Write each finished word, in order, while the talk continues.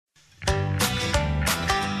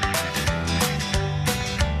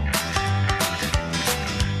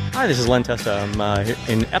Hi, this is Len Testa. I'm here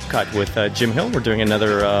in Epcot with Jim Hill. We're doing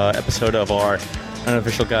another episode of our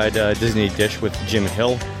Unofficial Guide Disney Dish with Jim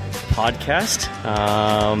Hill podcast.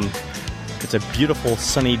 It's a beautiful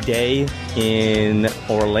sunny day in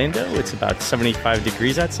Orlando. It's about 75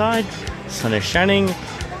 degrees outside. Sun is shining.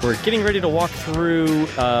 We're getting ready to walk through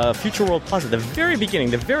Future World Plaza, the very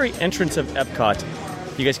beginning, the very entrance of Epcot.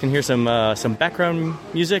 You guys can hear some background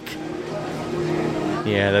music.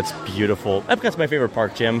 Yeah, that's beautiful. Epcot's my favorite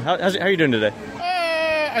park, Jim. How are you doing today?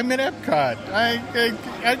 I'm in Epcot.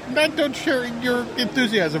 I don't share your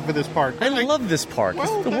enthusiasm for this park. I love this park.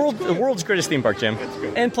 Well, it's the world's greatest theme park, Jim.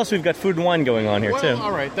 And plus, we've got food and wine going on here, too.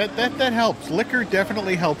 All right. That helps. Liquor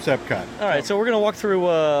definitely helps Epcot. All right, so we're going to walk through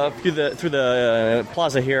the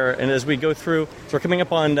plaza here, and as we go through, so we're coming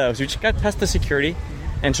up on, so we just got past the security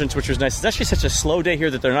entrance, which was nice. It's actually such a slow day here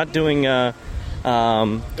that they're not doing a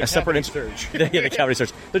separate surge. Yeah, the cavity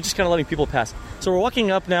search. They're just kind of letting people pass. So we're walking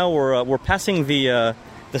up now. We're passing the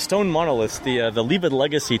stone monoliths, the Leave It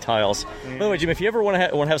Legacy tiles. By the way, Jim, if you ever want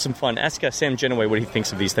to have some fun, ask Sam Genoway what he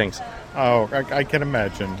thinks of these things. Oh, I can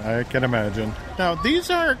imagine. Now, this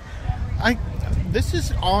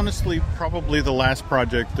is honestly probably the last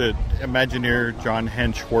project that Imagineer John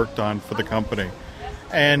Hench worked on for the company,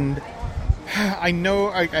 and I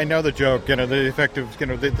know the joke. The effect of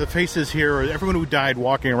the faces here, everyone who died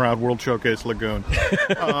walking around World Showcase Lagoon.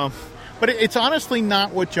 But it's honestly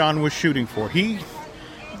not what John was shooting for.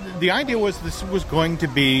 The idea was this was going to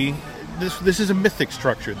be this is a mythic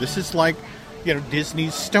structure. This is like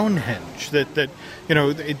Disney's Stonehenge. And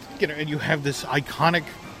you have this iconic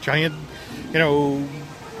giant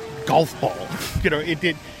golf ball.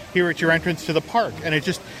 Here at your entrance to the park, and it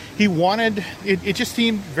just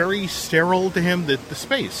seemed very sterile to him, the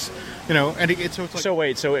space, and it's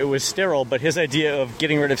like... So it was sterile, but his idea of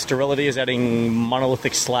getting rid of sterility is adding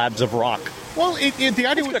monolithic slabs of rock. Well, the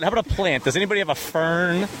idea was... How about a plant? Does anybody have a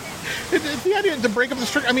fern? The idea to break up the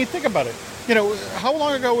structure. I mean, think about it. How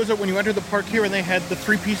long ago was it when you entered the park here and they had the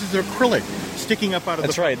 3 pieces of acrylic sticking up out of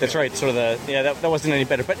That's right. Sort of that wasn't any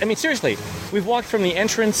better. But I mean, seriously, we've walked from the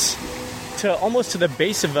entrance to almost to the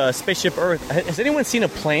base of Spaceship Earth. Has anyone seen a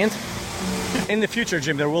plant? In the future,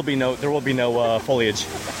 Jim, there will be no foliage.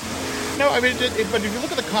 No, I mean, but if you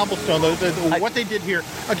look at the cobblestone, what they did here,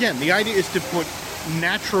 again, the idea is to put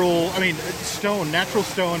natural stone,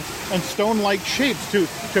 and stone-like shapes to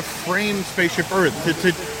frame Spaceship Earth,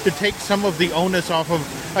 to take some of the onus off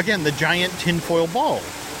of, again, the giant tinfoil ball.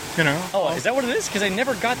 Oh, is that what it is? Because I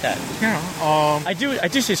never got that. I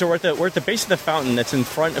do see. So we're at the base of the fountain that's in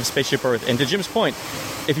front of Spaceship Earth. And to Jim's point,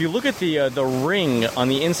 if you look at the ring on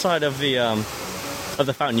the inside of the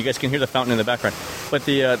fountain, you guys can hear the fountain in the background. But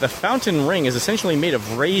the fountain ring is essentially made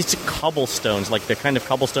of raised cobblestones, like the kind of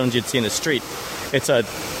cobblestones you'd see in the street. It's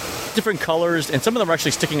different colors, and some of them are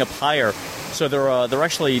actually sticking up higher. So they're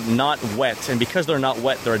actually not wet, and because they're not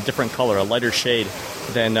wet, they're a different color, a lighter shade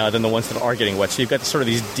than the ones that are getting wet. So you've got sort of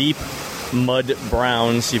these deep mud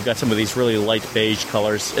browns. You've got some of these really light beige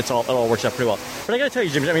colors. It all works out pretty well. But I got to tell you,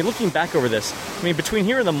 Jim, I mean, looking back over this, I mean, between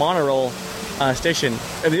here and the monorail station,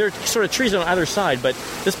 I mean, there are sort of trees on either side, but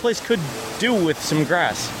this place could do with some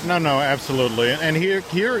grass. No, absolutely. And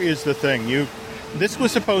here is the thing. This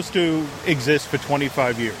was supposed to exist for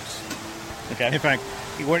 25 years. Okay. In fact,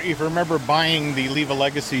 if you remember buying the Leave a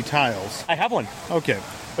Legacy tiles. I have one. Okay.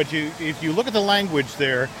 But if you look at the language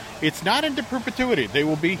there, it's not into perpetuity. They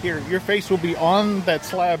will be here. Your face will be on that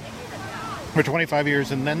slab for 25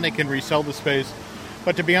 years, and then they can resell the space.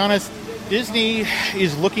 But to be honest, Disney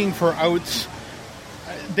is looking for outs.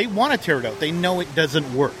 They want to tear it out. They know it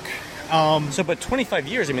doesn't work. But 25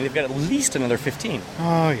 years, I mean, they've got at least another 15.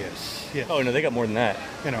 Oh, yes. Oh, no, they got more than that.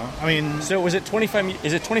 I mean... So was it 25...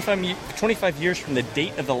 Is it 25 years from the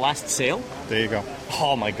date of the last sale? There you go.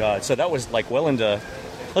 Oh, my God. So that was like well into...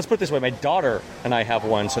 Let's put it this way. My daughter and I have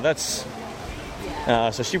one, so that's...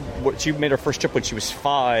 So she made her first trip when she was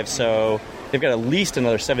 5, so they've got at least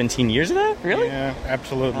another 17 years of that? Really? Yeah,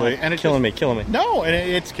 absolutely. And it's killing me. No, and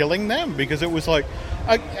it's killing them, because it was like...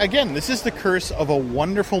 Again, this is the curse of a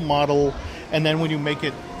wonderful model, and then when you make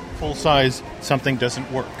it full size, something doesn't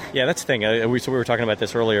work. Yeah, that's the thing. We were talking about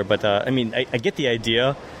this earlier, but I mean, I get the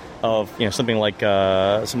idea of something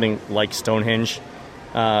like Stonehenge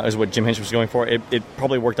is what Jim Hench was going for. It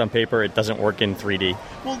probably worked on paper. It doesn't work in 3D.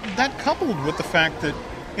 Well, that coupled with the fact that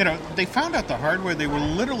they found out the hard way. They were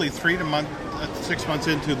literally 6 months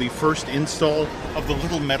into the first install of the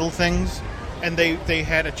little metal things, and they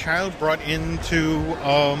had a child brought into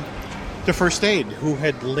the first aid who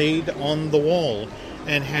had laid on the wall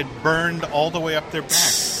and had burned all the way up their back.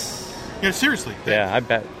 Seriously. Yeah, I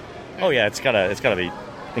bet. Oh yeah, it's gotta be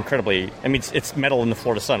incredibly. I mean, it's metal in the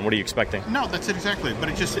Florida sun. What are you expecting? No, that's it exactly. But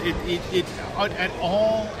it at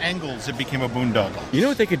all angles it became a boondoggle. You know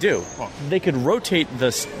what they could do? What? They could rotate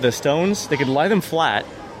the stones. They could lie them flat,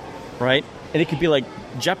 right? And it could be like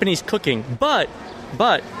Japanese cooking. But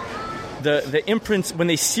the imprints, when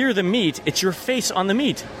they sear the meat, it's your face on the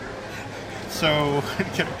meat. So you're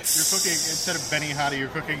cooking, instead of Benihana, you're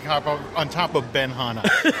cooking on top of Benhana.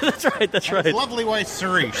 That's right. It's lovely wife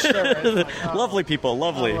Surish. Lovely people,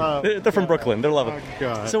 lovely. They're from Brooklyn. They're lovely. Oh,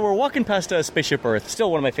 God. So we're walking past Spaceship Earth,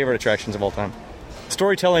 still one of my favorite attractions of all time.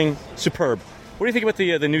 Storytelling, superb. What do you think about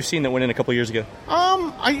the new scene that went in a couple years ago?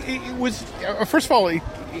 It was first of all,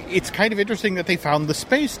 it's kind of interesting that they found the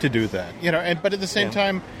space to do that, but at the same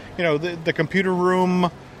time, the computer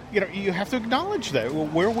room, you have to acknowledge that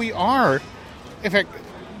where we are. In fact,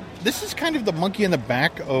 this is kind of the monkey in the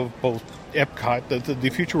back of both Epcot, the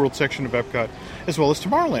Future World section of Epcot, as well as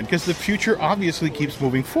Tomorrowland, because the future obviously keeps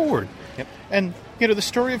moving forward. Yep. And, the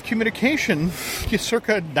story of communication,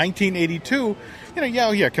 circa 1982,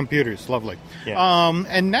 computers, lovely. Yeah.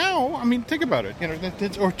 And now, think about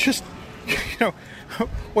it, or just,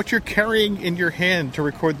 what you're carrying in your hand to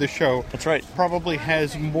record the show. That's right. Probably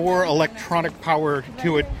has more electronic power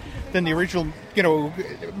to it than the original,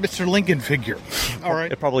 Mr. Lincoln figure. All right.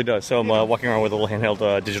 It probably does. So I'm walking around with a little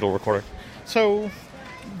handheld digital recorder. So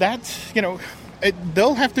that's,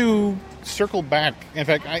 they'll have to circle back. In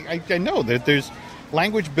fact, I know that there's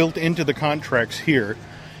language built into the contracts here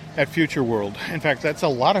at Future World. In fact, that's a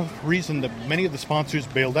lot of reason that many of the sponsors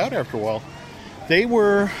bailed out after a while. They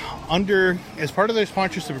were under, as part of their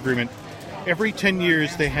sponsorship agreement, every 10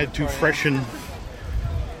 years they had to freshen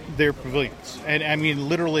their pavilions. And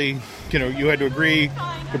literally, you had to agree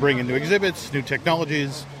to bring in new exhibits, new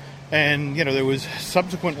technologies, and, there was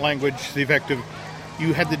subsequent language to the effect of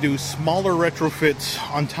you had to do smaller retrofits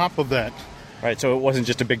on top of that. Right, so it wasn't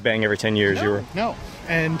just a big bang every 10 years. No.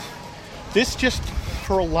 And this just,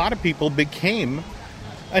 for a lot of people, became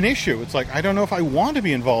an issue. It's like, I don't know if I want to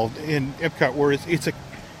be involved in Epcot, where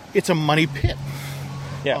it's a money pit.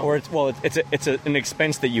 Yeah, or it's an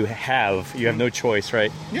expense that you have. You have no choice,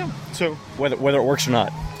 right? Yeah. So whether it works or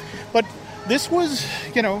not. But this was,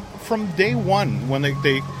 from day one when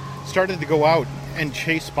they started to go out and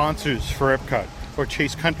chase sponsors for Epcot or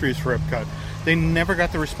chase countries for Epcot, they never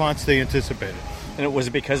got the response they anticipated. And was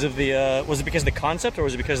it because of the concept, or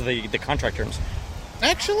was it because of the contract terms?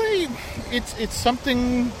 Actually, it's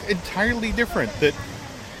something entirely different. That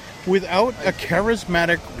without a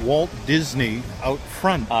charismatic Walt Disney out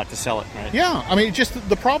front to sell it, right? Yeah, just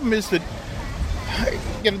the problem is that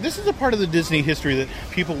this is a part of the Disney history that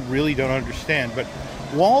people really don't understand. But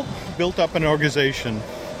Walt built up an organization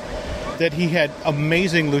that he had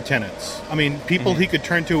amazing lieutenants. People he could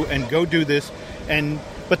turn to and go do this,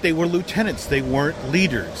 but they were lieutenants. They weren't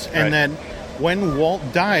leaders. And then when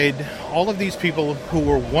Walt died, all of these people who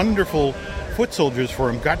were wonderful foot soldiers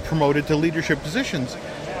for him got promoted to leadership positions,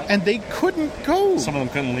 and they couldn't go. Some of them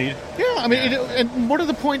couldn't lead. Yeah, and more to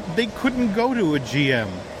the point, they couldn't go to a GM.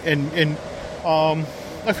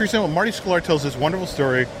 For example, Marty Sklar tells this wonderful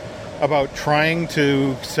story about trying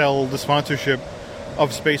to sell the sponsorship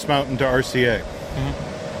of Space Mountain to RCA.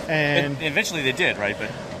 Mm-hmm. And eventually they did, right?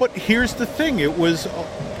 But here's the thing: it was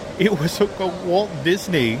Walt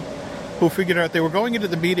Disney who figured out they were going into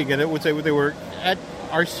the meeting, and they were at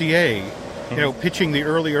RCA, pitching the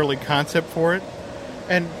early concept for it,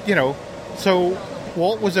 and so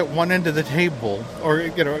Walt was at one end of the table, or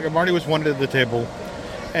Marty was one end of the table,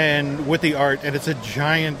 and with the art, and it's a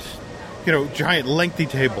giant lengthy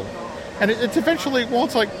table, and it's eventually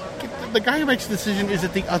Walt's like, the guy who makes the decision is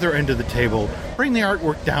at the other end of the table. Bring the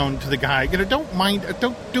artwork down to the guy.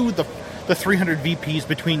 Don't do the 300 VPs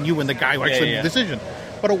between you and the guy who actually made the decision.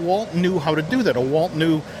 But a Walt knew how to do that. A Walt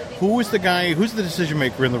knew who's the the decision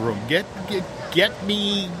maker in the room. Get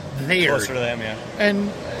me there. Closer to them, yeah.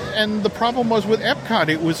 And the problem was with Epcot,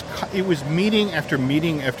 it was meeting after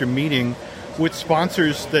meeting after meeting with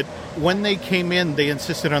sponsors that when they came in, they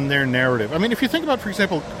insisted on their narrative. If you think about, for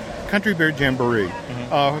example, Country Bear Jamboree,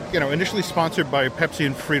 initially sponsored by Pepsi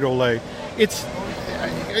and Frito-Lay. It's,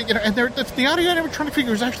 and the audio animatronic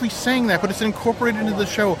figure is actually saying that, but it's incorporated into the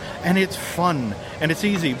show, and it's fun, and it's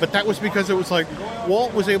easy. But that was because it was like,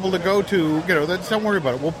 Walt was able to go to, don't worry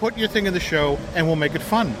about it. We'll put your thing in the show, and we'll make it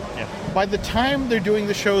fun. Yeah. By the time they're doing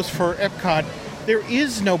the shows for Epcot, there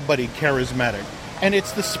is nobody charismatic. And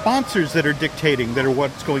it's the sponsors that are dictating that are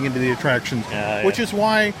what's going into the attractions, which is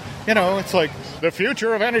why, it's like the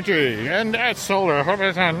future of energy, and that's solar.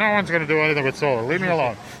 No one's going to do anything with solar. Leave me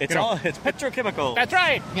alone. It's petrochemical. That's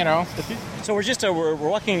right. So we're just we're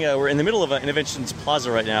walking. We're in the middle of Innovations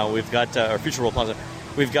Plaza right now. We've got our Future World Plaza.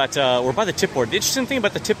 We've got we're by the tip board. The interesting thing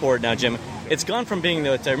about the tip board now, Jim, it's gone from being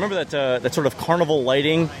remember that sort of carnival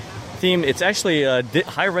lighting theme. It's actually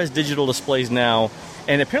high-res digital displays now,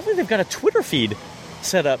 and apparently they've got a Twitter feed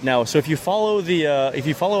set up now. So if you follow a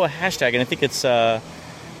hashtag, and I think it's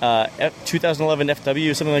 2011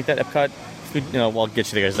 FW, something like that, Epcot. I'll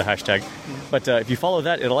get you guys the hashtag. But if you follow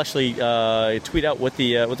that, it'll actually tweet out what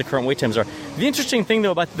the current wait times are. The interesting thing,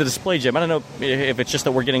 though, about the display, Jim, I don't know if it's just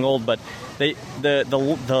that we're getting old, but the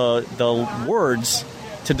words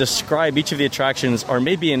to describe each of the attractions are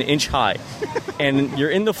maybe an inch high. And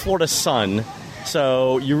you're in the Florida sun,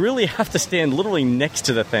 so you really have to stand literally next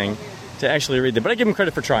to the thing to actually read them. But I give them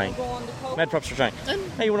credit for trying. Mad props for trying.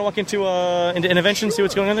 Hey, you want to walk into Innoventions, see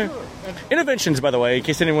what's going on there? Innoventions, by the way, in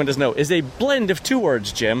case anyone doesn't know, is a blend of two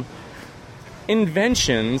words, Jim.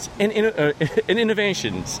 Inventions and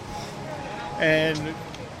innovations. And,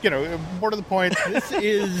 more to the point, this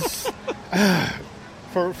is,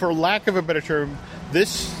 for lack of a better term,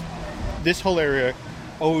 this whole area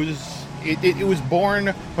it was born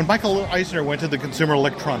when Michael Eisner went to the Consumer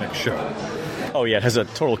Electronics Show. Oh, yeah, it has a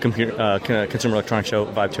total consumer electronics show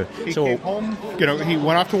vibe to it. He came home, he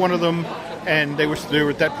went off to one of them, and they were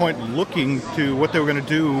at that point looking to what they were going to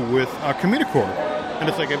do with Communicore. And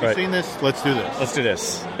it's like, have you seen this? Let's do this. Let's do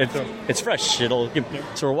this. It's fresh. So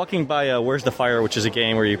we're walking by Where's the Fire, which is a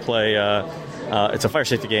game where you play, it's a fire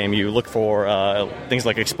safety game. You look for things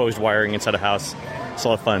like exposed wiring inside a house. It's a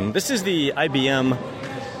lot of fun. This is the IBM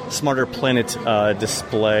Smarter Planet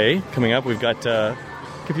display coming up. We've got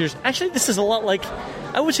computers. Actually, this is a lot like,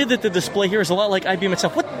 I would say that the display here is a lot like IBM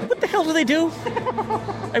itself. What the hell do they do?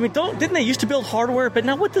 I mean, didn't they used to build hardware? But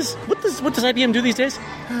now, what does IBM do these days?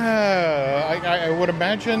 I would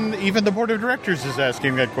imagine even the board of directors is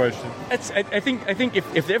asking that question. I think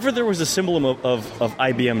if ever there was a symbol of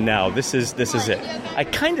IBM now, this is it. I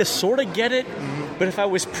kind of sort of get it, but if I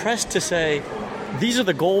was pressed to say these are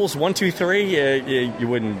the goals 1, 2, 3, you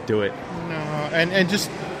wouldn't do it. No,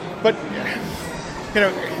 but.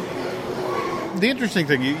 The interesting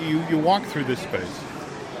thing, you walk through this space,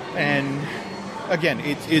 and again,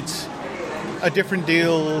 it's a different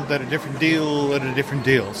deal, then a different deal, and a different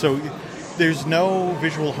deal. So there's no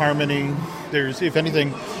visual harmony. There's, if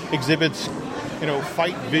anything, exhibits,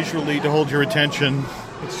 fight visually to hold your attention.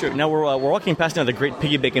 It's true. Now we're walking past now the Great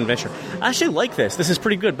Piggy Bacon Adventure. I actually like this. This is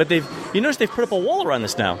pretty good, but you notice they've put up a wall around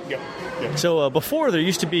this now. Yep. So before there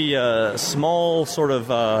used to be small sort of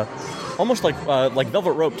almost like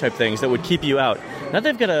velvet rope type things that would keep you out. Now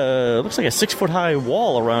they've got looks like a 6-foot high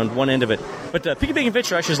wall around one end of it. But Piggy Bacon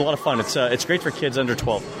Adventure actually is a lot of fun. It's great for kids under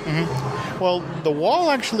 12. Mm-hmm. Well, the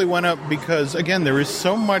wall actually went up because, again, there is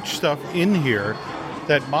so much stuff in here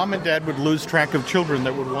that mom and dad would lose track of children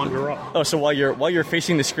that would wander off. Oh, so while you're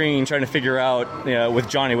facing the screen trying to figure out with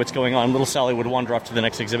Johnny what's going on, little Sally would wander off to the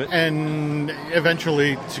next exhibit. And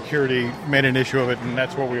eventually security made an issue of it, and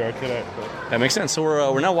that's where we are today. That makes sense. So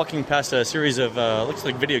we're now walking past a series of looks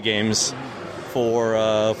like video games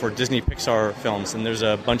for Disney Pixar films, and there's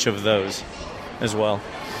a bunch of those as well.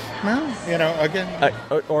 Well, again,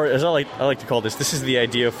 or as I like to call this is the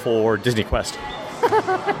idea for Disney Quest.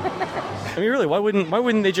 I mean, really, why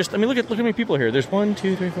wouldn't they just? I mean, look at how many people here. There's 1,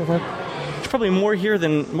 2, 3, 4, 5. There's probably more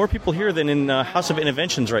people here than in House of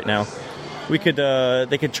Innoventions right now. They could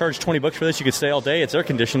charge $20 for this. You could stay all day. It's air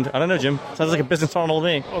conditioned. I don't know, Jim. Sounds like a business model to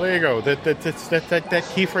me. Well, there you go. That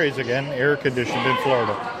key phrase again. Air conditioned in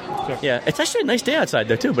Florida. So. Yeah, it's actually a nice day outside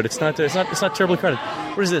though too, but it's not terribly crowded.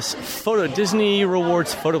 What is this? Disney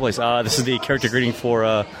Rewards photo place. This is the character greeting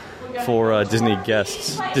for Disney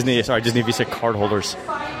guests. Disney Visa card holders.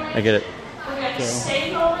 I get it. So.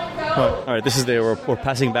 All right, this is we're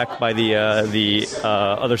passing back by the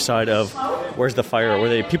other side of Where's the Fire,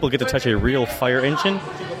 where people get to touch a real fire engine,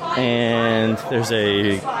 and there's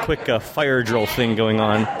a quick fire drill thing going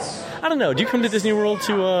on. I don't know. Do you come to Disney World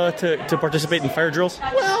to participate in fire drills?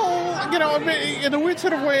 Well, in a weird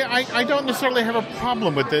sort of way, I don't necessarily have a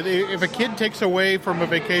problem with it. If a kid takes away from a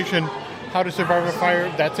vacation how to survive a fire,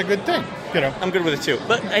 that's a good thing. I'm good with it too.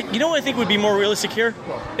 But what I think would be more realistic here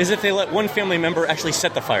is if they let one family member actually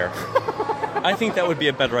set the fire. I think that would be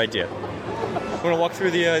a better idea. Want to walk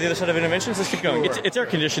through the other side of Innoventions? Let's keep going. It's air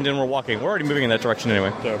conditioned and we're walking. We're already moving in that direction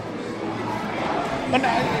anyway. So. And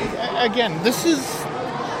again, this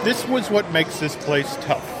was what makes this place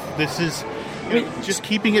tough. This is just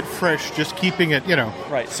keeping it fresh, just keeping it,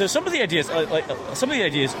 Right. So some of the ideas, are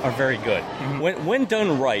very good. Mm-hmm. When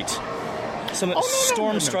done right.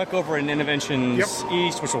 Storm struck over in Innoventions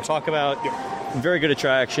East, which we'll talk about. Yep. Very good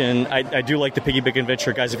attraction. I do like the Piggy Bacon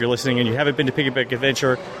Adventure. Guys, if you're listening and you haven't been to Piggy Bacon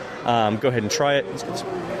Adventure, go ahead and try it.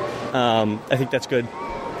 I think that's good.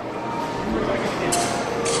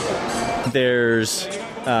 There's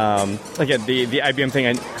again the IBM thing.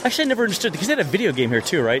 I never understood because they had a video game here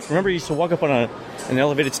too, right? Remember, you used to walk up on an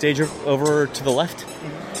elevated stage over to the left.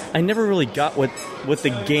 I never really got what the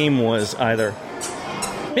game was either.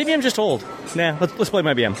 Maybe I'm just old. Nah, let's blame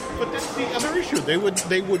IBM. But that's the other issue.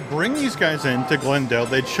 They would bring these guys in to Glendale.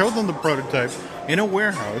 They'd show them the prototype in a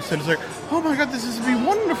warehouse, and it's like, oh my God, this is going to be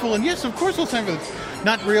wonderful. And yes, of course we'll sign for this.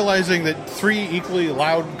 Not realizing that 3 equally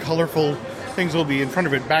loud, colorful things will be in front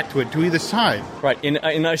of it, back to it, to either side. Right.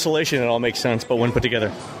 In isolation, it all makes sense, but when put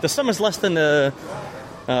together, the sum is less than the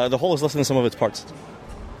whole is less than the sum of its parts.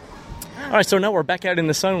 All right, so now we're back out in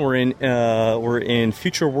the sun. We're in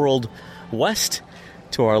Future World West.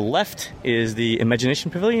 To our left is the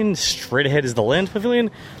Imagination Pavilion. Straight ahead is the Land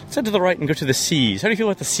Pavilion. Let's head to the right and go to the seas. How do you feel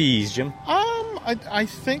about the seas, Jim? I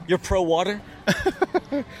think you're pro water.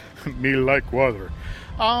 Me like water.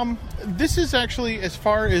 This is actually, as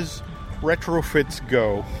far as retrofits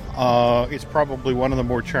go, it's probably one of the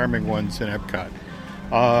more charming ones in Epcot.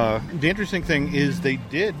 The interesting thing is they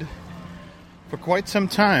did, for quite some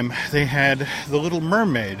time, they had the Little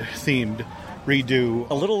Mermaid themed redo.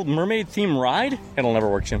 A Little Mermaid theme ride? It'll never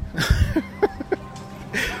work, Jim.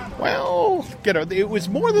 Well, it was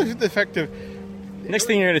more the effect of... Next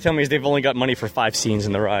thing you're going to tell me is they've only got money for 5 scenes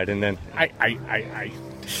in the ride, and then... I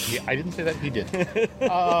didn't say that, he did.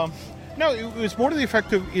 No, it was more to the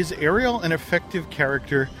effect of, is Ariel an effective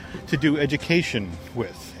character to do education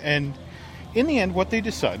with? And in the end, what they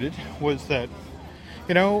decided was that,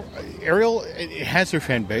 Ariel has her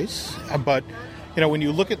fan base, but... when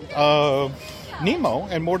you look at Nemo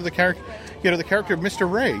and more to the character, the character of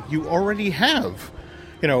Mr. Ray, you already have,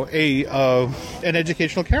 an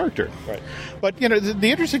educational character. Right. But the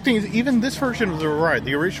interesting thing is, even this version of the ride,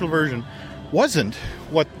 the original version, wasn't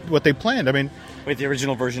what they planned. I mean, wait, the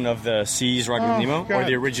original version of the Seas Ride with Nemo, God. or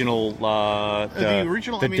the original, the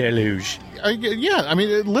Deluge?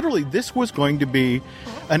 Literally, this was going to be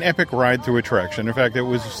an epic ride through attraction. In fact, it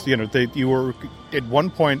was, you were at one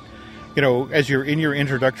point. As you're in your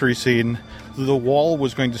introductory scene, the wall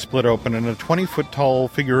was going to split open and a 20-foot tall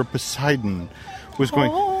figure of Poseidon was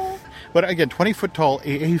going... But again, 20-foot tall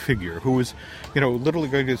AA figure who was, literally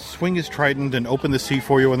going to swing his trident and open the sea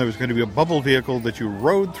for you, and there was going to be a bubble vehicle that you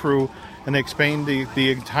rode through, and they explained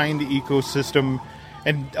the entire ecosystem.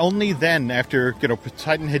 And only then, after,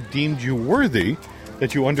 Poseidon had deemed you worthy,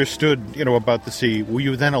 that you understood, about the sea, were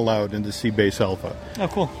you then allowed into Sea Base Alpha. Oh,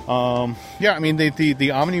 cool.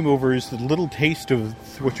 The Omni Movers, the little taste of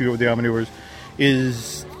what you do with the Omni Movers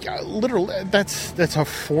is literal. That's a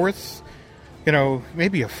fourth,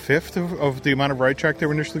 maybe a fifth of the amount of ride track they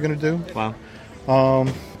were initially going to do. Wow.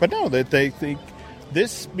 But no,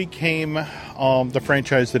 this became the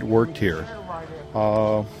franchise that worked here.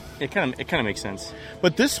 It kind of makes sense.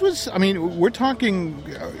 But this was, we're talking,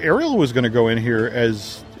 Ariel was going to go in here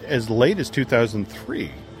as late as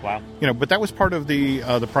 2003. Wow. But that was part of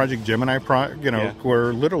the Project Gemini,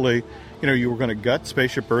 where literally, you were going to gut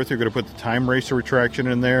Spaceship Earth, you're going to put the Time Racer attraction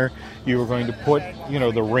in there, you were going to put,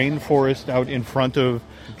 the rainforest out in front of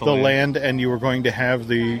the land, and you were going to have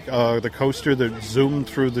the coaster that zoomed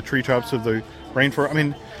through the treetops of the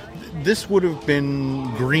rainforest. This would have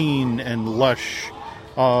been green and lush,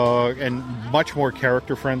 and much more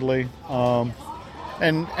character friendly. And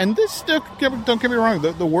this, don't get me wrong,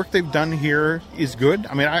 the work they've done here is good.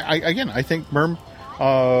 I think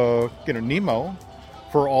Nemo,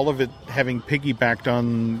 for all of it having piggybacked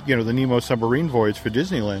on the Nemo submarine voyage for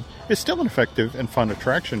Disneyland, is still an effective and fun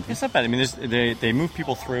attraction. It's not bad. They move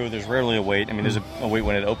people through. There's rarely a wait. There's a wait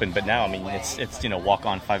when it opened, but now it's walk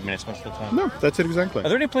on 5 minutes most of the time. No, that's it exactly. Are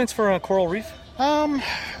there any plans for Coral Reef?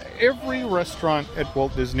 Every restaurant at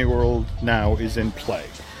Walt Disney World now is in play.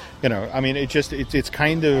 It's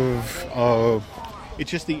kind of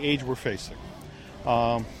it's just the age we're facing.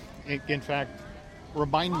 In fact,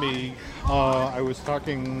 remind me, I was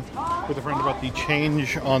talking with a friend about the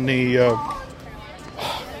change on the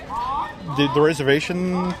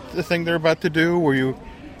reservation thing they're about to do, where you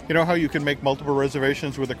know how you can make multiple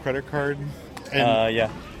reservations with a credit card.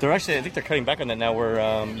 Yeah, they're actually. I think they're cutting back on that now,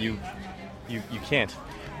 where you can't.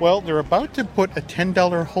 Well, they're about to put a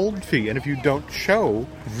 $10 hold fee, and if you don't show...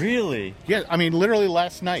 Really? Yeah, literally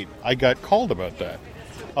last night I got called about that.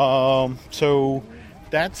 So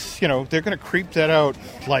that's, they're going to creep that out,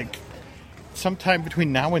 sometime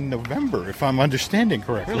between now and November, if I'm understanding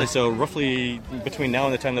correctly. Really? So roughly between now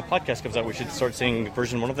and the time the podcast comes out, we should start seeing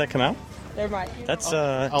version 1 of that come out? There might. That's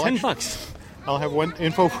 $10. I'll have one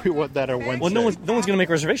info for you that on Wednesday. Well, no one's going to make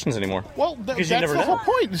reservations anymore. Well, because that's the whole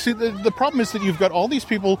point. See, the problem is that you've got all these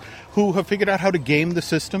people who have figured out how to game the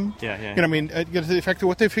system. Yeah. You know what I mean? The effect of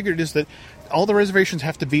what they figured is that all the reservations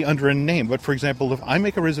have to be under a name. But, for example, if I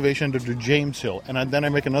make a reservation under James Hill, and then I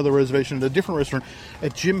make another reservation at a different restaurant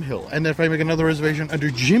at Jim Hill, and then if I make another reservation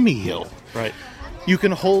under Jimmy Hill, right, you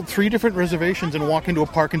can hold 3 different reservations and walk into a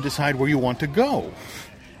park and decide where you want to go.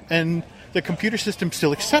 And the computer system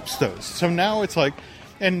still accepts those. So now it's like...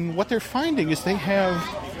 And what they're finding is they have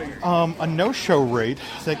a no-show rate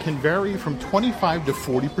that can vary from 25 to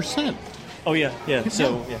 40%. Oh yeah.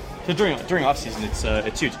 So during off season,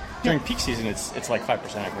 it's huge. During peak season, it's like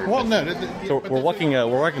 5%. I've heard. Well, no. So we're walking.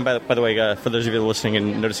 By the way, for those of you listening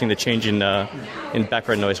and noticing the change in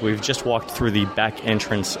background noise, we've just walked through the back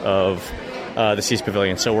entrance of the Seas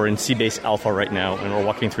Pavilion. So we're in Seabase Alpha right now, and we're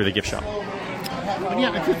walking through the gift shop.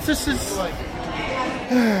 Yeah, this is.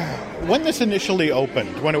 When this initially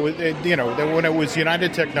opened, when it was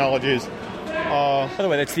United Technologies. By the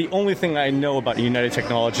way, that's the only thing I know about United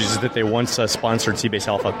Technologies is that they once sponsored Seabase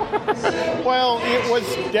Alpha. Well, it was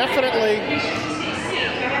definitely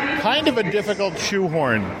kind of a difficult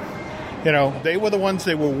shoehorn. They were the ones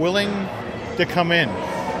they were willing to come in.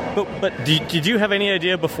 But did you have any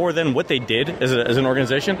idea before then what they did as an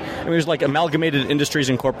organization? I mean, it was like Amalgamated Industries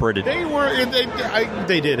Incorporated.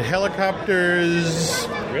 They did helicopters.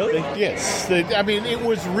 Really? Yes. It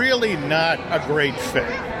was really not a great fit.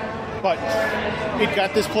 But it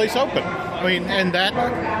got this place open. And that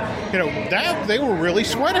they were really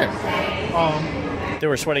sweating. They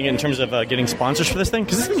were sweating in terms of getting sponsors for this thing?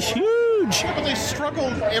 Because this thing's huge. Yeah, but they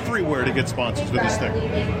struggled everywhere to get sponsors for this thing.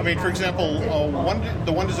 For example,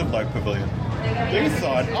 the Wonders of Life Pavilion. They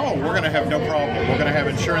thought, we're going to have no problem. We're going to have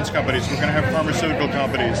insurance companies. We're going to have pharmaceutical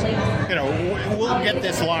companies. We'll get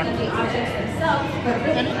this locked.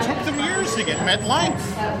 And it took them years to get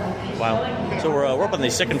MetLife. Wow. So we're up on the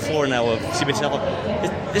second floor now of Seabase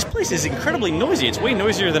Alpha. This place is incredibly noisy. It's way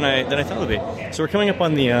noisier than I thought it would be. So we're coming up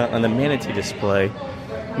on the manatee display.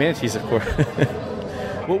 Manatees, of course.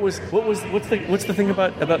 What's the thing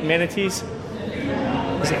about manatees?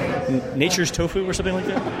 Is it nature's tofu or something like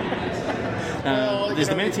that? Is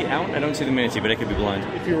the manatee out? I don't see the manatee, but I could be blind.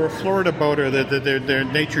 If you're a Florida boater, they're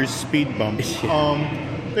nature's speed bumps.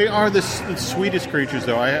 They are the sweetest creatures,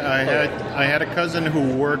 though. I had a cousin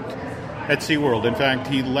who worked at SeaWorld. In fact,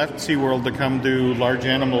 he left SeaWorld to come do large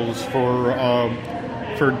animals for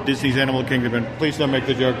Disney's Animal Kingdom. And please don't make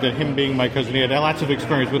the joke that him being my cousin, he had lots of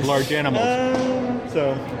experience with large animals.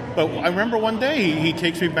 But I remember one day he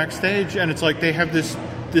takes me backstage, and it's like they have this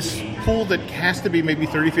pool that has to be maybe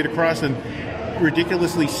 30 feet across and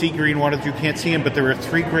ridiculously sea green water that you can't see in, but there are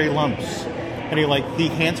 3 gray lumps. And he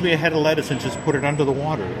hands me a head of lettuce and just put it under the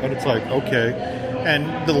water. And it's like, okay.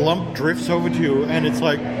 And the lump drifts over to you, and it's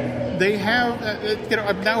like, they have,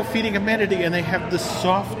 I'm now feeding a manatee, and they have the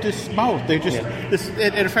softest mouth. They just,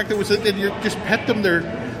 in fact, you just pet them,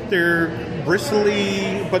 they're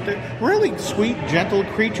bristly, but they're really sweet, gentle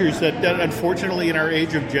creatures that unfortunately in our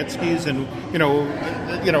age of jet skis and,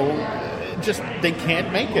 just, they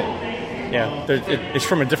can't make it. Yeah, it's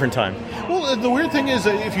from a different time. Well, the weird thing is,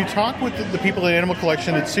 if you talk with the people at Animal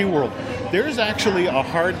Collection at SeaWorld, there's actually a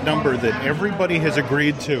hard number that everybody has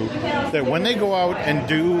agreed to, that when they go out and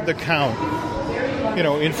do the count,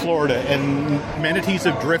 in Florida, and manatees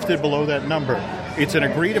have drifted below that number, it's an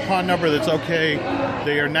agreed-upon number that's okay.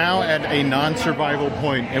 They are now at a non-survival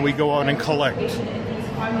point, and we go out and collect.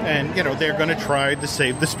 And, they're going to try to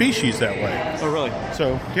save the species that way. Oh, really?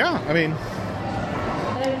 So, yeah,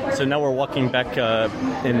 So now we're walking back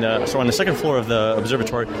so on the second floor of the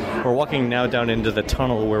observatory. We're walking now down into the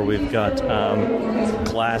tunnel where we've got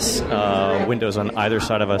glass windows on either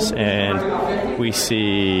side of us, and we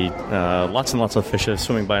see lots and lots of fish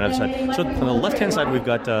swimming by on the other side. So on the left-hand side, we've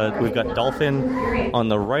got dolphin. On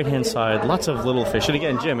the right-hand side, lots of little fish. And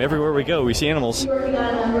again, Jim, everywhere we go, we see animals.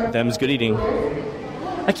 Them's good eating.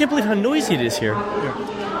 I can't believe how noisy it is here.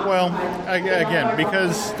 Yeah. Well, again,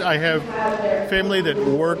 because I have family that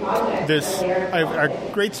worked this, I have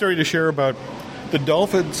a great story to share about the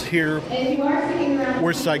dolphins here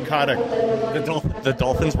were psychotic. The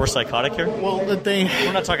dolphins were psychotic here? Well,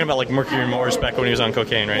 we're not talking about like Mercury Morris back when he was on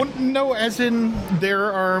cocaine, right? Well, no, as in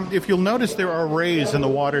if you'll notice, there are rays in the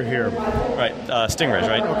water here. Right, stingrays,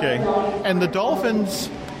 right? Okay. And the dolphins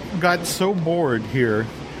got so bored here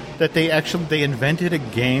that they invented a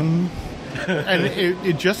game.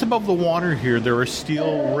 And just above the water here, there are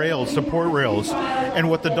steel rails, support rails. And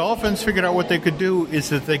what the dolphins figured out what they could do is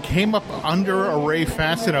that they came up under a ray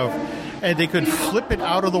fast enough and they could flip it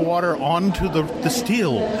out of the water onto the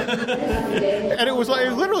steel. And it was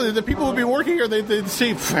like, literally, the people would be working here, they'd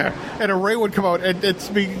see, and a ray would come out, and it's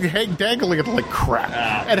be dangling it like crap,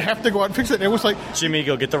 and have to go out and fix it. And it was like, Jimmy,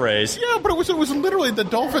 go get the rays. yeah, but it was literally, the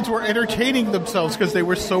dolphins were entertaining themselves because they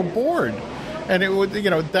were so bored. And it would,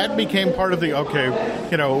 that became part of the,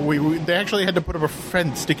 they actually had to put up a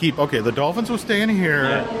fence to keep, the dolphins will stay in here.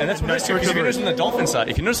 Yeah. And that's nice too, because if you notice on the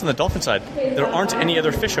dolphin side, there aren't any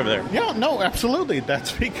other fish over there. Yeah, no, absolutely.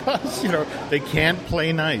 That's because, they can't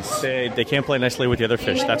play nice. They can't play nicely with the other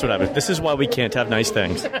fish. That's what happens. This is why we can't have nice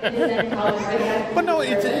things. But no,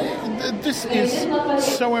 this is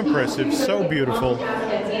so impressive, so beautiful.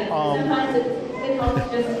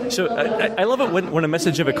 So I love it when a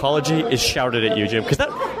message of ecology is shouted at you, Jim, because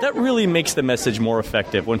that really makes the message more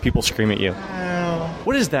effective when people scream at you.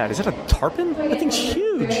 What is that? Is that a tarpon? That thing's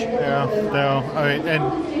huge. Yeah, no. I mean,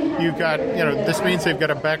 and you've got, this means they've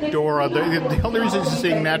got a back door. The only reason you're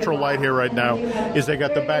seeing natural light here right now is they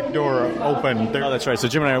got the back door open. Oh, that's right. So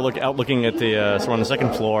Jim and I are out looking at so we're on the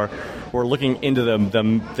second floor. We're looking into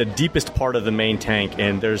the deepest part of the main tank,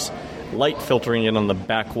 and there's light filtering in on the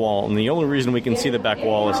back wall, and the only reason we can see the back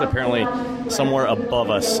wall is apparently somewhere above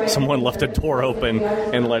us someone left a door open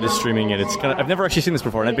and light is streaming in. It's I've never actually seen this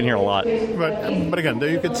before, and I've been here a lot. But again, there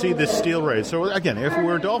you can see this steel ray. So again, if we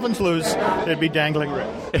were dolphins loose, they'd be dangling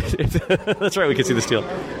rays. That's right, we can see the steel.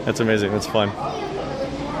 That's amazing. That's fun.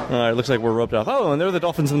 All right, looks like we're roped off. Oh, and they're the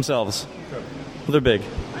dolphins themselves. They're big.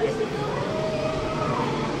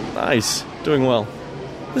 Nice. Doing well.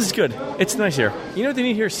 This is good. It's nice here. You know what they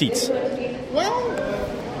need here? Seats. Well,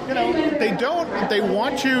 they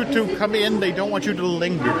want you to come in. They don't want you to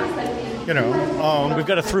linger. We've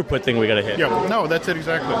got a throughput thing we got to hit. Yeah, no, that's it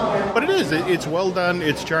exactly. But it is. It's well done.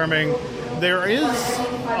 It's charming. There is.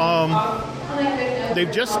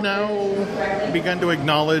 They've just now begun to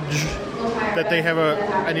acknowledge that they have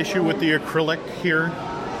an issue with the acrylic here.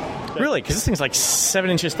 Really? Because this thing's like 7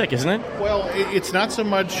 inches thick, isn't it? Well, it's not so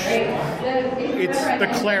much. It's the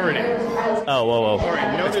clarity. Oh, whoa. All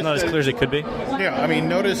right, it's not as clear as it could be? Yeah, I mean,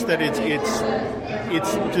 notice that it's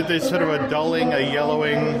there's sort of a dulling, a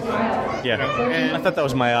yellowing. Yeah, and I thought that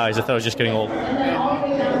was my eyes. I thought I was just getting old. So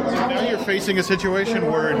now you're facing a situation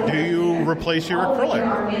where do you replace your acrylic?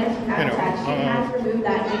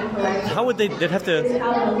 How would they'd have to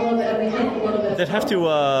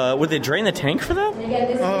would they drain the tank for that?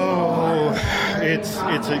 Oh, that's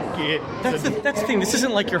the thing. This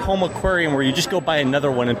isn't like your home aquarium where you just go buy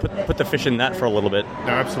another one and put the fish in that for a little bit. No,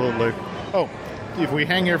 absolutely. Oh, if we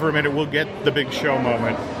hang here for a minute, we'll get the big show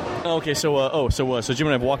moment. Okay, so Jim and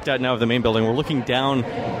I have walked out now of the main building. We're looking down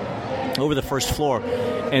over the first floor,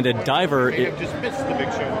 and a diver. We have just missed the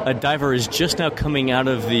big show. A diver is just now coming out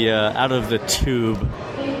of the tube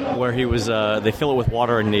where he was. They fill it with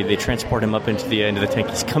water and they transport him up into the end of the tank.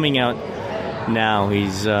 He's coming out now.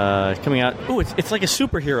 He's coming out. Oh, it's like a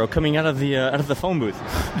superhero coming out of the phone booth.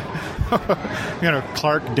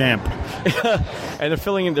 Clark Damp. And they're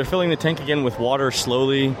filling the tank again with water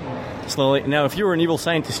slowly. Now, if you were an evil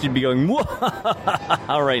scientist, you'd be going,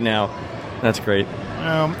 "Whoa!" right now. That's great.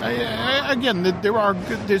 Again,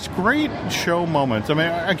 there's great show moments. I mean,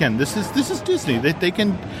 again, this is Disney. They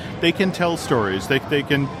can tell stories. They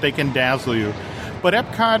can dazzle you. But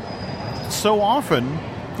Epcot, so often,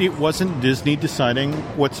 it wasn't Disney deciding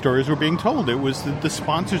what stories were being told. It was the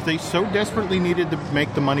sponsors. They so desperately needed to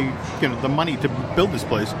make the money, the money to build this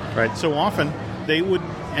place. Right. So often, they would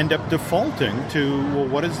end up defaulting to, well,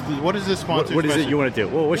 what is the sponsor? What is it you want to do?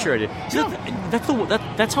 Well, what's your idea? So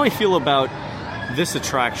that's how I feel about this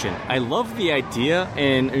attraction. I love the idea,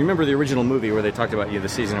 and remember the original movie where they talked about the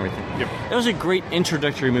season and everything. Yep. That was a great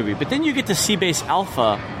introductory movie. But then you get to Seabase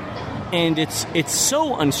Alpha, and it's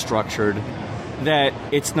so unstructured that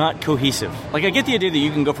it's not cohesive. Like, I get the idea that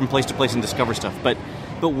you can go from place to place and discover stuff, but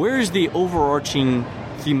where's the overarching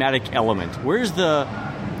thematic element? Where's the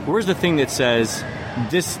thing that says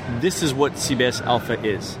this is what Seabase Alpha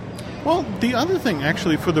is? Well, the other thing,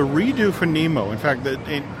 actually, for the redo for Nemo, in fact,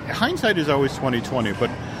 hindsight is always 20/20, but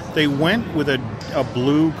they went with a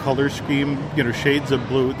blue color scheme, shades of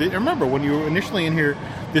blue. Remember, when you were initially in here,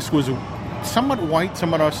 this was somewhat white,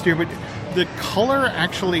 somewhat austere, but the color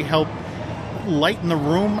actually helped lighten the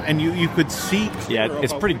room, and you could see. Yeah,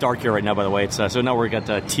 it's pretty dark here right now, by the way. It's so now we've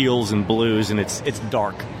got teals and blues, and it's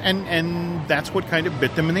dark. And that's what kind of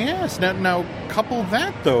bit them in the ass. Now couple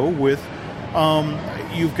that though with.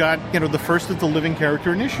 You've got, the first of the living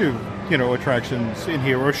character and issue, attractions in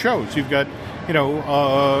here, or shows. You've got,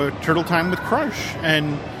 Turtle Time with Crush.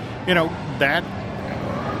 And, that,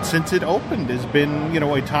 since it opened, has been,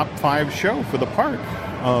 a top 5 show for the park.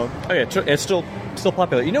 It's still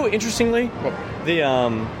popular. You know, interestingly,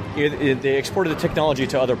 they exported the technology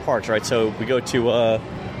to other parks, right? So we go to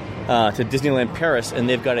Disneyland Paris, and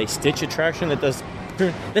they've got a Stitch attraction that's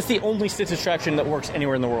the only Stitch attraction that works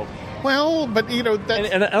anywhere in the world. Well, but that's...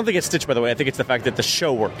 And I don't think it's Stitch, by the way. I think it's the fact that the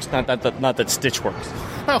show works, not that Stitch works.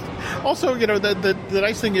 Well, also, the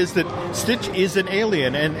nice thing is that Stitch is an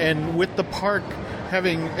alien, and with the park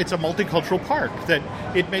it's a multicultural park, that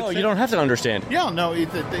it makes... Oh, you don't have to understand. Yeah, no, he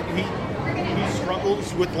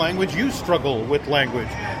struggles with language, you struggle with language,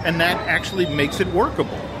 and that actually makes it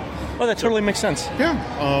workable. Oh, that totally makes sense.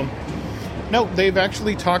 Yeah. No, they've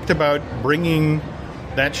actually talked about bringing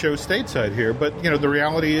that show stateside here, but the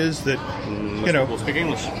reality is that we'll speak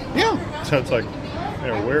English. Yeah, so it's like,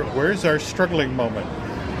 where's our struggling moment?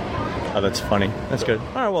 Oh, that's funny. That's good.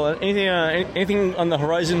 All right. Well, anything on the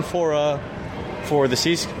horizon for the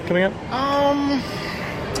Seas coming up?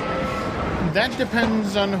 That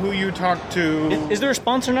depends on who you talk to. Is there a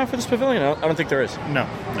sponsor now for this pavilion? I don't think there is. No.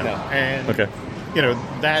 And okay.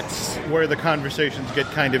 That's where the conversations get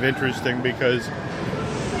kind of interesting, because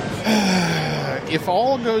if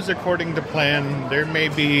all goes according to plan, there may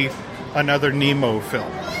be another Nemo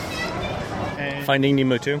film. And, Finding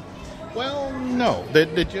Nemo 2? Well, no.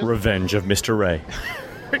 Just, Revenge of Mr. Ray.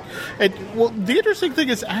 The interesting thing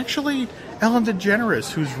is actually Ellen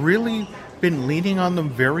DeGeneres, who's really been leaning on them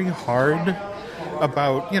very hard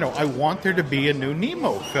about, I want there to be a new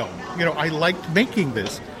Nemo film. I liked making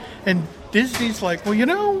this. And Disney's like, well,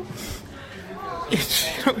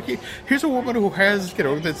 here's a woman who has,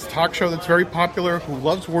 this talk show that's very popular, who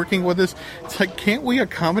loves working with us. It's like, can't we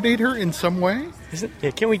accommodate her in some way?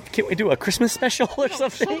 Can't we do a Christmas special or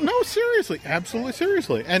something? No, seriously. Absolutely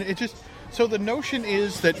seriously. And it just... So the notion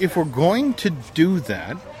is that if we're going to do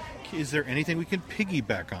that, is there anything we can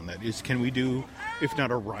piggyback on that? Can we do, if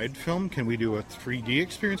not a ride film, can we do a 3D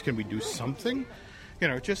experience? Can we do something?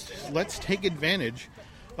 Just let's take advantage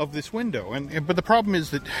of this window. But the problem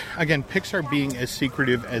is that, again, Pixar being as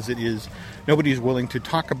secretive as it is, nobody's willing to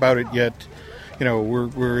talk about it yet.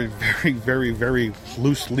 We're a very, very, very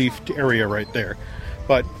loose-leafed area right there.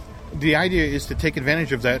 But the idea is to take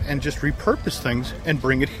advantage of that and just repurpose things and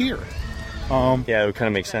bring it here. Yeah, it would kind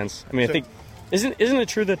of make sense. I mean, I think isn't it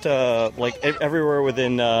true that everywhere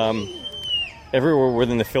within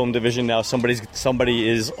the film division now somebody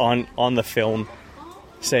is on the film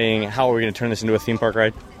saying, how are we going to turn this into a theme park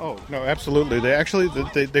ride? Oh no, absolutely. They actually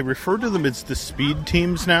they refer to them as the speed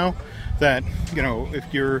teams now. That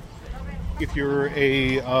if you're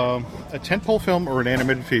a tentpole film or an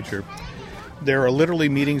animated feature, there are literally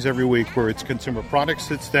meetings every week where it's consumer products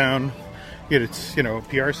sits down. It's,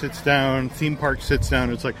 PR sits down, theme park sits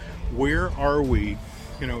down. It's like, where are we,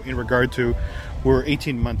 in regard to, we're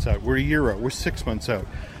 18 months out, we're a year out, we're 6 months out.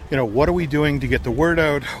 What are we doing to get the word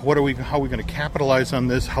out? How are we going to capitalize on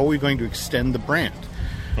this? How are we going to extend the brand?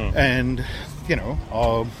 And,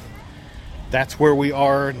 that's where we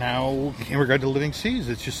are now in regard to Living Seas.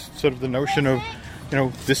 It's just sort of the notion of,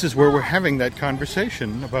 this is where we're having that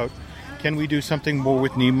conversation about, can we do something more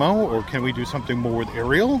with Nemo, or can we do something more with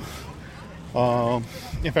Ariel?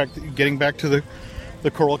 In fact, getting back to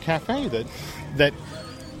the Coral Cafe, that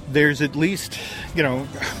there's at least,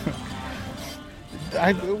 upwards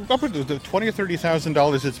of the $20,000 or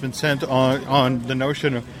 $30,000 that's been spent on the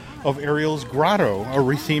notion of Ariel's Grotto, a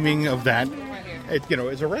retheming of that,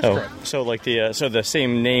 as a restaurant. Oh, so like the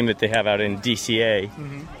same name that they have out in DCA,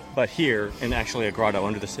 but here in actually a grotto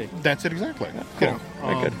under the sea. That's it exactly. Cool.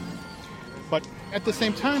 Very good. But at the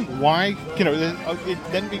same time, why, it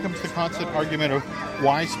then becomes the constant argument of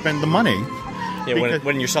why spend the money? Yeah,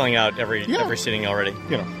 when you're selling out every seating already.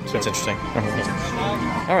 So it's interesting.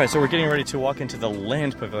 All right, so we're getting ready to walk into the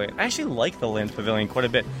Land Pavilion. I actually like the Land Pavilion quite a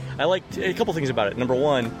bit. I like a couple things about it. Number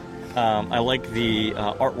one, I like the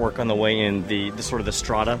artwork on the way in, the sort of the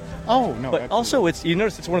strata. Oh, no. But also, you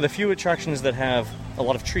notice it's one of the few attractions that have a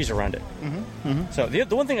lot of trees around it. So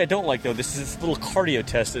the one thing I don't like, though, this is this little cardio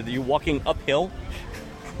test that you're walking uphill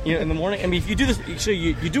in the morning. I mean, if you do this, so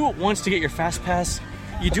you do it once to get your Fast Pass.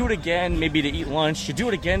 You do it again, maybe to eat lunch. You do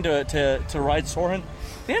it again to ride Soarin'.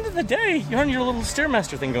 At the end of the day, you're on your little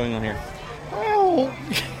Stairmaster thing going on here. Well,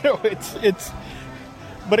 it's...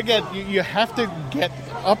 But again, you have to get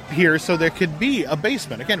up here so there could be a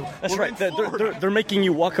basement. Again, that's right. They're making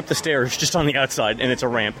you walk up the stairs just on the outside, and it's a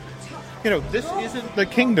ramp. This isn't the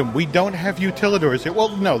Kingdom. We don't have utilidors here.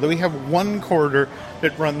 Well, no, we have one corridor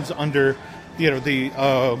that runs under, the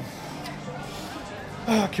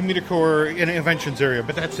Communicore Inventions area,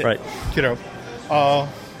 but that's it. Right.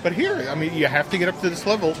 But here, I mean, you have to get up to this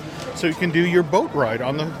level so you can do your boat ride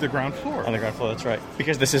on the ground floor. On the ground floor, that's right.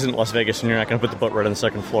 Because this isn't Las Vegas, and you're not going to put the boat right on the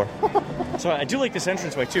second floor. So I do like this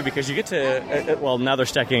entranceway too, because you get to well, now they're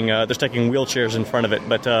stacking wheelchairs in front of it,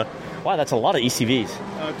 but wow, that's a lot of ECVs.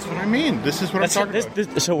 That's what I mean. This is what I'm talking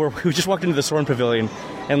about. So we just walked into the Soarin' Pavilion,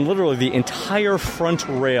 and literally the entire front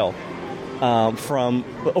rail, from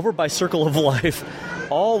over by Circle of Life,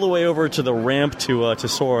 all the way over to the ramp to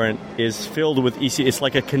Soarin' is filled with ECVs. It's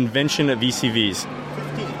like a convention of ECVs.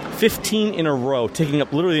 15 in a row, taking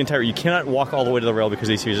up literally the entire. You cannot walk all the way to the rail because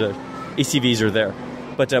ECVs are there.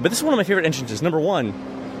 But this is one of my favorite entrances. Number one,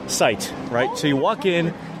 sight, right? So you walk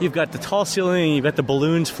in, you've got the tall ceiling, you've got the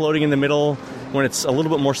balloons floating in the middle when it's a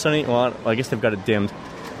little bit more sunny. Well, I guess they've got it dimmed.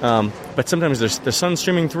 But sometimes there's the sun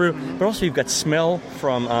streaming through. But also you've got smell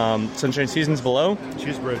from Sunshine Seasons below.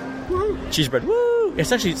 Cheese bread. Woo! Cheese bread. Woo!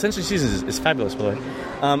 It's actually, Sunshine Seasons is fabulous, by the way.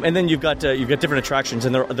 And then you've got different attractions,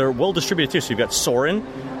 and they're well distributed too. So you've got Soarin'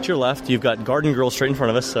 to your left. You've got Garden Grill straight in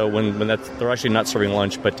front of us. So when they're actually not serving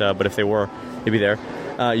lunch, but if they were, they'd be there.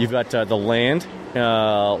 You've got the Land,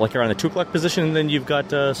 like around the 2 o'clock position, and then you've got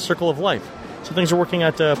Circle of Life. So things are working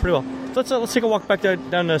out pretty well. So let's take a walk back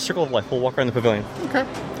down to Circle of Life. We'll walk around the pavilion. Okay.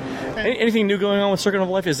 Anything new going on with Circle of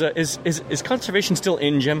Life? Is conservation still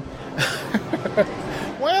in, Jim?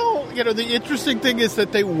 Well, the interesting thing is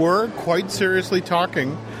that they were quite seriously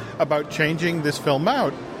talking about changing this film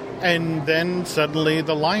out, and then suddenly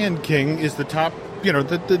The Lion King is the top.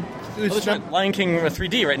 Lion King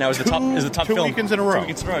 3D right now is the top film. 2 weekends in a row. 2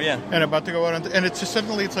 weekends in a row, yeah. And about to go out and it's just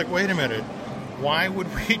suddenly it's like, wait a minute, why would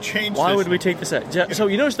we change? Why would we take this out? Yeah. So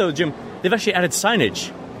you notice though, Jim, they've actually added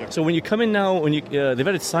signage. Yeah. So when you come in now, they've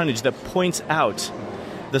added signage that points out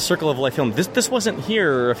the Circle of Life film. This wasn't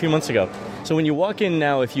here a few months ago. So when you walk in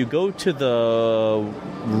now, if you go to the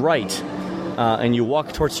right and you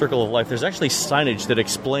walk towards Circle of Life, there's actually signage that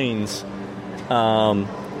explains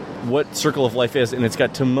what Circle of Life is, and it's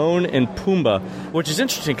got Timon and Pumbaa, which is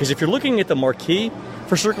interesting because if you're looking at the marquee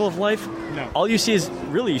for Circle of Life, all you see is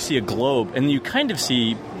you see a globe, and you kind of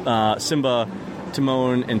see Simba,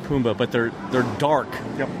 Timon, and Pumbaa, but they're dark.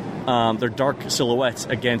 Yep. They're dark silhouettes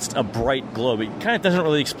against a bright globe. It kind of doesn't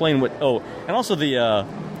really explain what. Oh, and also the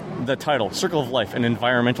title, Circle of Life, an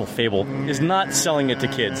environmental fable, is not selling it to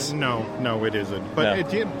kids. No, it isn't.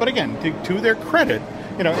 But but again, to their credit,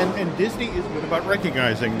 and Disney is good about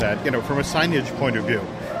recognizing that, from a signage point of view.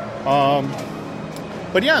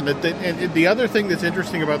 But yeah, the other thing that's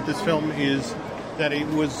interesting about this film is that it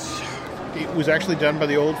was actually done by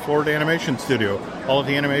the old Florida Animation Studio. All of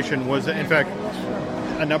the animation was, in fact,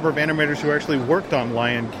 a number of animators who actually worked on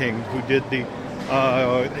Lion King, who did the.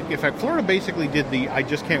 In fact, Florida basically did the "I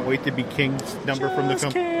Just Can't Wait to Be King" number from the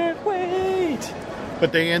film. Can't wait.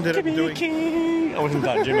 But they ended up doing. King. I wasn't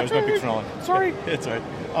done, Jim. I was my big finale. Sorry, it's all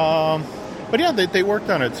right. But yeah, they worked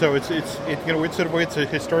on it, so it's a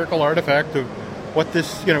historical artifact of what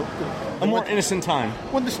this a more innocent time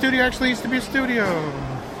when the studio actually used to be a studio.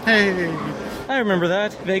 Hey, I remember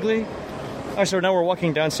that vaguely. All right, so now we're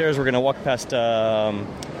walking downstairs. We're going to walk past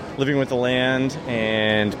Living with the Land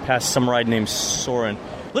and past some ride named Soarin'.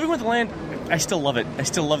 Living with the Land, I still love it. I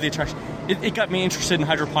still love the attraction. It got me interested in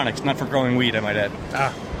hydroponics, not for growing weed, I might add.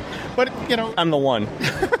 But, I'm the one.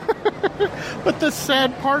 But the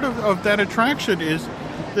sad part of that attraction is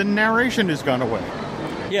the narration has gone away.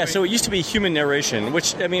 Yeah, so it used to be human narration,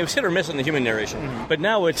 which, it was hit or miss on the human narration. Mm-hmm. But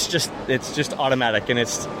now it's just automatic, and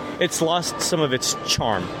it's lost some of its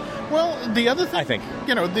charm. Well, the other thing, I think,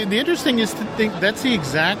 the interesting is to think that's the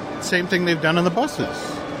exact same thing they've done on the buses.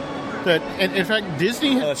 That, and in fact,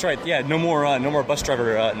 Disney. Oh, that's right. Yeah, no more bus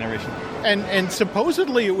driver narration. And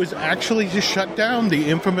supposedly it was actually to shut down the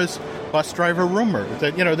infamous bus driver rumor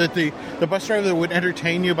that that the bus driver would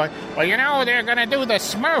entertain you by, they're going to do the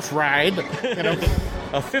Smurf ride.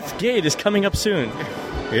 A fifth gate is coming up soon.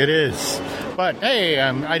 It is, but hey,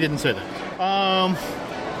 I didn't say that.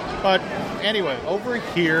 But anyway, over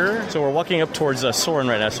here... So we're walking up towards Soarin'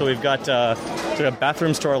 right now. So we've got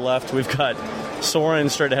bathrooms to our left. We've got Soarin'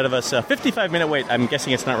 straight ahead of us. 55-minute wait. I'm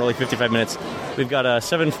guessing it's not really 55 minutes. We've got a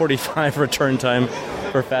 7:45 return time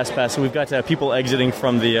for Fast Pass. So we've got people exiting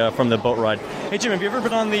from the boat ride. Hey, Jim, have you ever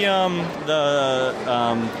been on the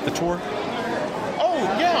tour?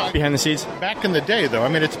 Yeah. Behind the scenes? Back in the day, though.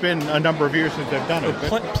 It's been a number of years since I've done it.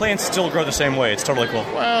 Plants still grow the same way. It's totally cool.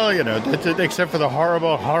 Well, except for the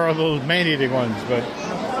horrible, horrible man-eating ones. But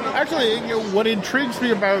actually, what intrigues me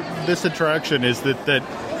about this attraction is that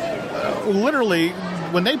literally,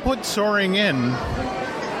 when they put Soaring in,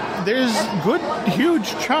 there's good, huge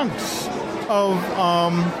chunks of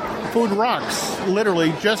food rocks,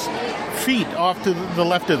 literally just feet off to the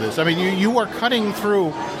left of this. I mean, you are cutting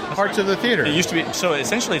through parts of the theater. It used to be, so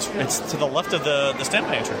essentially it's to the left of the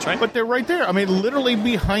standby entrance, right? But they're right there. I mean, literally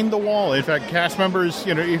behind the wall. In fact, cast members,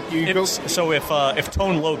 if you go... So if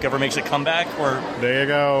Tone Loc ever makes a comeback, or... There you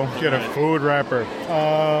go. Get a food wrapper.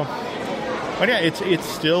 But yeah, it's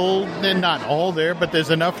still not all there, but there's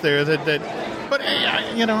enough there that but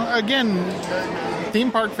again,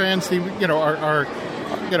 theme park fans,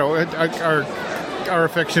 our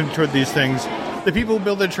affection toward these things. The people who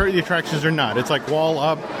build the attractions are not. It's like wall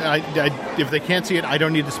up. If they can't see it, I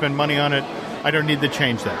don't need to spend money on it. I don't need to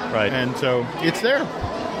change that. Right. And so it's there.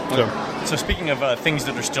 So speaking of things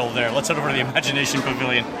that are still there, let's head over to the Imagination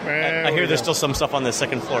Pavilion. I hear there's still some stuff on the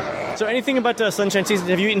second floor. So anything about Sunshine Season?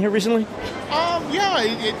 Have you eaten here recently? Yeah.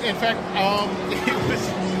 In fact, it was.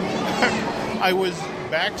 I was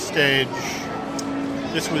backstage.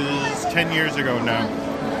 This was 10 years ago now,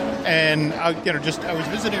 and I was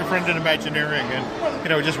visiting a friend in Imagineering,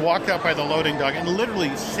 and just walked out by the loading dock, and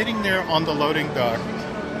literally sitting there on the loading dock,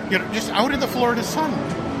 just out in the Florida sun,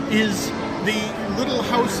 is the little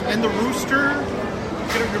house and the rooster.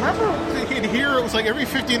 Remember in here, it was like every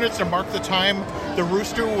 15 minutes to mark the time, the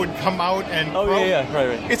rooster would come out and crow.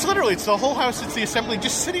 Right. It's the whole house, it's the assembly,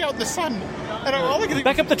 just sitting out in the sun. And all I could think,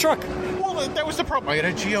 back up the truck. Well, that was the problem. I had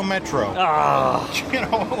a Geo Metro. It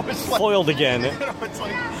was like, foiled again. It's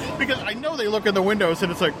like, because I know they look in the windows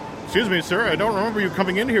and it's like, excuse me, sir, I don't remember you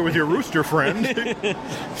coming in here with your rooster friend.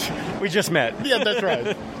 We just met. Yeah, that's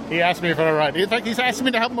right. He asked me for a ride. In fact, he's asked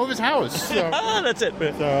me to help move his house. So. That's it.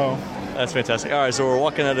 So that's fantastic. All right, so we're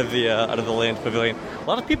walking out of the Land Pavilion. A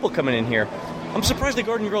lot of people coming in here. I'm surprised the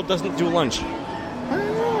Garden Grill doesn't do lunch.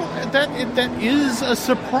 That is a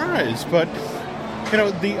surprise, but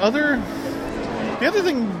the other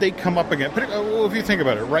thing they come up against. If you think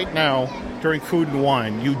about it, right now during Food and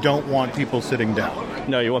Wine, you don't want people sitting down.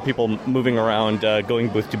 No, you want people moving around, going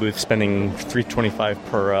booth to booth, spending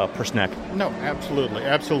 $3.25 per snack. No, absolutely.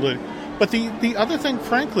 But the other thing,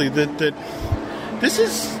 frankly, that this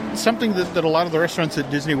is something that a lot of the restaurants at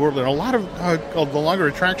Disney World and a lot of the longer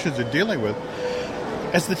attractions are dealing with.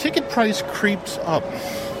 As the ticket price creeps up,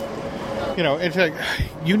 in fact,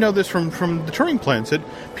 this from the touring plans, that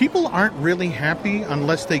people aren't really happy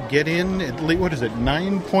unless they get in at least,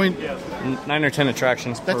 9 or 10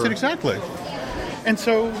 attractions. That's it, exactly. And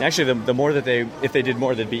so... Actually, the more that if they did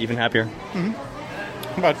more, they'd be even happier.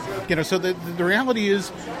 Mm-hmm. But, so the reality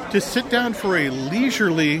is to sit down for a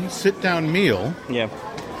leisurely sit-down meal... Yeah.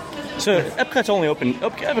 So Epcot's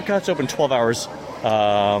open 12 hours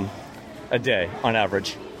a day on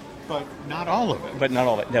average. But not all of it. But not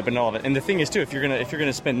all of it. And the thing is, too, if you're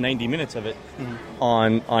gonna spend 90 minutes of it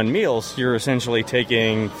on meals, you're essentially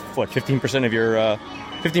taking 15% of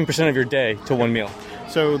your day to one meal.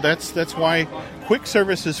 So that's why quick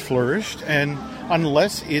service has flourished, and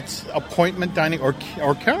unless it's appointment dining or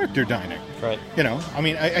character dining, right?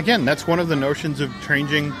 Again, that's one of the notions of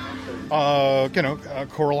changing,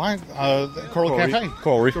 Coral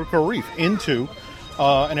Reef into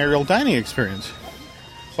an aerial dining experience.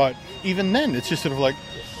 But even then, it's just sort of like,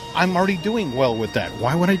 I'm already doing well with that.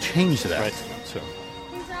 Why would I change that? Right. So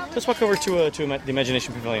let's walk over to the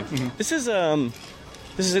Imagination Pavilion. Mm-hmm. This is an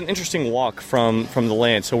interesting walk from the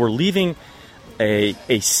land. So we're leaving a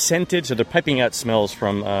scented. So they're piping out smells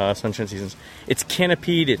from Sunshine Seasons. It's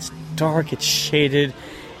canopied. It's dark. It's shaded.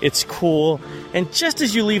 It's cool. And just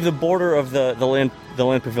as you leave the border of the land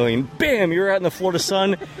pavilion, bam, you're out in the Florida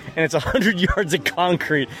sun, and it's 100 yards of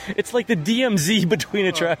concrete. It's like the DMZ between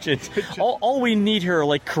attractions. All we need here are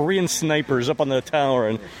like Korean snipers up on the tower,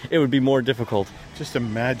 and it would be more difficult. Just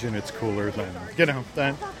imagine it's cooler than,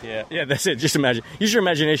 that. Yeah, that's it. Just imagine. Use your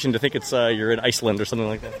imagination to think it's you're in Iceland or something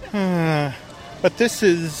like that. But this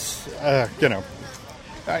is,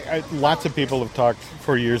 lots of people have talked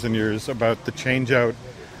for years and years about the change out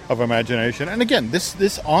of Imagination. And again,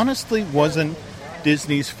 this honestly wasn't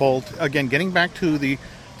Disney's fault. Again, getting back to the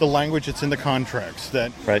language that's in the contracts,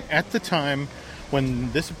 that right. At the time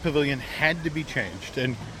when this pavilion had to be changed,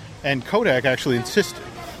 and Kodak actually insisted.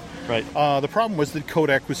 Right. The problem was that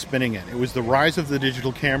Kodak was spinning in. It was the rise of the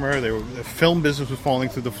digital camera. The film business was falling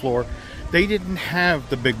through the floor. They didn't have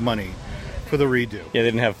the big money for the redo. Yeah,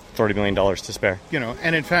 they didn't have $30 million to spare.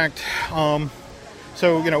 And in fact...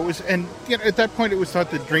 it was, and at that point it was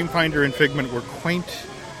thought that Dreamfinder and Figment were quaint.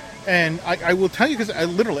 And I will tell you, because I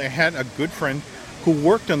had a good friend who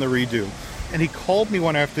worked on the redo, and he called me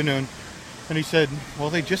one afternoon, and he said, well,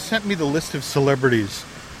 they just sent me the list of celebrities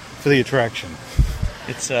for the attraction.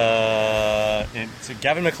 It's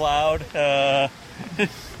Gavin MacLeod,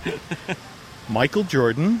 Michael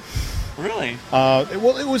Jordan, Really?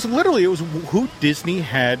 Well, it was who Disney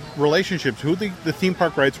had relationships, who the theme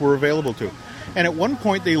park rights were available to. And at one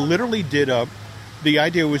point, they literally did up, the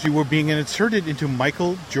idea was you were being inserted into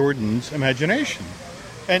Michael Jordan's imagination.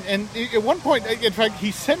 And at one point, in fact,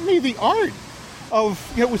 he sent me the art of,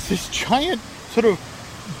 it was this giant sort of,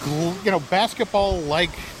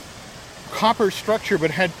 basketball-like copper structure,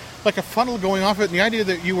 but had like a funnel going off it, and the idea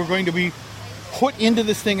that you were going to be put into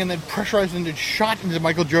this thing and then pressurized and then shot into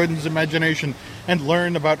Michael Jordan's imagination and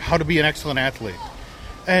learn about how to be an excellent athlete.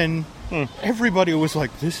 And everybody was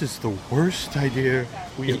like, this is the worst idea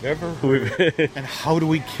we've ever heard. And how do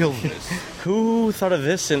we kill this? Who thought of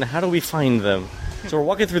this, and how do we find them? So we're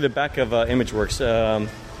walking through the back of ImageWorks.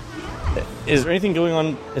 Is there anything going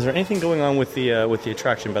on? Is there anything going on with the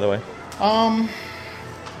attraction, by the way?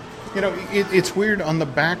 It's weird on the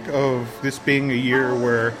back of this being a year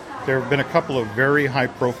where there have been a couple of very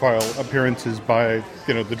high-profile appearances by,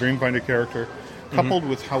 the Dreamfinder character, coupled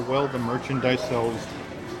with how well the merchandise sells.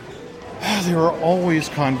 There are always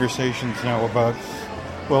conversations now about,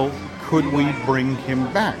 well, could we bring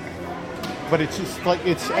him back? But it's just like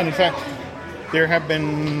and in fact, there have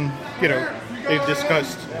been, they've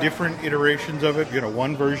discussed different iterations of it.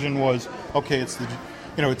 One version was, okay, it's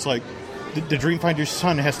like the Dreamfinder's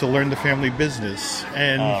son has to learn the family business,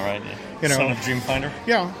 and right. Son of Dreamfinder.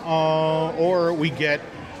 Yeah, or we get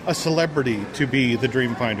a celebrity to be the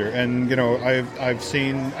Dreamfinder, and I've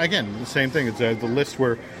seen again the same thing. It's the list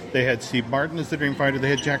where they had Steve Martin as the Dreamfinder, they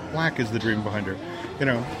had Jack Black as the Dreamfinder.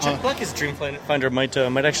 Jack Black as Dreamfinder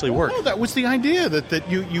might actually work. Well, that was the idea that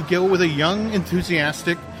you go with a young,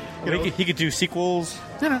 enthusiastic. He could do sequels.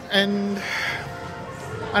 And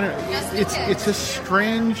I don't know. It's a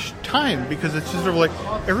strange time because it's just sort of like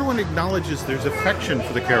everyone acknowledges there's affection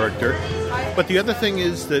for the character, but the other thing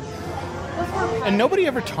is that, and nobody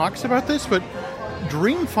ever talks about this, but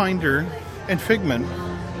Dreamfinder and Figment,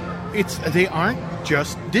 they aren't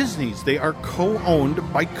just Disney's. They are co-owned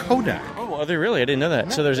by Kodak. Oh, are they really? I didn't know that.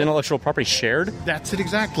 Yeah. So there's intellectual property shared? That's it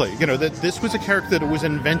exactly. That this was a character that was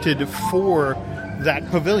invented for that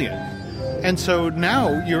pavilion. And so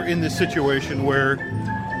now you're in this situation where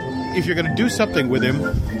if you're going to do something with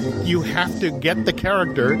him, you have to get the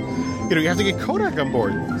character, you have to get Kodak on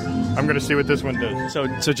board. I'm going to see what this one does. So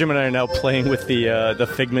Jim and I are now playing with the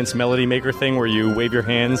Figment's Melody Maker thing where you wave your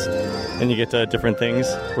hands and you get different things.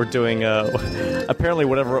 We're doing, apparently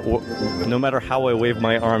no matter how I wave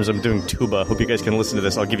my arms, I'm doing tuba. Hope you guys can listen to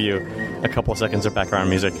this. I'll give you a couple of seconds of background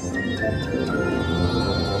music.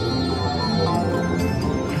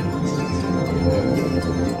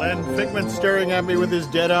 Figment staring at me with his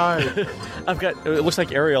dead eye. It looks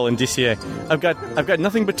like Ariel in DCA. I've got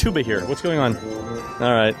nothing but tuba here. What's going on?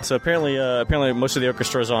 All right. So apparently most of the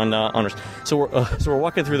orchestra is on honors. So we're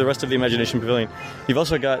walking through the rest of the Imagination Pavilion. You've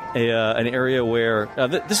also got an area where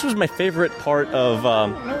this was my favorite part of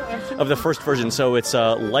the first version. So it's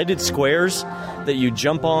lighted squares that you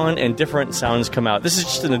jump on and different sounds come out. This is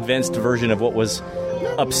just an advanced version of what was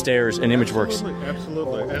upstairs in ImageWorks.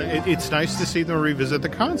 Absolutely. And it's nice to see them revisit the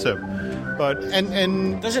concept. But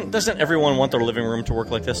and doesn't everyone want their living room to work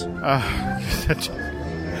like this?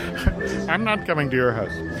 I'm not coming to your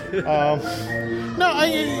house.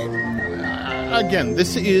 Again,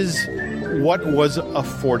 this is what was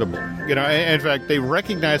affordable. In fact, they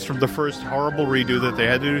recognized from the first horrible redo that they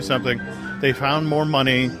had to do something. They found more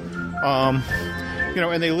money, and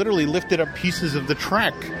they literally lifted up pieces of the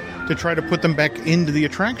track to try to put them back into the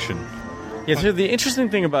attraction. Yeah, so the interesting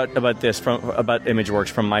thing about ImageWorks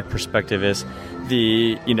from my perspective is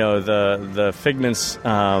the Figment's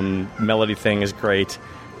melody thing is great.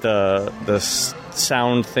 The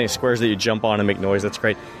sound thing, squares that you jump on and make noise, that's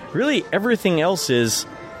great. Really, everything else is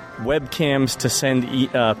webcams to send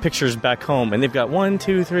pictures back home, and they've got 1,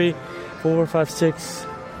 2, 3, 4, 5, 6,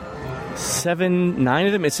 7, 9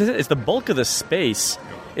 of them. It's the bulk of the space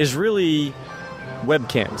is really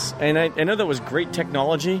webcams, and I know that was great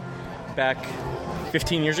technology back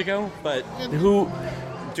 15 years ago, but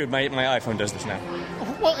dude, my iPhone does this now.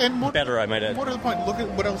 Well, and better, I might add. What are the point? Look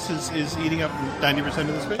at what else is eating up 90% of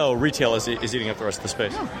the space. Oh, retail is eating up the rest of the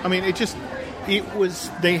space. Yeah. I mean,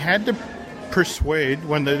 they had to persuade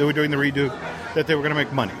when they were doing the redo that they were going to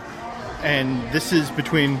make money, and this is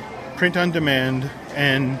between print on demand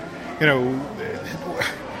and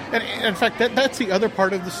and in fact that's the other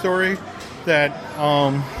part of the story that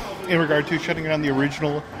in regard to shutting down the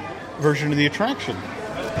original version of the attraction,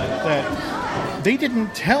 that they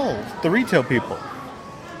didn't tell the retail people.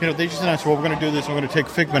 They just announced, well, we're going to do this, we're going to take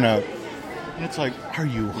Figment out. And it's like, are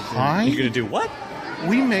you high? You're going to do what?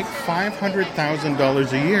 We make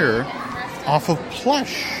 $500,000 a year off of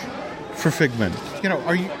plush for Figment.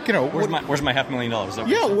 are you, where's my $500,000? Is that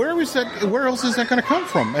what yeah, you said? where else is that going to come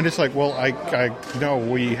from? And it's like, well, I know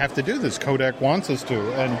we have to do this. Kodak wants us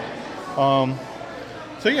to. And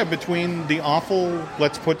so, yeah, between the awful,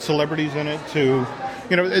 let's put celebrities in it, to,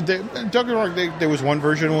 don't get me wrong, there was one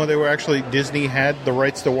version where they were actually, Disney had the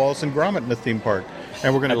rights to Wallace and Gromit in the theme park.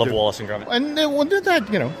 And we're going to love Wallace and Gromit. And we'll do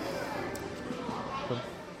that,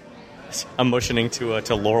 I'm motioning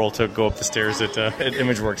to Laurel to go up the stairs at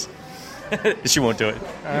ImageWorks. She won't do it.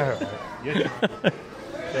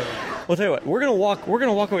 Well, tell you what, we're gonna walk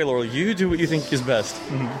away, Laurel. You do what you think is best.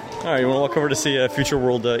 Mm-hmm. All right, you want to walk over to see Future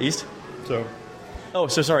World East?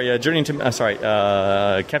 Journey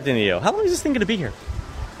to Captain EO. How long is this thing gonna be here?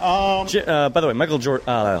 By the way,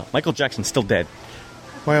 Michael Jackson's still dead.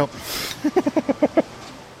 Well,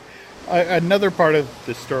 another part of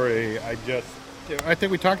the story, I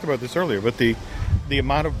think we talked about this earlier, but the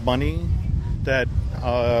amount of money that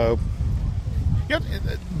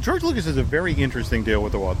George Lucas has a very interesting deal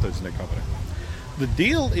with the Walt Disney Company. The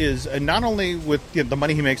deal is not only with the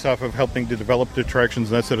money he makes off of helping to develop the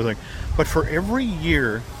attractions and that sort of thing, but for every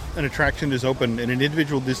year an attraction is open in an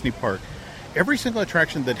individual Disney park, every single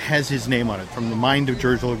attraction that has his name on it, from the mind of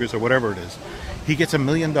George Lucas or whatever it is, he gets $1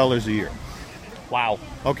 million a year. Wow.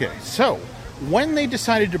 Okay, so when they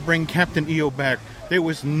decided to bring Captain EO back, there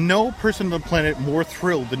was no person on the planet more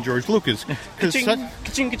thrilled than George Lucas. Because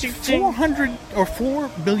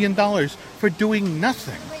 $4 million for doing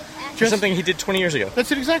nothing. Just something he did 20 years ago.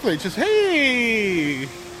 That's it exactly. It's just, hey,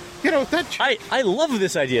 that... I love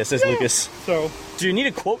this idea, says Lucas. So, do you need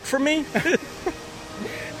a quote from me?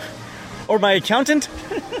 Or my accountant?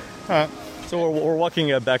 So we're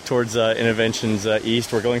walking back towards Innoventions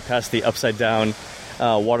East. We're going past the upside-down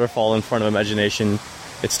waterfall in front of Imagination.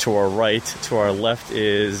 It's to our right. To our left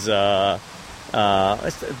is the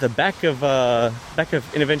back of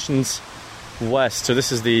Innoventions West. So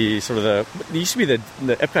this is it used to be the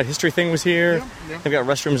Epcot history thing was here. Yeah. They've got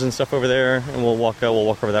restrooms and stuff over there, and we'll walk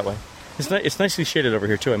over that way. It's nicely shaded over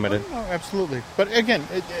here too, I might add. Oh, absolutely. But again,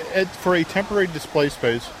 for a temporary display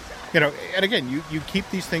space, and again, you keep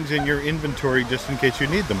these things in your inventory just in case you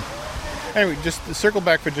need them. Anyway, just to circle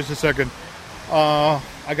back for just a second.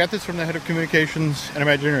 I got this from the head of communications and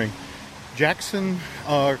Imagineering. Captain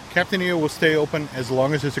EO will stay open as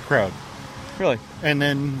long as there's a crowd. Really? And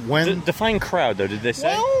then when... Define crowd, though, did they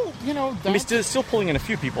say? Well, it's still pulling in a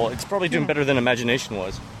few people. It's probably doing better than Imagination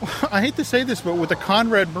was. I hate to say this, but with the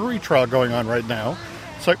Conrad Murray trial going on right now,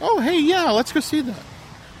 it's like, oh, hey, yeah, let's go see that.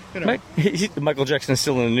 Michael Jackson is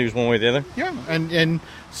still in the news one way or the other. Yeah, and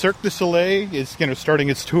Cirque du Soleil is starting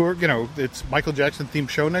its tour. It's Michael Jackson themed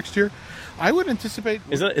show next year. I would anticipate.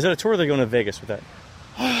 Is that a tour? Or are they going to Vegas with that?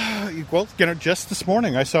 Well, just this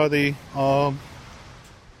morning I saw the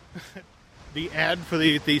ad for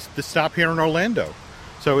the stop here in Orlando.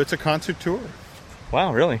 So it's a concert tour.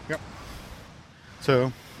 Wow, really? Yep.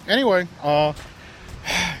 So anyway,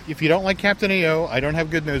 if you don't like Captain EO, I don't have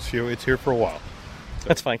good news for you. It's here for a while.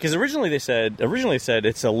 That's fine, because originally they said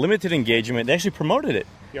it's a limited engagement. They actually promoted it.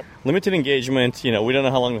 Yep. Limited engagement. We don't know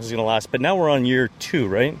how long this is going to last, but now we're on year 2,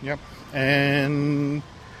 right? Yep. And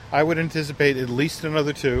I would anticipate at least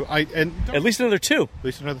another 2. At least another 2. At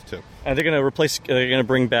least another 2. Are they going to replace? They're going to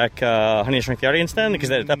bring back Honey, I Shrunk the Audience then? Because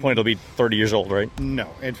at that point it'll be 30 years old, right? No,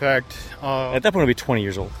 in fact, at that point it'll be 20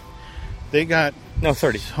 years old. They got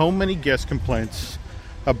 30. So many guest complaints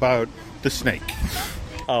about the snake.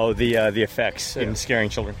 Oh, the effects and scaring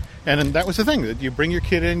children. And then that was the thing, that you bring your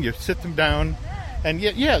kid in, you sit them down, and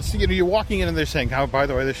yes, you're walking in and they're saying, "Oh, by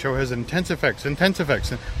the way, the show has intense effects." And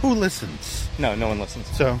who listens? No one listens.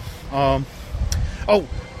 So,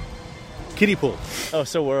 kiddie pool. Oh,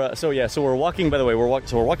 so we're walking. By the way, we're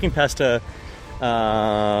walking past we're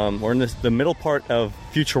in the middle part of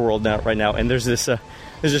Future World right now, and there's this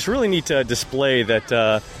really neat display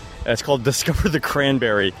that it's called Discover the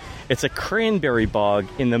Cranberry. It's a cranberry bog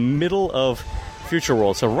in the middle of Future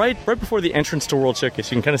World. So right before the entrance to World Showcase,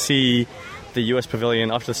 you can kind of see the U.S. Pavilion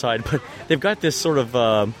off to the side. But they've got this sort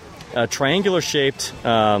of triangular-shaped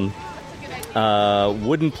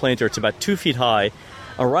wooden planter. It's about 2 feet high.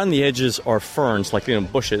 Around the edges are ferns, like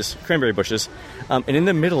bushes, cranberry bushes. And in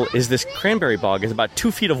the middle is this cranberry bog. It's about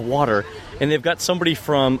 2 feet of water. And they've got somebody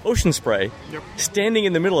from Ocean Spray standing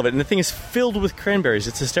in the middle of it. And the thing is filled with cranberries.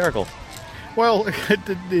 It's hysterical. Well,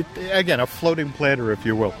 again, a floating planter, if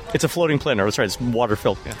you will. It's a floating planter. That's right. It's water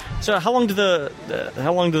filled. Yeah. So, how long do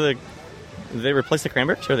they replace the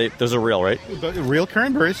cranberries? Or those are real, right? Real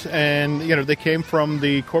cranberries, and they came from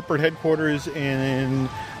the corporate headquarters in,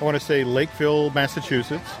 I want to say, Lakeville,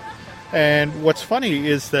 Massachusetts. And what's funny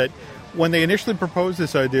is that when they initially proposed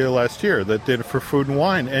this idea last year, that did it for Food and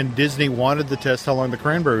Wine, and Disney wanted to test how long the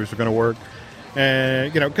cranberries were going to work.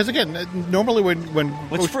 And, because again, normally when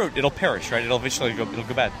What's fruit? It'll perish, right? It'll eventually go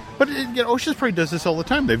bad. But Ocean Spray does this all the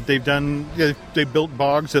time. They've done they built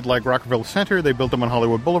bogs at like Rockefeller Center. They built them on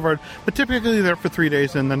Hollywood Boulevard. But typically they're for 3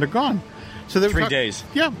 days and then they're gone. So 3 days.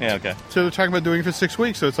 Yeah. Yeah. Okay. So they're talking about doing it for 6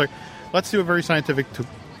 weeks. So it's like, let's do a very scientific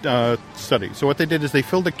study. So what they did is they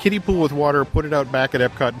filled a kiddie pool with water, put it out back at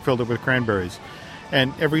Epcot, and filled it with cranberries.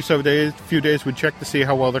 And every few days, we'd check to see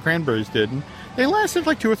how well the cranberries did. And they lasted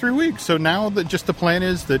like 2 or 3 weeks. So now the plan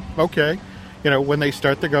is that, okay, when they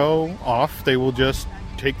start to go off, they will just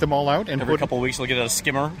take them all out. And every couple of weeks, they'll get a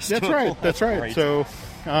skimmer. That's right. That's right. Great. So,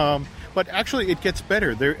 but actually, it gets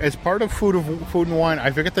better. As part of Food and Wine,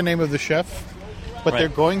 I forget the name of the chef, but they're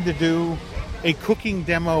going to do a cooking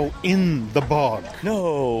demo in the bog.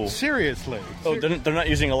 No. Seriously. Oh, they're not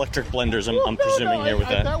using electric blenders, I'm presuming here with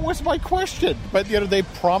that. That was my question. But, they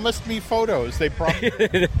promised me photos. They promised...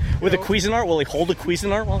 With a Cuisinart? Will he hold a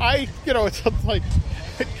Cuisinart? It's like...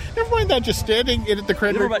 Never mind that, just standing in at the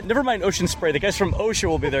cranberry... Never mind Ocean Spray. The guys from OSHA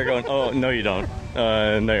will be there going, oh, no, you don't.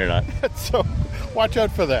 No, you're not. So, watch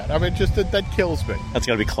out for that. I mean, just that kills me. That's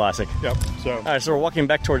got to be classic. Yep. So. All right, so we're walking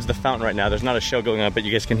back towards the fountain right now. There's not a show going on, but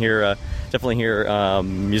you guys can definitely hear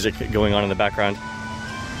music going on in the background.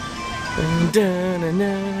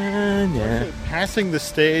 Passing the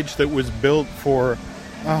stage that was built for...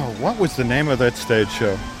 Oh, what was the name of that stage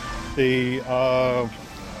show? The...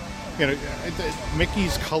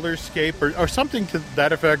 Mickey's Colorscape or something to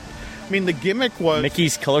that effect. I mean, the gimmick was...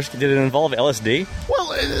 Mickey's Colorscape? Did it involve LSD?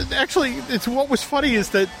 Well, actually, what was funny is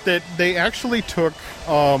that they actually took...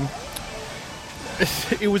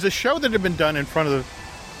 it was a show that had been done in front of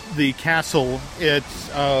the castle. It's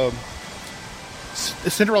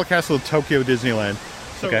Cinderella Castle at Tokyo Disneyland.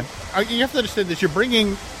 So okay. You have to understand this. You're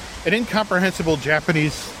bringing an incomprehensible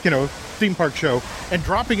Japanese, theme park show and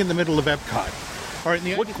dropping in the middle of Epcot. All right,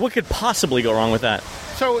 what could possibly go wrong with that?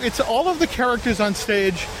 So it's all of the characters on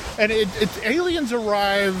stage, and it's aliens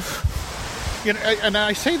arrive. And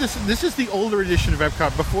I say this is the older edition of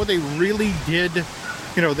Epcot before they really did,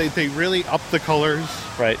 they really upped the colors.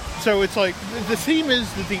 Right. So it's like the theme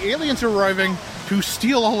is that the aliens are arriving to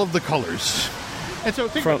steal all of the colors. And so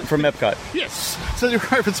from Epcot. Yes. So they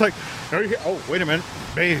arrive. It's like, oh, wait a minute,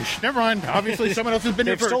 beige. Never mind. Obviously, someone else has been.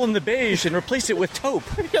 They've stolen the beige and replaced it with taupe.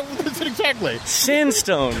 Yeah, that's it exactly.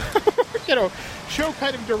 Sandstone. Show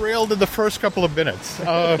kind of derailed in the first couple of minutes.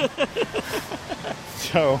 But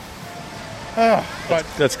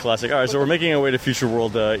that's classic. All right, so we're making our way to Future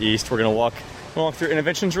World East. We're gonna walk through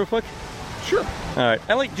Innoventions real quick. Sure. All right.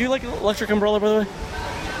 Do you like Electric Umbrella, by the way?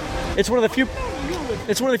 It's one of the few.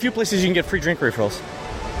 It's one of the few places you can get free drink refills.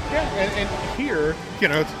 Yeah, and here,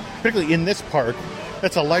 particularly in this park,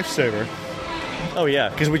 that's a lifesaver. Oh yeah,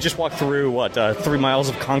 because we just walked through 3 miles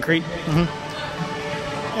of concrete. Mm-hmm.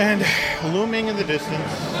 And looming in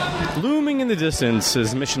the distance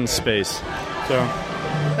is Mission Space. So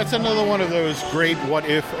that's another one of those great what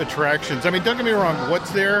if attractions. I mean, don't get me wrong,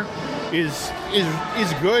 what's there is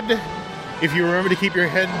good if you remember to keep your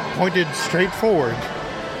head pointed straight forward.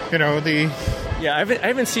 Yeah, I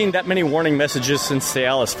haven't seen that many warning messages since the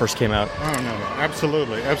Alice first came out. Oh no,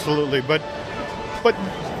 absolutely. But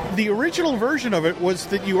the original version of it was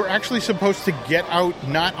that you were actually supposed to get out,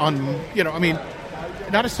 not on,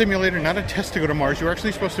 not a simulator, not a test to go to Mars. You were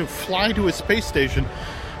actually supposed to fly to a space station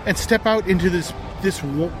and step out into this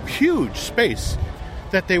huge space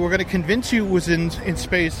that they were going to convince you was in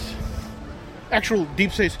space, actual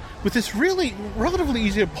deep space, with this really relatively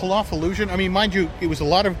easy to pull off illusion. I mean, mind you, it was a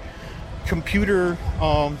lot of computer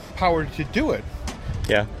power to do it.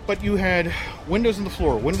 Yeah. But you had windows in the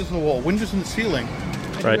floor, windows in the wall, windows in the ceiling,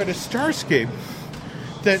 and right. You had a starscape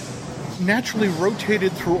that naturally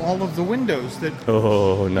rotated through all of the windows.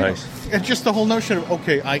 Oh, nice. And just the whole notion of,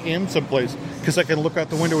 okay, I am someplace because I can look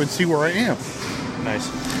out the window and see where I am. Nice.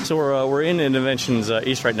 So we're in Innoventions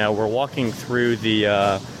East right now. We're walking through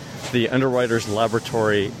the Underwriters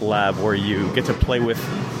Laboratory lab where you get to play with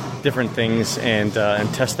different things and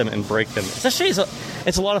test them and break them.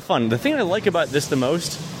 It's a lot of fun. The thing I like about this the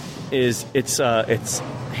most is it's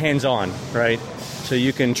hands-on, right? So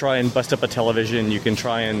you can try and bust up a television. You can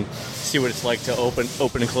try and see what it's like to open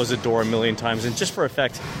and close the door a million times. And just for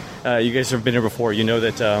effect, you guys have been here before. You know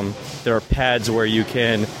that there are pads where you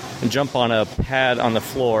can jump on a pad on the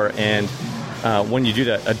floor, and when you do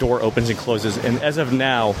that, a door opens and closes. And as of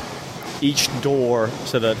now, each door,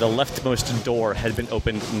 so the leftmost door had been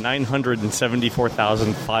opened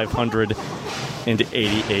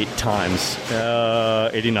 974,588 times.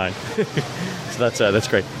 89. So that's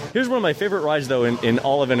great. Here's one of my favorite rides, though, in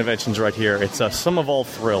all of Innoventions right here. It's Sum of All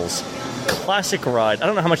Thrills. Classic ride. I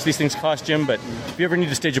don't know how much these things cost, Jim, but if you ever need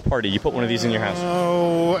to stage a party, you put one of these in your house.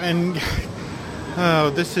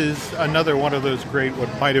 This is another one of those great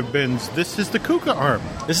what might have been. This is the Kuka Arm.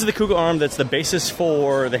 This is the Kuka Arm that's the basis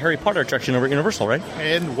for the Harry Potter attraction over at Universal, right?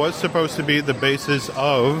 And was supposed to be the basis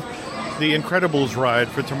of the Incredibles ride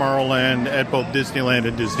for Tomorrowland at both Disneyland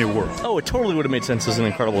and Disney World. Oh, it totally would have made sense as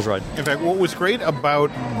an Incredibles ride. In fact, what was great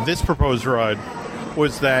about this proposed ride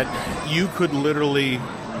was that you could literally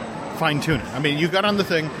fine-tune it. I mean, you got on the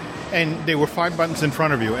thing, and there were 5 buttons in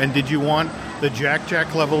front of you. And did you want the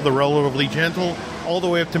Jack level, the relatively gentle, all the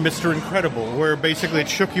way up to Mr. Incredible, where basically it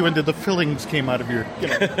shook you into the fillings came out of your...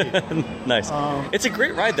 Nice. It's a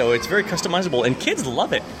great ride, though. It's very customizable, and kids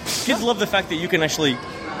love it. Kids love the fact that you can actually...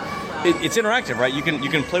 It's interactive, right? You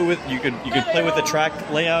can play with play with the track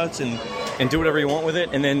layouts and do whatever you want with it,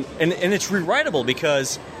 and then it's rewritable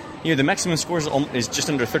because the maximum score is just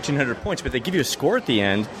under 1,300 points, but they give you a score at the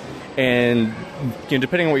end. And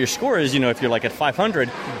depending on what your score is, if you're like at 500,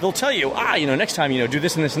 they'll tell you, next time, do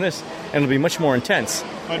this and this and this, and it'll be much more intense.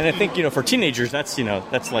 And I think, for teenagers, that's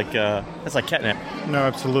like catnip. No,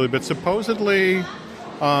 absolutely. But supposedly,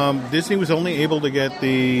 Disney was only able to get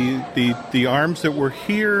the arms that were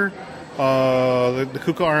here, the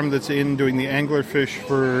Kuka arm that's in doing the anglerfish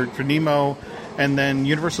for Nemo, and then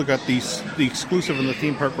Universal got the exclusive and the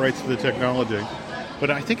theme park rights to the technology. But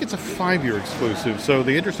I think it's a 5-year exclusive. So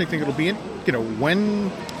the interesting thing it'll be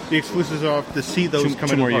when the exclusive's off to see those come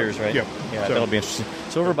in. 2 more years, right? Yep. Yeah, that'll be interesting.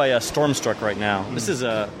 So over by Stormstruck right now. This is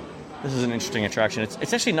an interesting attraction.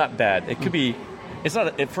 It's actually not bad. It could be. It's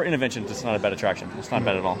not for Innoventions. It's not a bad attraction. It's not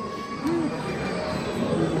bad at all.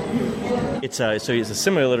 It's a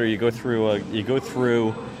simulator. You go through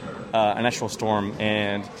an actual storm,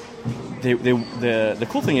 and the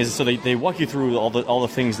cool thing is, so they walk you through all the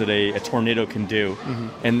things that a tornado can do,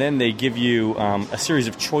 and then they give you a series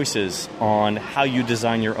of choices on how you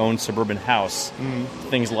design your own suburban house.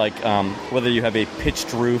 Things like whether you have a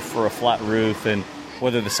pitched roof or a flat roof, and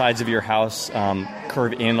whether the sides of your house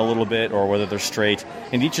curve in a little bit or whether they're straight.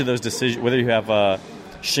 And each of those decisions, whether you have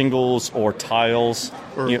shingles or tiles,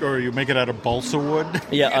 or you make it out of balsa wood.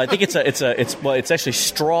 Yeah, I think it's actually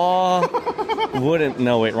straw wood.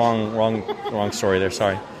 No, wait, wrong story there.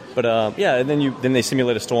 Sorry, but and then they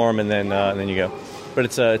simulate a storm, and then you go. But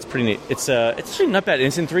it's pretty neat. It's actually not bad. And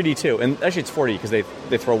it's in 3D too, and actually it's 4D because they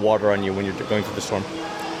throw water on you when you're going through the storm.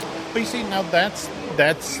 But you see, now that's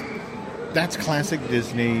classic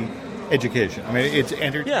Disney education. I mean, it's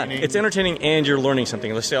entertaining. Yeah, it's entertaining, and you're learning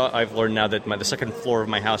something. Let's say I've learned now that the second floor of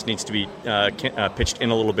my house needs to be pitched in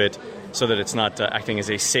a little bit so that it's not acting as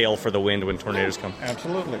a sail for the wind when tornadoes come.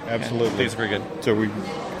 Absolutely. Yeah, I think it's very good. So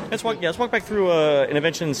let's walk back through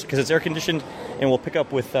Innoventions because it's air conditioned, and we'll pick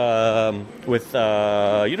up with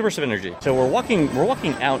Universe of Energy. So we're walking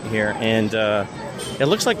out here, and it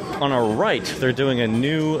looks like on our right they're doing a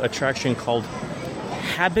new attraction called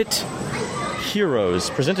Habit Heroes,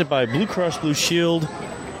 presented by Blue Cross Blue Shield,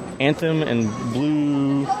 Anthem and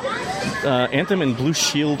Blue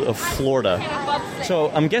Shield of Florida.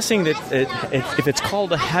 So I'm guessing that if it's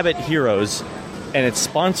called a Habit Heroes and it's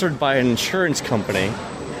sponsored by an insurance company.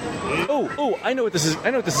 Oh! I know what this is.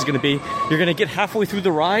 going to be. You're going to get halfway through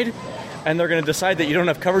the ride, and they're going to decide that you don't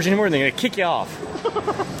have coverage anymore, and they're going to kick you off.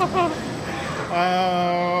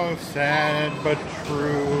 Oh, sad but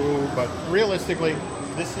true. But realistically,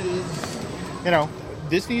 this is.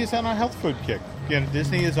 Disney is on a health food kick.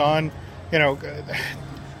 Disney is on,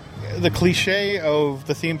 the cliche of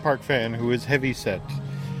the theme park fan who is heavy set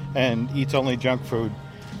and eats only junk food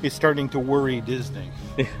is starting to worry Disney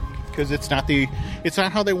because it's not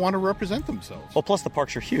how they want to represent themselves. Well, plus the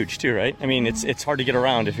parks are huge too, right? I mean, it's hard to get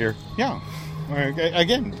around if you're. Yeah.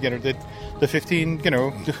 Again, the 15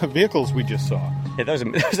 vehicles we just saw. Yeah,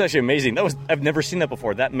 that was actually amazing. I've never seen that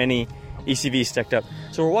before. That many ECVs stacked up.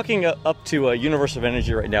 So we're walking up to Universe of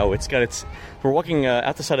Energy right now. We're walking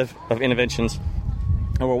out the side of Innoventions,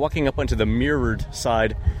 and we're walking up onto the mirrored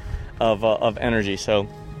side of Energy. So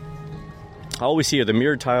all we see are the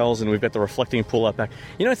mirrored tiles, and we've got the reflecting pool out back.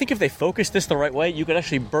 I think if they focused this the right way, you could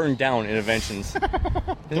actually burn down Innoventions.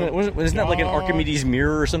 Isn't that like an Archimedes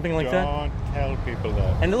mirror or something like that? Don't tell people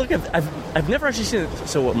that. And look, I've never actually seen it.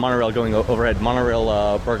 So monorail going overhead,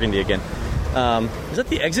 monorail Burgundy again. Is that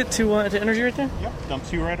the exit to Energy right there? Yep,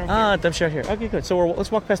 dumps you right over there. Dumps you out here. Okay, good. So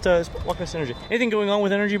let's walk past Energy. Anything going on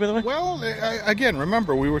with Energy, by the way? Well, again,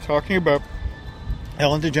 remember, we were talking about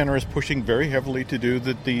Ellen DeGeneres pushing very heavily to do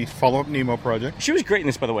the follow-up Nemo project. She was great in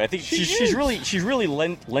this, by the way. I think she's really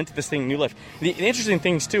lent this thing new life. The interesting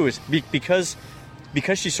things too is because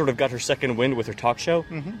she sort of got her second wind with her talk show,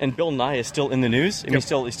 and Bill Nye is still in the news, and he's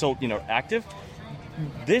still active.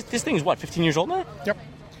 This thing is what, 15 years old now? Yep.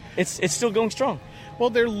 It's still going strong. Well,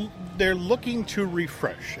 they're looking to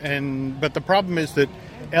refresh, but the problem is that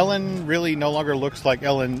Ellen really no longer looks like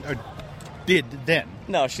Ellen did then.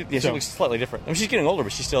 No, she looks slightly different. I mean, she's getting older,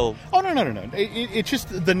 but she's still... Oh, no. It's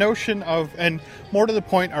just the notion of, and more to the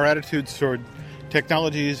point, our attitudes toward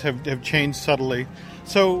technologies have changed subtly.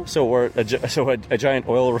 So a giant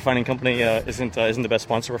oil refining company isn't the best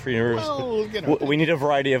sponsor for you. Well, we need a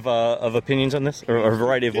variety of opinions on this, or a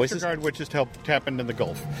variety of voices. Disregard which just helped tap into the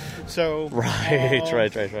Gulf. So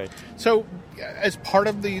right. So as part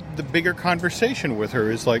of the bigger conversation with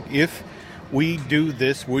her is like, if we do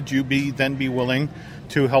this, would you then be willing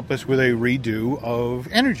to help us with a redo of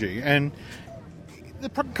energy? And the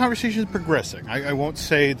conversation is progressing. I won't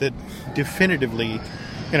say that definitively,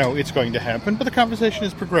 it's going to happen, but the conversation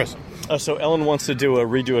is progressing. So Ellen wants to do a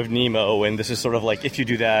redo of Nemo, and this is sort of like, if you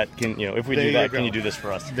do that, if we do that, can you do this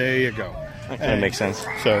for us? There you go. That kind of makes sense.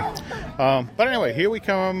 So, but anyway, here we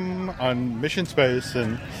come on Mission Space,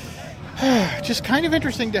 and just kind of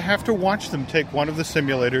interesting to have to watch them take one of the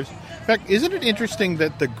simulators. In fact, isn't it interesting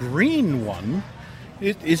that the green one...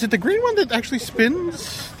 Is it the green one that actually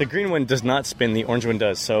spins? The green one does not spin. The orange one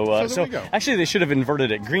does. So there we go. Actually, they should have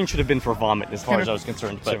inverted it. Green should have been for vomit, as far as I was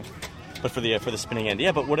concerned. But for the spinning end,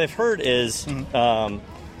 yeah. But what I've heard is, that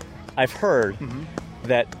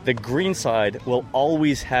the green side will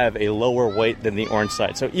always have a lower weight than the orange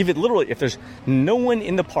side. So even literally, if there's no one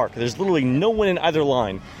in the park, there's literally no one in either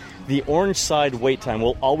line, the orange side wait time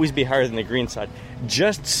will always be higher than the green side.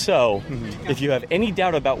 Just so, if you have any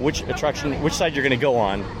doubt about which side you're going to go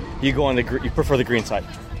on, you prefer the green side,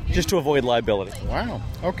 just to avoid liability. Wow.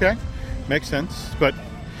 Okay, makes sense. But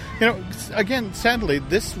again, sadly,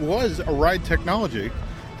 this was a ride technology.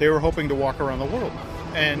 They were hoping to walk around the world,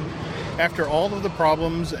 and after all of the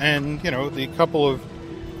problems and the couple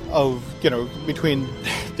of between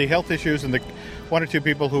the health issues and the one or two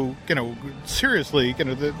people who seriously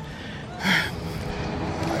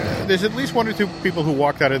there's at least one or two people who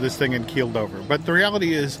walked out of this thing and keeled over. But the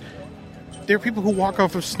reality is, there are people who walk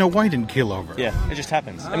off of Snow White and keel over. Yeah, it just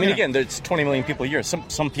happens. I mean, again, there's 20 million people a year.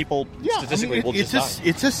 Some people statistically will just die.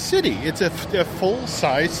 It's a city. It's a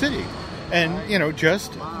full-size city. And,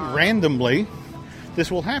 just randomly,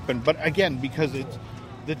 this will happen. But again, because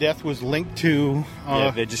the death was linked to...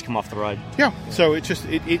 they just come off the ride. Yeah, so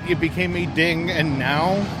it became a ding, and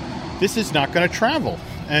now this is not going to travel.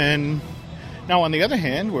 And... Now, on the other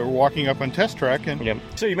hand, we're walking up on test track, and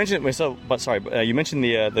So you mentioned you mentioned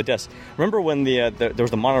the deaths. Remember when there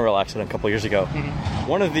was the monorail accident a couple of years ago? Mm-hmm.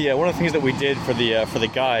 One of the things that we did for the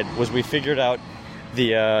guide was we figured out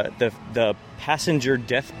the passenger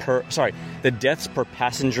deaths per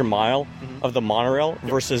passenger mile of the monorail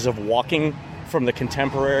versus of walking from the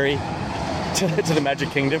Contemporary to the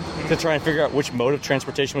Magic Kingdom to try and figure out which mode of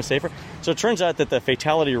transportation was safer. So it turns out that the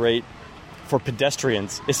fatality rate for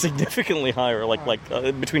pedestrians is significantly higher, like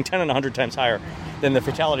between 10 and 100 times higher than the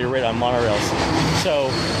fatality rate on monorails. So,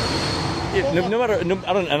 I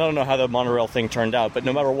don't know how the monorail thing turned out, but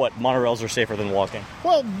no matter what, monorails are safer than walking.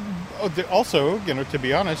 Well, also, to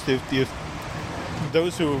be honest, if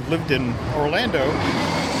those who have lived in Orlando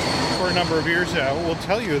for a number of years now will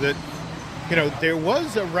tell you that, there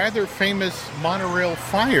was a rather famous monorail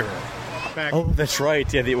fire. Oh, that's right.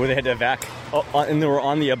 Yeah, where they had to evac, and they were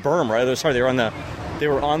on the berm, right? Sorry, they were on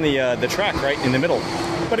the track, right in the middle.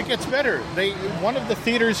 But it gets better. One of the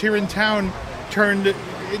theaters here in town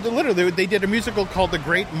literally they did a musical called The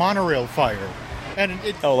Great Monorail Fire, and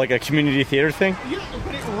like a community theater thing. Yeah,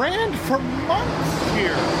 but it ran for months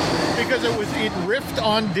here because it riffed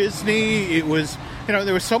on Disney. It was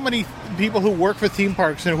there were so many people who work for theme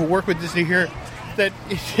parks and who work with Disney here that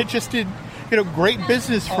it just did. Great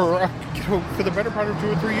business for the better part of 2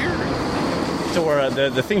 or 3 years. So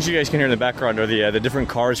the things you guys can hear in the background are the different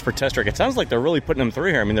cars for test track. It sounds like they're really putting them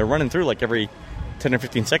through here. I mean, they're running through like every 10 or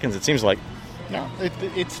 15 seconds, it seems like. No,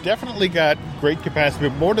 it's definitely got great capacity.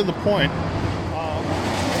 But more to the point,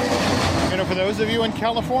 for those of you in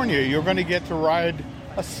California, you're going to get to ride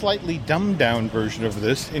a slightly dumbed-down version of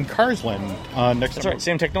this in Cars Land next That's right,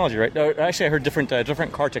 same technology, right? Actually, I heard different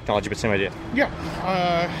car technology, but same idea. Yeah.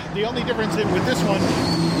 The only difference with this one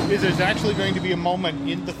is there's actually going to be a moment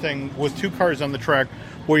in the thing with 2 cars on the track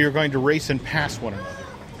where you're going to race and pass one another.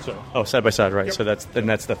 So. Side by side, right? Yep. So that's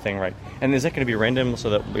the thing, right? And is that going to be random so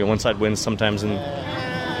that one side wins sometimes? And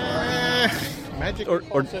Magic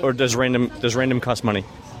or does random cost money?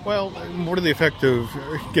 Well, more to the effect of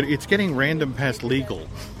it's getting random past legal.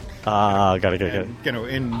 Got it.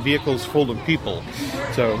 In vehicles full of people.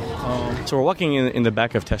 So we're walking in the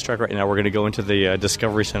back of Test Track right now. We're going to go into the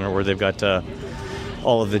Discovery Center where they've got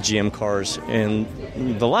all of the GM cars. And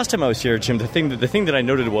the last time I was here, Jim, the thing that I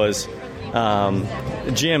noted was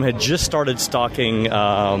GM had just started stocking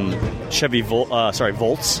Chevy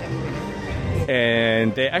Volts,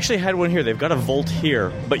 and they actually had one here. They've got a Volt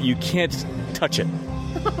here, but you can't touch it.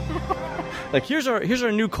 Like, here's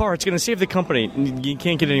our new car. It's going to save the company. You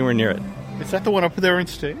can't get anywhere near it. Is that the one up there in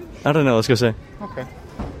stage? I don't know. Let's go see. Okay.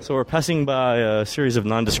 So we're passing by a series of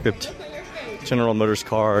nondescript General Motors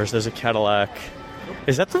cars. There's a Cadillac.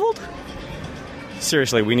 Is that the Volt?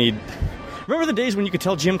 Seriously, we need... Remember the days when you could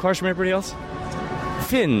tell GM cars from everybody else?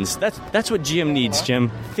 Fins. That's what GM needs,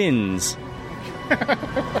 Jim. Fins.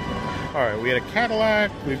 All right, we had a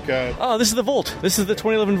Cadillac. We've got... Oh, this is the Volt. This is the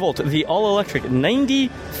 2011 Volt. The all-electric.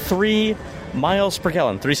 93 miles per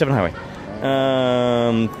gallon. 37 highway.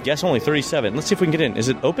 Gas only, 37. Let's see if we can get in. Is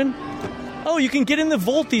it open? Oh, you can get in the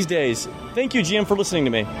Volt these days. Thank you, GM, for listening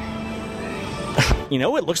to me. You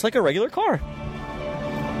know, it looks like a regular car.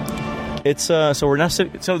 It's so we're now so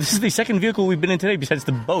this is the second vehicle we've been in today besides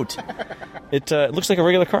the boat. It looks like a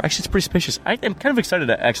regular car. Actually, it's pretty spacious. I'm kind of excited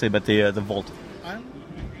actually about the Volt. I'm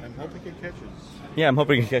hoping it catches. Yeah, I'm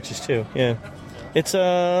hoping it catches too. Yeah, it's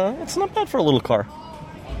not bad for a little car.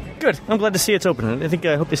 Good. I'm glad to see it's open. I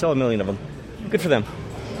hope they sell 1 million of them. Good for them.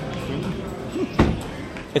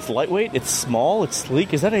 It's lightweight. It's small. It's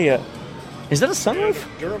sleek. Is that a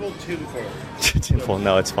sunroof? Durable tinfoil. Tinfoil.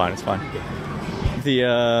 No, it's fine. It's fine.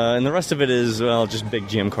 And the rest of it is, well, just big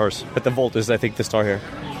GM cars. But the Volt is, I think, the star here.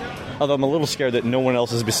 Although I'm a little scared that no one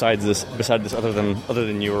else is beside this other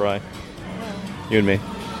than you or I. You and me.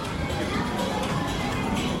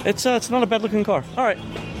 It's not a bad looking car. All right.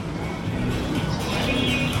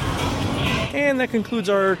 And that concludes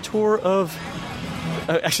our tour of.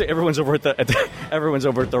 Actually, everyone's over at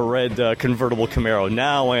the red convertible Camaro.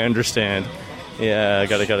 Now I understand. Yeah,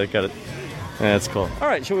 got it. That's cool. All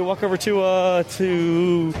right, shall we walk over to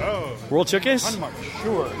World Showcase?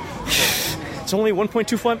 Sure. It's only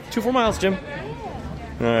 1.24 miles, Jim.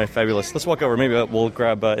 All right, fabulous. Let's walk over. Maybe we'll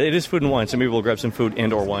grab... it is food and wine, so maybe we'll grab some food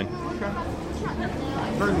and or wine.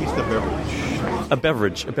 Or at least a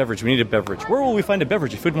beverage. A beverage. We need a beverage. Where will we find a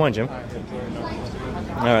beverage? Food and wine, Jim.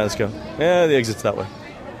 All right, let's go. Yeah, the exit's that way.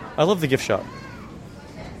 I love the gift shop.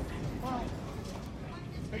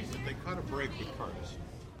 They cut a break with cars.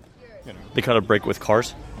 They cut a break with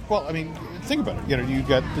cars? Well, I mean, think about it. You've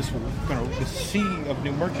got this sea of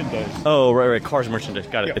new merchandise. Oh, right. Cars merchandise.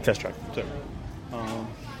 Got it. Yeah. A Test Track. So,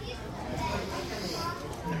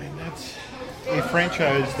 that's a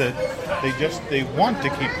franchise that they want to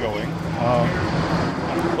keep going.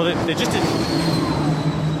 Well, they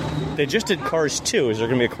just did Cars 2. Is there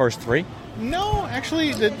going to be a Cars 3? No,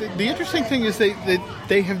 actually, the interesting thing is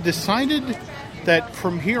they have decided that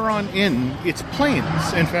from here on in, it's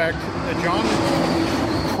planes. In fact, John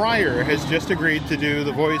Cryer has just agreed to do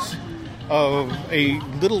the voice of a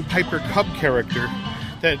little Piper Cub character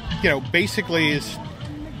that, basically is...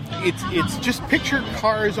 It's just picture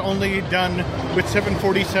cars only done with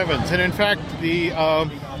 747s. And in fact, the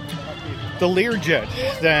Learjet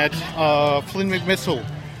that Flynn McMissile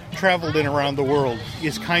traveled in around the world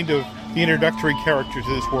is kind of the introductory character to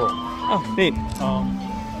this world. Oh, neat.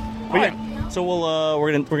 So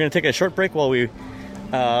we're gonna take a short break while we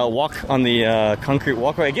walk on the concrete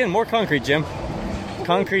walkway. Again, more concrete, Jim.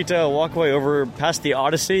 Concrete walkway over past the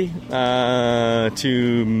Odyssey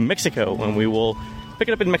to Mexico, and we will pick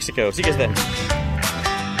it up in Mexico. See you guys then.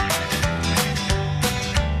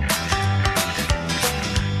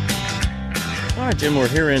 All right, Jim, we're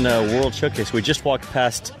here in World Showcase. We just walked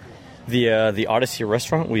past the Odyssey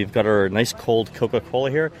restaurant. We've got our nice cold Coca-Cola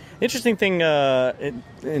here. Interesting thing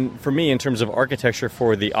for me in terms of architecture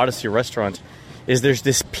for the Odyssey restaurant is there's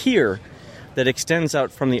this pier that extends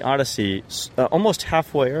out from the Odyssey almost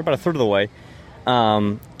halfway, or about a third of the way,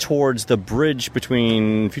 towards the bridge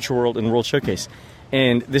between Future World and World Showcase.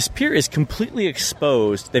 And this pier is completely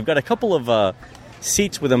exposed. They've got a couple of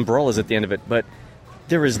seats with umbrellas at the end of it, but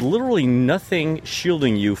there is literally nothing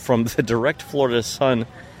shielding you from the direct Florida sun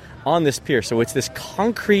on this pier. So it's this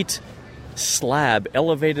concrete slab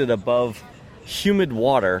elevated above humid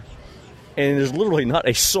water, and there's literally not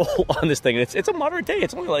a soul on this thing. It's a moderate day.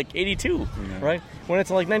 It's only like 82, right? When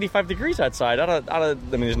it's like 95 degrees outside,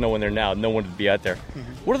 there's no one there now. No one would be out there.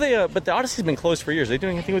 Mm-hmm. What are they? But the Odyssey's been closed for years. Are they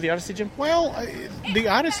doing anything with the Odyssey, Jim? Well, the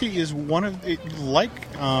Odyssey is one of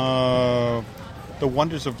the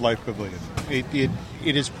Wonders of Life Pavilion.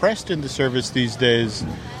 It is pressed into service these days,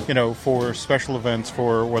 for special events,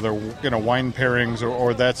 for whether wine pairings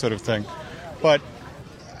or that sort of thing. But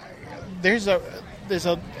there's an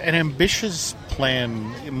ambitious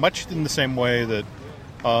plan, much in the same way that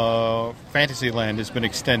Fantasyland has been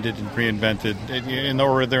extended and reinvented,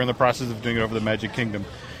 or they're in the process of doing it over the Magic Kingdom.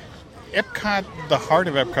 Epcot, the heart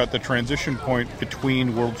of Epcot, the transition point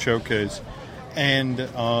between World Showcase and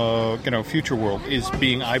Future World, is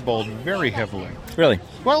being eyeballed very heavily. Really?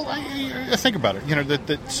 Well, I think about it.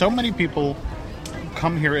 That so many people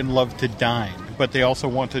come here and love to dine, but they also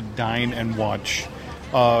want to dine and watch.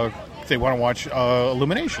 They want to watch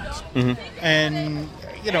Illuminations, and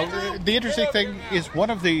the interesting thing is one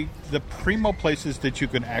of the primo places that you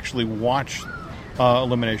can actually watch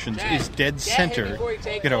Illuminations is dead center,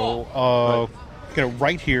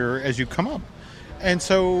 right here as you come up. And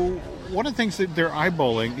so one of the things that they're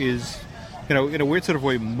eyeballing is, in a weird sort of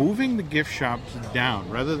way, moving the gift shops down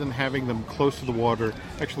rather than having them close to the water,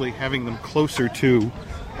 actually having them closer to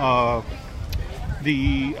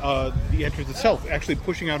the entrance itself, actually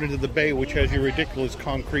pushing out into the bay, which has your ridiculous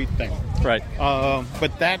concrete thing. Right.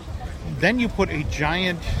 But then you put a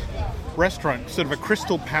giant restaurant, sort of a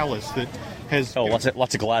crystal palace that has lots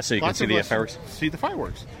of glass so you can see the fireworks. See the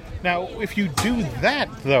fireworks. Now, if you do that,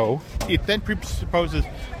 though, it then presupposes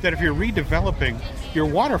that if you're redeveloping your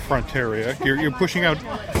waterfront area, you're pushing out.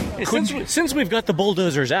 Since we've got the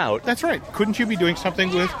bulldozers out, that's right. Couldn't you be doing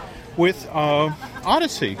something with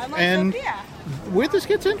Odyssey? And where this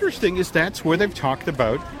gets interesting is that's where they've talked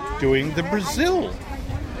about doing the Brazil.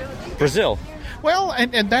 Well,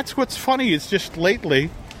 and that's what's funny is just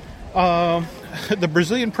lately, the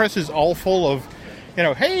Brazilian press is all full of,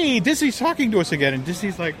 hey, Disney's talking to us again, and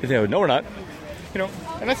Disney's like, no, we're not.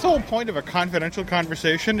 And that's the whole point of a confidential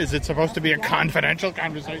conversation. Is it supposed to be a confidential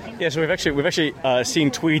conversation? Yeah, so we've actually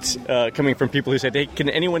seen tweets coming from people who said, "Hey, can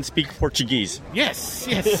anyone speak Portuguese?" Yes.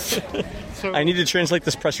 So I need to translate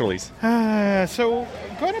this press release. So,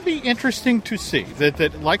 going to be interesting to see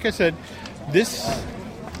that. Like I said, this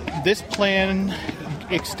plan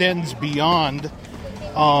extends beyond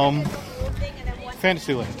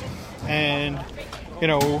Fantasyland, and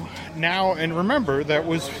now, and remember, that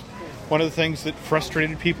was one of the things that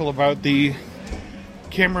frustrated people about the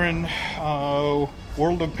Cameron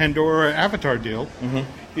World of Pandora Avatar deal,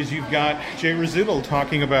 is you've got Jay Rizzuto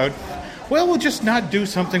talking about, well, we'll just not do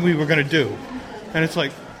something we were going to do. And it's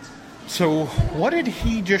like, so what did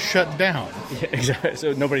he just shut down? Yeah, exactly.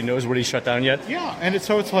 So nobody knows what he shut down yet? Yeah, and it's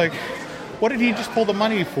like, what did he just pull the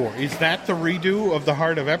money for? Is that the redo of the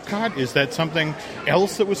Heart of Epcot? Is that something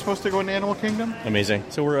else that was supposed to go into Animal Kingdom? Amazing.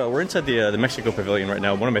 So we're inside the Mexico Pavilion right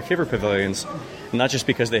now, one of my favorite pavilions, not just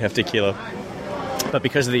because they have tequila, but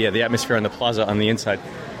because of the atmosphere on the plaza on the inside.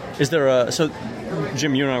 Is there so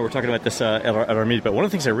Jim, you and I were talking about this at our meet, but one of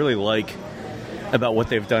the things I really like about what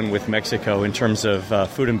they've done with Mexico in terms of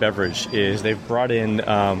food and beverage is they've brought in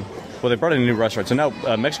they brought in a new restaurant. So now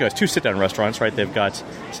Mexico has 2 sit-down restaurants, right? They've got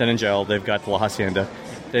San Angel, they've got La Hacienda,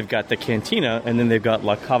 they've got the Cantina, and then they've got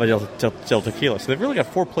La Cava del Tequila. So they've really got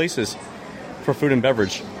 4 places for food and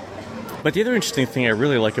beverage. But the other interesting thing I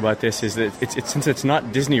really like about this is that since it's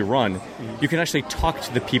not Disney run, you can actually talk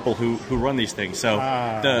to the people who run these things. So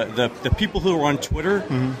the people who are on Twitter,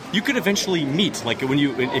 you could eventually meet. Like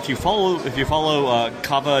if you follow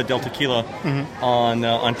Cava del Tequila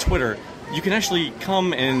on Twitter, you can actually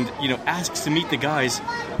come and ask to meet the guys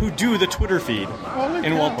who do the Twitter feed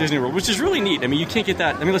in Walt Disney World, which is really neat. I mean, you can't get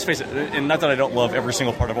that. I mean, let's face it, and not that I don't love every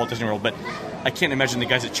single part of Walt Disney World, but I can't imagine the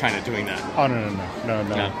guys at China doing that. Oh,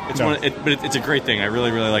 no. But it's a great thing. I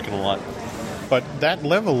really, really like it a lot. But that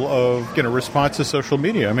level of response to social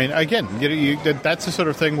media, I mean, again, that's the sort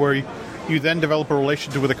of thing where you then develop a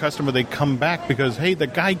relationship with a customer. They come back because, hey, the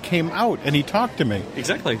guy came out and he talked to me.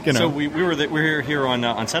 Exactly. So we were here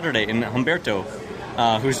on Saturday, and Humberto,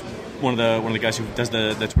 who's one of the guys who does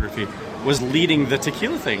the Twitter feed, was leading the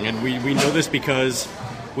tequila thing, and we know this because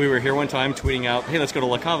we were here one time tweeting out, hey, let's go to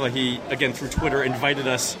La Cava. He, again, through Twitter, invited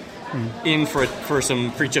us in for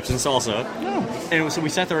some free chips and salsa. Oh. And so we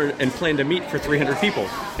sat there and planned to meet for 300 people.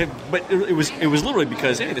 But it was literally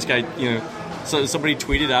because, hey, this guy, so somebody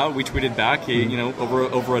tweeted out, we tweeted back,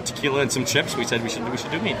 over a tequila and some chips. We said we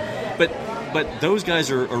should do meet. But those guys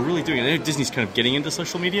are really doing it. I know Disney's kind of getting into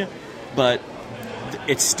social media, but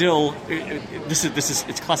it's still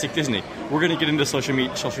it's classic Disney. We're going to get into social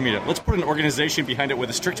media. Let's put an organization behind it with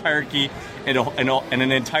a strict hierarchy and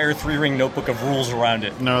an entire 3-ring notebook of rules around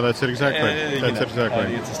it. No, that's it exactly.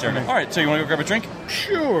 Exactly. It's hysterical. All right, so you want to go grab a drink?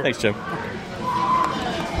 Sure. Thanks, Jim.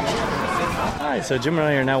 All right, so Jim and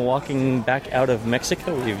I are now walking back out of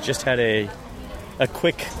Mexico. We've just had a a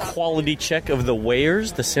quick quality check of the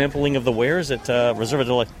wares, the sampling of the wares at Reserva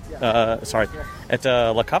de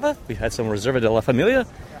La Cava. We had some Reserva de la Familia.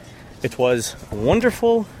 It was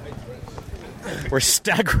wonderful. We're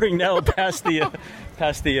staggering now past the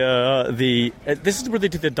this is where they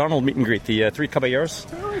do the Donald meet and greet, the Three Caballeros.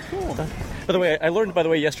 Very cool. By the way, I learned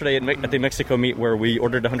yesterday at the Mexico meet where we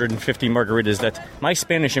ordered 150 margaritas that my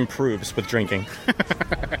Spanish improves with drinking.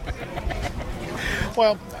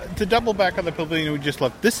 Well, to double back on the pavilion we just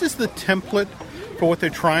left, this is the template for what they're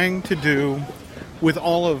trying to do with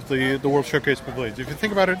all of the World Showcase pavilions. If you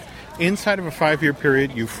think about it, inside of a 5-year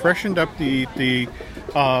period, you freshened up the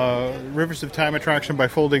Rivers of Time attraction by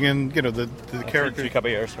folding in, the character Three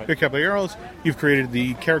Caballeros, right? Three Caballeros. You've created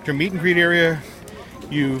the character meet and greet area.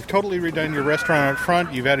 You've totally redone your restaurant out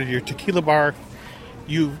front. You've added your tequila bar.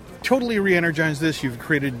 You've totally re-energized this. You've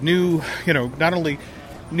created new, not only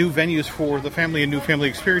new venues for the family and new family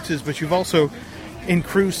experiences, but you've also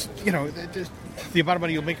increased, the amount of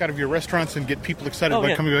money you'll make out of your restaurants and get people excited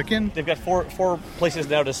about coming back in. They've got four places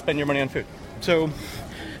now to spend your money on food. So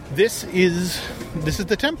this is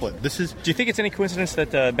the template. Do you think it's any coincidence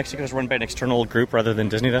that Mexico is run by an external group rather than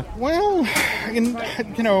Disney, though? Well,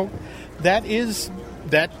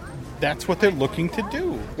 that's what they're looking to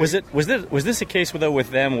do. Was this a case though with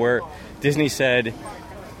them where Disney said,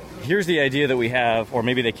 "Here's the idea that we have," or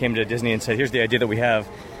maybe they came to Disney and said, "Here's the idea that we have,"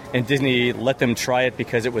 and Disney let them try it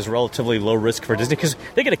because it was relatively low risk for Disney, because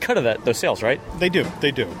they get a cut of those sales, right? They do.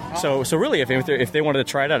 So really, if they wanted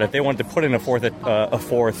to try it out, if they wanted to put in a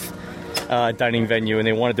fourth dining venue, and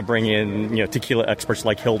they wanted to bring in tequila experts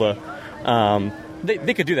like Hilda,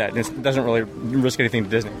 they could do that, and it doesn't really risk anything to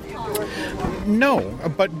Disney. No,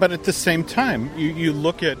 but at the same time, you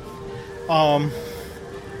look at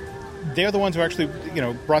they're the ones who actually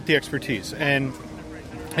brought the expertise and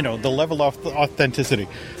the level of authenticity,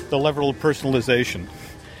 the level of personalization,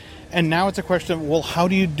 and now it's a question of, well, how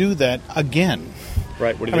do you do that again?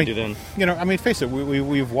 Right. What do they do then? Face it.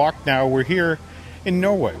 We've walked now. We're here in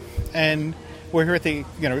Norway, and we're here at the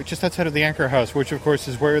just outside of the Anchor House, which of course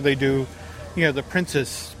is where they do the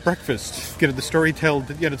princess breakfast,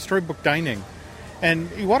 the storybook dining. And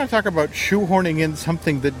you want to talk about shoehorning in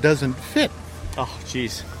something that doesn't fit. Oh,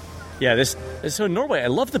 jeez. Yeah, so Norway, I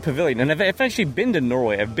love the pavilion, and I've actually been to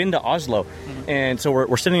Norway. I've been to Oslo, and so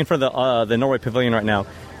we're sitting in front of the Norway pavilion right now.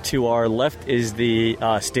 To our left is the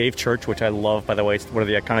Stave Church, which I love, by the way. It's one of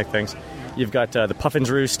the iconic things. You've got the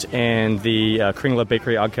Puffin's Roost and the Kringla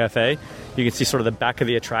Bakery Og Cafe. You can see sort of the back of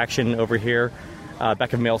the attraction over here,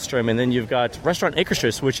 back of Maelstrom, and then you've got Restaurant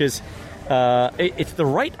Akershus, which is it's the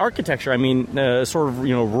right architecture. I mean, sort of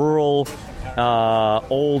rural,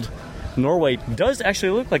 old Norway does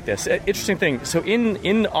actually look like this. Interesting thing. So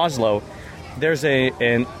in Oslo, there's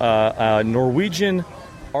a Norwegian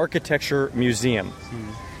architecture museum,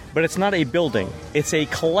 but it's not a building. It's a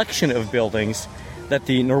collection of buildings that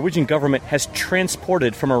the Norwegian government has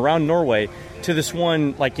transported from around Norway to this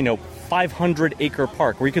one, 500-acre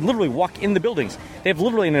park where you can literally walk in the buildings. They have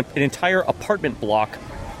literally an entire apartment block.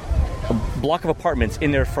 A block of apartments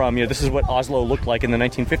in there from, this is what Oslo looked like in the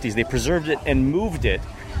 1950s. They preserved it and moved it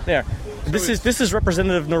there. This is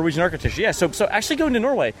representative Norwegian architecture. Yeah, so actually going to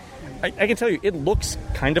Norway, I can tell you, it looks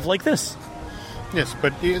kind of like this. Yes,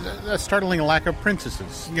 but a startling lack of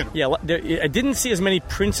princesses. Yeah, I didn't see as many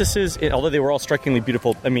princesses, although they were all strikingly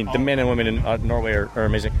beautiful. I mean, the men and women in Norway are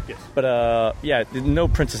amazing. Yes. But, no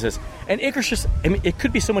princesses. And Akershus, it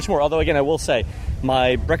could be so much more. Although, again, I will say,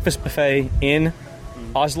 my breakfast buffet in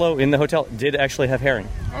Oslo, in the hotel, did actually have herring.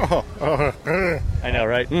 I know,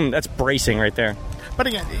 right? That's bracing right there. But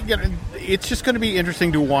again, it's just going to be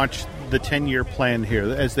interesting to watch the 10-year plan here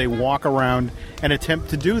as they walk around and attempt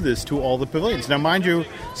to do this to all the pavilions. Now, mind you,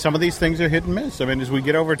 some of these things are hit and miss. I mean, as we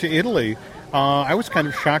get over to Italy, I was kind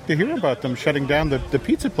of shocked to hear about them shutting down the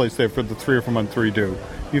pizza place there for the 3 or 4 month redo.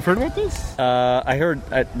 You've heard about this? I heard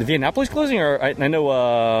the Via Napoli's closing, or I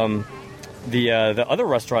know the other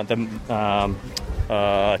restaurant, the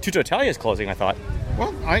Tutto Italia is closing, I thought.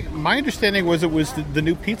 Well, my understanding was it was the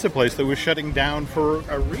new pizza place that was shutting down for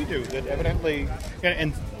a redo that evidently,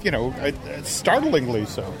 and startlingly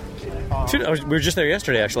so. We were just there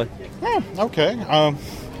yesterday, actually. Oh, okay.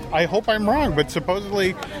 I hope I'm wrong, but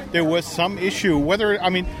supposedly there was some issue.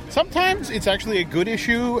 Sometimes it's actually a good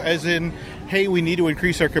issue, as in, hey, we need to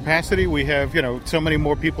increase our capacity. We have, so many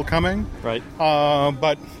more people coming. Right.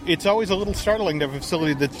 But it's always a little startling to have a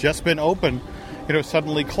facility that's just been open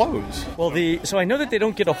suddenly close. Well, so I know that they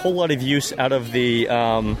don't get a whole lot of use out of the.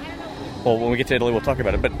 When we get to Italy, we'll talk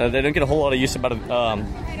about it. But they don't get a whole lot of use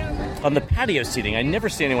on the patio seating. I never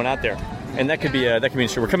see anyone out there. and that could be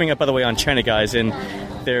interesting. We're coming up, by the way, on China Guys, and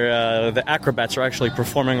the acrobats are actually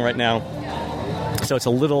performing right now. So it's a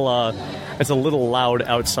little loud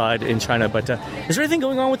outside in China. But is there anything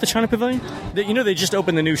going on with the China Pavilion? They just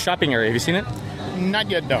opened the new shopping area. Have you seen it? Not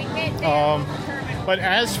yet, no. But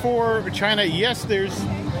as for China, yes, there's.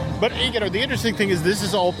 But the interesting thing is this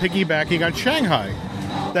is all piggybacking on Shanghai.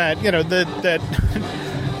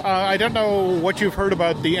 I don't know what you've heard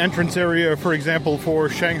about the entrance area, for example, for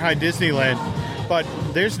Shanghai Disneyland, but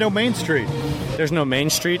there's no main street. There's no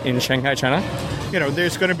main street in Shanghai, China?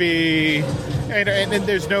 There's going to be, and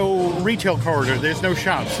there's no retail corridor. There's no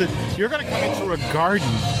shops. You're going to come in through a garden.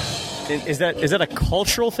 Is that a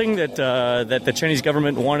cultural thing that the Chinese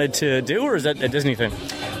government wanted to do, or is that a Disney thing?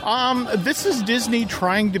 This is Disney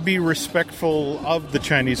trying to be respectful of the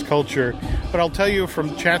Chinese culture, but I'll tell you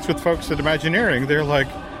from chats with folks at Imagineering, they're like,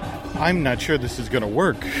 I'm not sure this is going to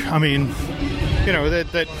work. I mean,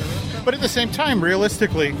 that. But at the same time,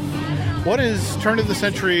 realistically, what does turn of the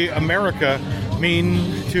century America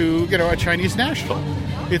mean to a Chinese national?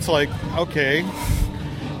 It's like, okay,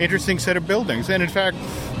 interesting set of buildings, and in fact,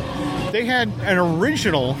 they had an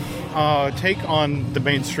original take on the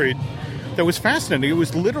main street that was fascinating. It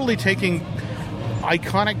was literally taking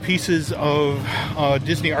iconic pieces of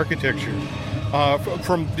Disney architecture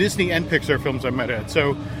from Disney and Pixar films I met at.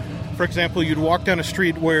 So, for example, you'd walk down a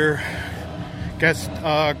street where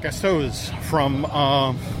Gastos from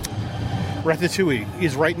Ratatouille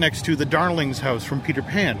is right next to the Darling's house from Peter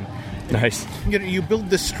Pan. Nice. You build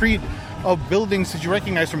this street of buildings that you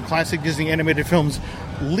recognize from classic Disney animated films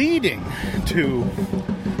leading to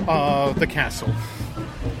the castle.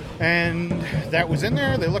 And that was in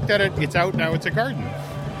there. They looked at it. It's out now. It's a garden.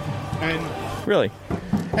 And really?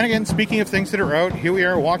 And again, speaking of things that are out, here we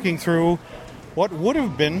are walking through what would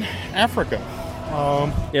have been Africa.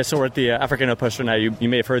 So we're at the African Outpost now. You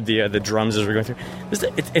may have heard the drums as we're going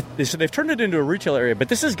through. So they've turned it into a retail area, but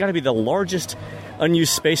this has got to be the largest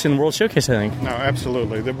unused space in World Showcase, I think. No,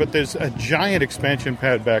 absolutely. But there's a giant expansion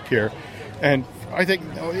pad back here. And I think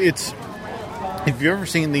it's... If you've ever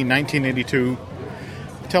seen the 1982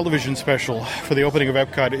 television special for the opening of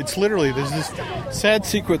Epcot, it's literally, there's this sad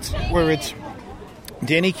sequence where it's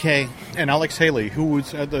Danny Kaye and Alex Haley, who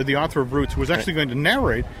was the author of Roots, was actually going to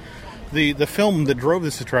narrate the film that drove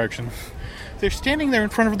this attraction. They're standing there in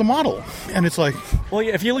front of the model, and it's like... Well,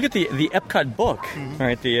 yeah, if you look at the Epcot book,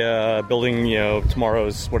 right, the building,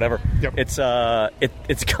 tomorrow's whatever, yep. It's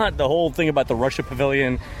got the whole thing about the Russia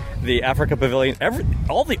Pavilion, the Africa Pavilion,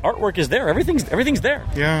 all the artwork is there. Everything's there.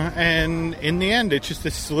 Yeah, and in the end, it's just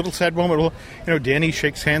this little sad moment. Danny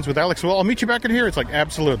shakes hands with Alex. Well, I'll meet you back in here. It's like,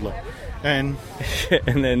 absolutely. And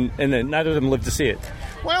and then neither of them lived to see it.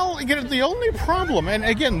 Well, the only problem, and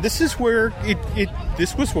again, this is where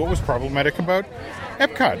this was what was problematic about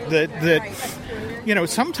Epcot, that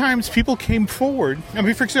sometimes people came forward. I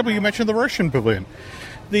mean, for example, you mentioned the Russian Pavilion.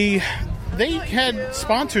 They had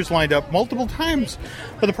sponsors lined up multiple times,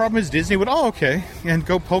 but the problem is Disney would, and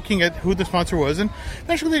go poking at who the sponsor was, and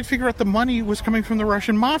eventually they'd figure out the money was coming from the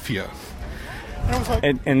Russian mafia. And I was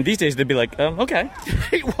like, and these days they'd be like, okay.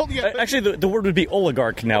 Well, yeah, actually, the word would be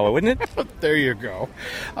oligarch now, wouldn't it? There you go.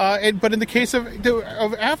 But in the case of the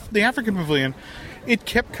African Pavilion, it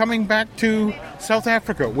kept coming back to South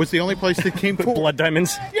Africa. Was the only place that came forward. Blood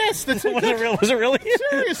diamonds. Yes, that's it. Was it really?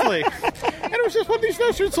 Seriously. And it was just one of these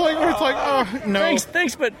notes where it's like, no.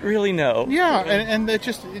 Thanks, but really no. Yeah, and it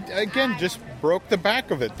just broke the back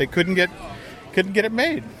of it. They couldn't get it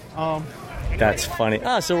made. That's funny.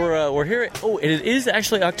 So we're here. It is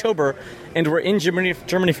actually October, and we're in Germany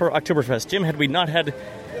for Oktoberfest. Jim, had we not had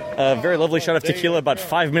a very lovely shot of tequila about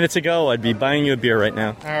 5 minutes ago, I'd be buying you a beer right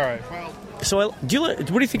now. All right. Well. So, what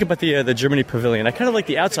do you think about the Germany Pavilion? I kind of like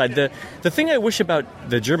the outside. The thing I wish about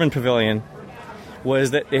the German Pavilion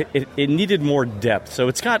was that it needed more depth. So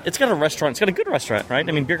it's got a restaurant. It's got a good restaurant, right?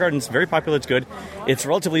 I mean, beer garden's very popular. It's good. It's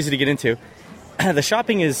relatively easy to get into. The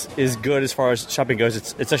shopping is good as far as shopping goes.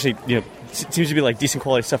 It's actually, it seems to be like decent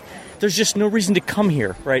quality stuff. There's just no reason to come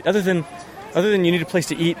here, right? Other than you need a place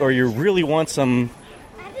to eat or you really want some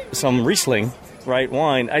Riesling, right,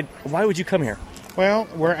 wine. Why would you come here? Well,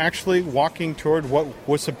 we're actually walking toward what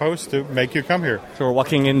was supposed to make you come here. So we're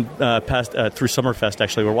walking in past through Summerfest.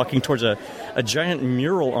 Actually, we're walking towards a giant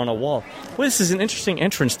mural on a wall. Well, this is an interesting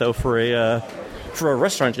entrance, though, for a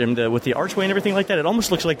restaurant, Jim, with the archway and everything like that. It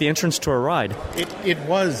almost looks like the entrance to a ride. It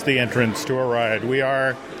was the entrance to a ride. We are,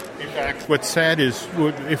 in fact, what's sad is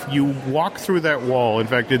if you walk through that wall, in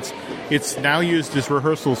fact, it's now used as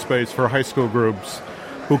rehearsal space for high school groups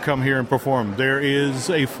who come here and perform. There is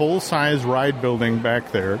a full-size ride building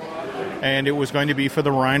back there and it was going to be for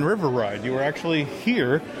the Rhine River ride. You were actually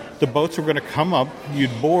here. The boats were going to come up,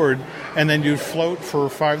 you'd board, and then you'd float for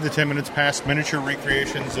 5 to 10 minutes past miniature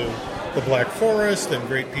recreations of the Black Forest and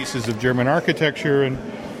great pieces of German architecture. And,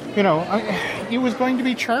 it was going to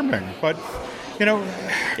be charming. But,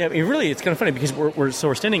 Yeah, really, it's kind of funny because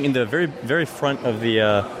we're standing in the very, very front of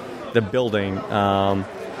the building.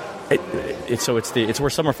 It's where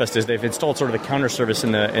Summerfest is. They've installed sort of a counter service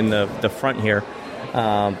in the front here,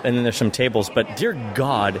 and then there's some tables. But dear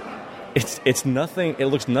God, it's nothing. It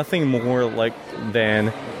looks nothing more like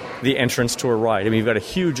than the entrance to a ride. I mean, you've got a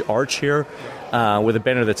huge arch here with a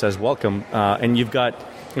banner that says "Welcome," and you've got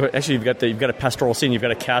a pastoral scene. You've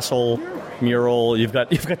got a castle mural. You've got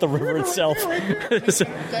the river itself. So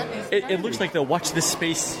it looks like the watch this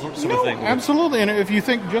space sort of thing. Absolutely. And if you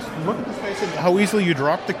think, just look at the space and how easily you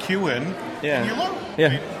drop the queue in. Yeah. And you look.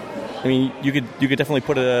 Yeah. I mean, you could definitely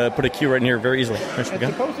put a queue right in here very easily. And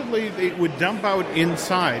supposedly it would dump out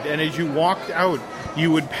inside, and as you walked out,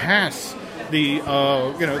 you would pass the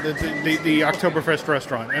Oktoberfest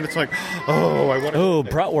restaurant, and it's like, I want to. Oh,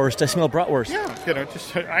 bratwurst! I smell bratwurst. Yeah,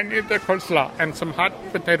 just I need the coleslaw and some hot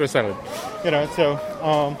potato salad. So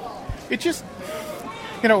it just,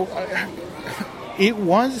 it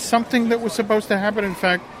was something that was supposed to happen. In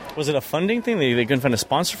fact. Was it a funding thing? They couldn't find a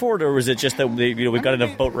sponsor for it, or was it just that we got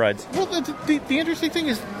enough boat rides? Well, the interesting thing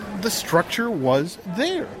is the structure was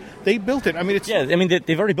there. They built it. I mean,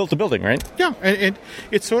 they've already built the building, right? Yeah, and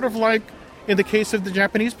it's sort of like in the case of the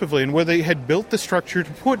Japanese pavilion, where they had built the structure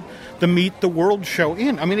to put the Meet the World show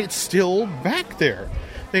in. I mean, it's still back there.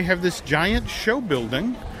 They have this giant show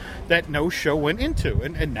building that no show went into,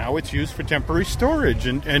 and now it's used for temporary storage.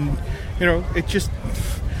 And it just...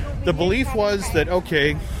 The belief was that,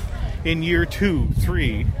 okay, in year 2,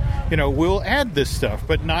 3, we'll add this stuff,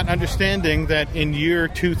 but not understanding that in year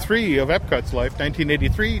 2, 3 of Epcot's life,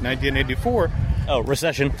 1983, 1984... Oh,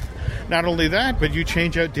 recession. Not only that, but you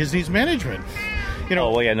change out Disney's management.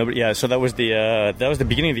 So that was the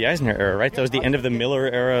beginning of the Eisner era, right? That was the end of the Miller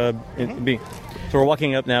era. So we're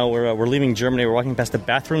walking up now. We're leaving Germany. We're walking past the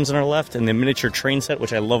bathrooms on our left and the miniature train set,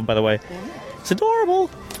 which I love, by the way. It's adorable.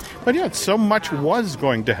 But yeah, so much was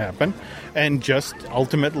going to happen, and just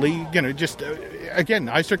ultimately, again,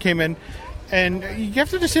 Eisner came in, and you have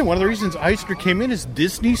to understand one of the reasons Eisner came in is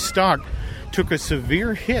Disney stock took a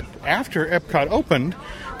severe hit after Epcot opened,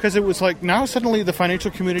 because it was like now suddenly the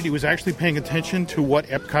financial community was actually paying attention to what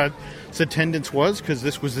Epcot's attendance was, because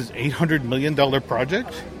this was this $800 million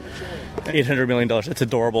project. $800 million, that's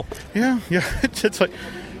adorable. Yeah, it's like,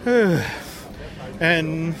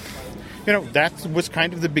 and... that was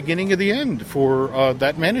kind of the beginning of the end for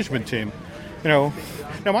that management team. Now,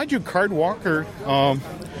 mind you, Card Walker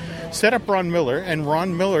set up Ron Miller, and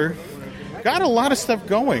Ron Miller got a lot of stuff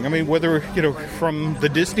going. I mean, whether, from the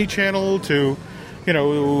Disney Channel to,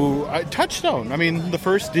 Touchstone. I mean, the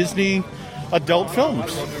first Disney adult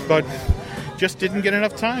films, but just didn't get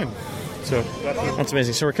enough time. So that's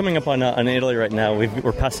amazing. So we're coming up on Italy right now.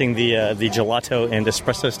 We're passing the gelato and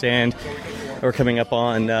espresso stand. We're coming up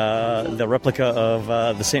on the replica of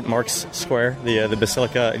the St. Mark's Square, the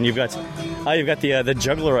Basilica, and you've got the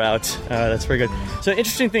juggler out. That's very good. So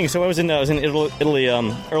interesting thing. So I was in Italy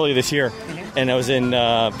earlier this year, and I was in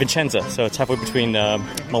Vicenza. So it's halfway between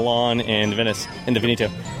Milan and Venice, in the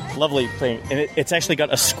Veneto. Lovely thing, and it's actually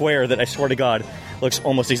got a square that I swear to God looks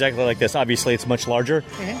almost exactly like this. Obviously, it's much larger,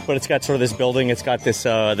 but it's got sort of this building. It's got this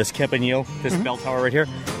campanile, this bell tower right here,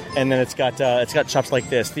 and then it's got shops like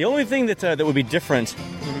this. The only thing that would be different,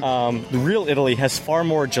 the real Italy has far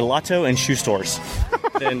more gelato and shoe stores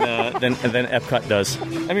than Epcot does.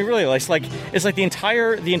 I mean, really, it's like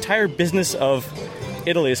the entire business of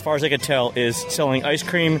Italy, as far as I could tell, is selling ice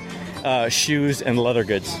cream, shoes, and leather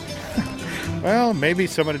goods. Well, maybe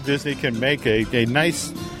someone at Disney can make a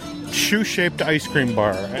nice shoe-shaped ice cream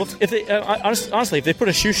bar. Well, if they honestly, if they put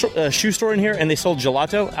a shoe store in here and they sold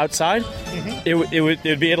gelato outside, it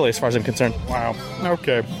would be Italy as far as I'm concerned. Wow.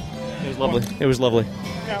 Okay. It was lovely. It was lovely.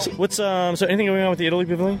 Yeah. So anything going on with the Italy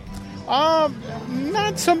Pavilion?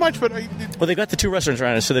 Not so much, but well, they've got the 2 restaurants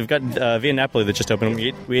around it. So they've got Via Napoli that just opened.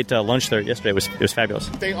 We ate lunch there yesterday. It was fabulous.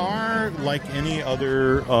 They are like any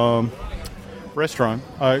other restaurant,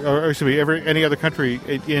 or excuse me, any other country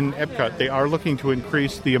in Epcot. They are looking to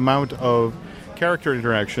increase the amount of character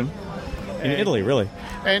interaction. In Italy, really?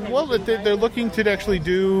 And, well, they're looking to actually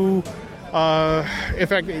do, in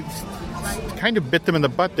fact, it's kind of bit them in the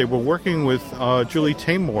butt. They were working with Julie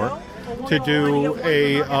Taymor to do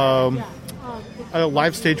a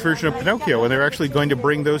live stage version of Pinocchio, and they're actually going to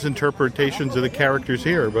bring those interpretations of the characters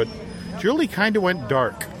here. But Julie kind of went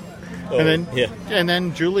dark. And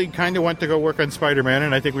then Julie kind of went to go work on Spider-Man,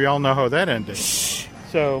 and I think we all know how that ended.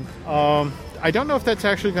 So I don't know if that's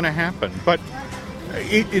actually going to happen, but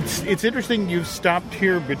it's interesting you've stopped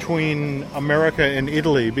here between America and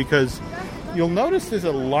Italy, because you'll notice there's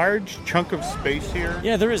a large chunk of space here.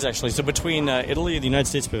 Yeah, there is actually. So between Italy and the United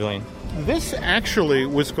States Pavilion. This actually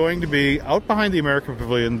was going to be out behind the American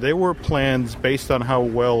Pavilion. There were plans based on how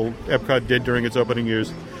well Epcot did during its opening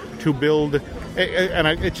years to build,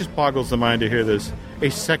 it just boggles the mind to hear this, a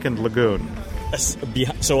second lagoon.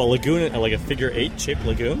 So a lagoon, like a figure 8 shaped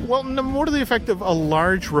lagoon? Well, no, more to the effect of a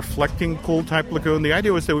large reflecting pool type lagoon. The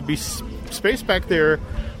idea was there would be space back there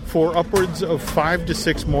for upwards of 5 to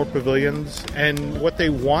 6 more pavilions, and what they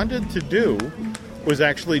wanted to do was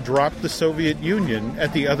actually drop the Soviet Union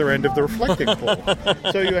at the other end of the reflecting pool.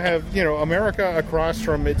 So you have, America across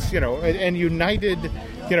from its, and united,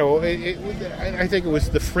 I think it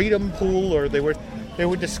was the Freedom Pool, or they were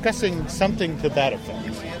discussing something to that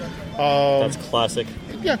effect. That's classic.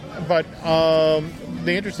 Yeah, but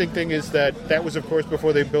the interesting thing is that was, of course,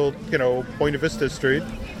 before they built, Buena Vista Street,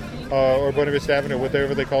 or Buena Vista Avenue,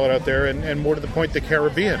 whatever they call it out there, and more to the point, the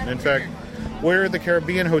Caribbean. In fact, where the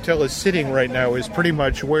Caribbean Hotel is sitting right now is pretty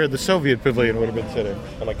much where the Soviet Pavilion would have been sitting.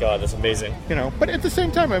 Oh my God, that's amazing. But at the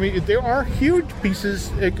same time, I mean, there are huge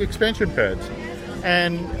pieces, expansion pads,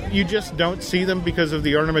 and you just don't see them because of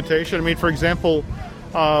the ornamentation. I mean, for example,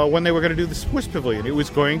 when they were going to do the Swiss Pavilion, it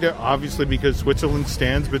was going to, obviously because Switzerland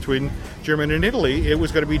stands between Germany and Italy, it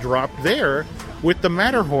was going to be dropped there with the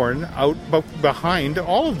Matterhorn out behind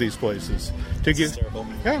all of these places. That's hysterical.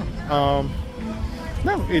 Yeah.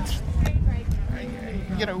 No, it's...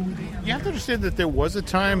 you have to understand that there was a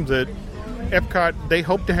time that Epcot, they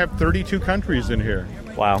hoped to have 32 countries in here.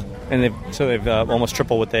 Wow. And they've almost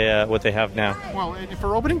tripled what they have now. Well,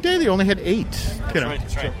 for opening day, they only had 8.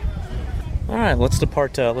 That's right. All right, let's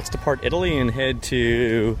depart Italy and head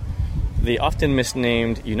to the often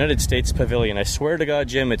misnamed United States Pavilion. I swear to God,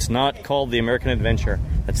 Jim, it's not called the American Adventure.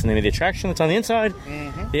 That's the name of the attraction that's on the inside.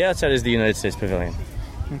 Mm-hmm. The outside is the United States Pavilion.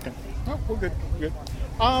 Okay. Oh, we're good.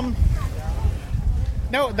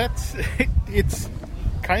 No, it's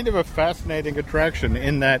kind of a fascinating attraction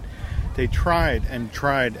in that they tried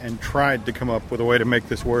to come up with a way to make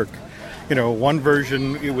this work. One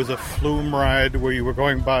version, it was a flume ride where you were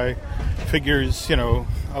going by figures, from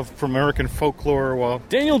American folklore. Well,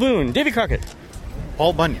 Daniel Boone, Davy Crockett,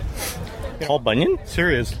 Paul Bunyan. Paul Bunyan?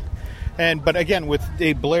 Seriously. But again, with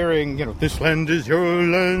a blaring, this land is your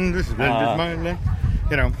land, this land is my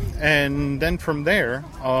land, and then from there,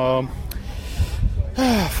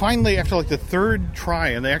 finally, after the third try,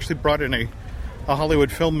 and they actually brought in a Hollywood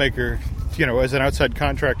filmmaker, as an outside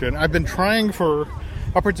contractor, and I've been trying for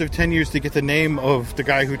upwards of 10 years to get the name of the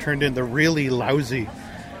guy who turned in the really lousy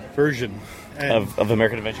version. Of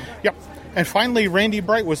American Adventure? Yep. And finally, Randy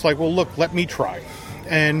Bright was like, well, look, let me try.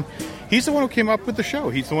 And he's the one who came up with the show.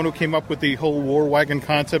 He's the one who came up with the whole war wagon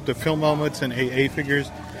concept of film helmets and AA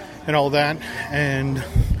figures and all that. And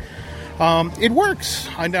it works.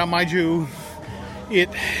 Now, mind you,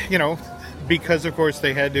 because, of course,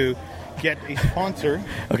 they had to get a sponsor.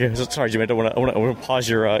 Okay, so sorry, Jim. I want to pause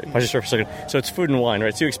your story for a second. So it's Food and Wine,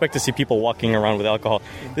 right? So you expect to see people walking around with alcohol.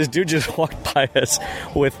 This dude just walked by us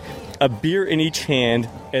with a beer in each hand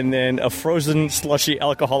and then a frozen slushy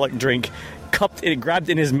alcoholic drink grabbed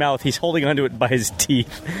in his mouth. He's holding onto it by his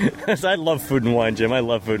teeth. I love Food and Wine, Jim. I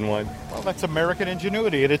love Food and Wine. Well, that's American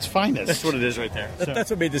ingenuity at its finest. That's what it is right there.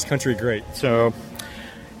 That's what made this country great. So,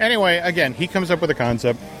 anyway, again, he comes up with a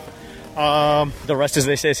concept. The rest, as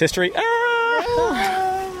they say, is history.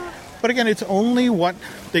 But again, it's only what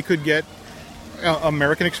they could get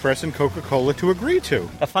American Express and Coca-Cola to agree to.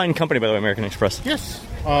 A fine company, by the way, American Express. Yes.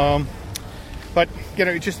 But,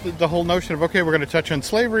 just the whole notion of, okay, we're going to touch on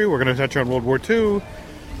slavery, we're going to touch on World War II.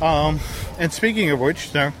 And speaking of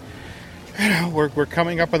which, we're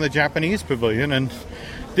coming up on the Japanese pavilion, and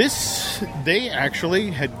they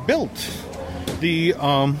actually had built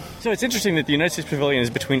So it's interesting that the United States Pavilion is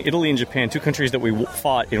between Italy and Japan, two countries that we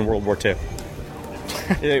fought in World War II.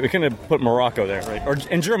 We kind of put Morocco there, right?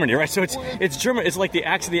 And Germany, right? So it's Germany. It's like the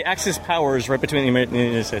Axis powers right between the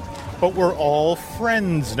United States. But we're all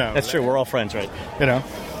friends now. That's true. We're all friends, right?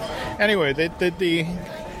 Anyway,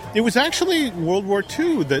 it was actually World War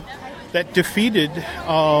II that defeated,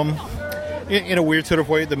 in a weird sort of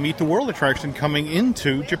way, the Meet the World attraction coming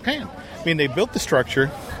into Japan. I mean, they built the structure.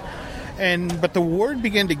 But the word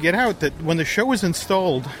began to get out that when the show was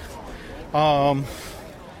installed,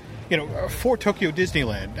 for Tokyo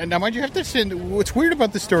Disneyland. And now, mind you, have to understand, what's weird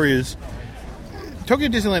about this story is Tokyo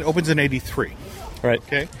Disneyland opens in 1983. Right.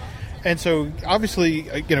 Okay. And so, obviously,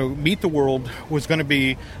 Meet the World was going to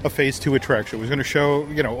be a Phase 2 attraction. It was going to show,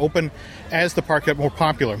 open as the park got more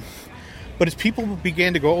popular. But as people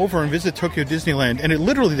began to go over and visit Tokyo Disneyland, and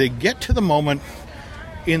they get to the moment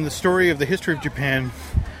in the story of the history of Japan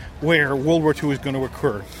where World War II is going to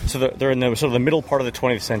occur. So they're in the sort of the middle part of the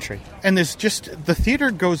 20th century. And the theater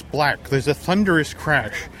goes black. There's a thunderous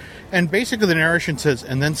crash. And basically the narration says,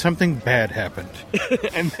 and then something bad happened.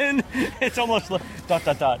 And then it's almost like ...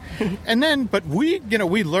 And then, but we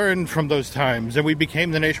learned from those times, and we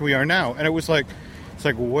became the nation we are now. And it's like,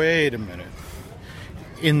 wait a minute.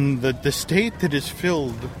 In the state that is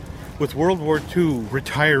filled with World War II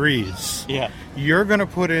retirees, you're going to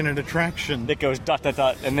put in an attraction that goes ...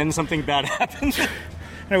 and then something bad happens. And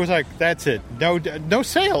it was like, that's it. No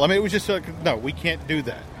sale. I mean, it was just like, no, we can't do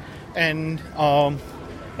that.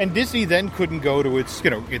 And Disney then couldn't go to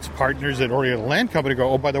its partners at Oriental Land Company go,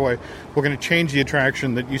 oh, by the way, we're going to change the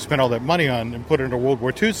attraction that you spent all that money on and put it in a World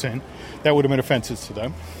War II scene. That would have been offensive to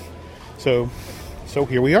them. So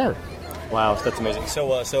here we are. Wow, that's amazing.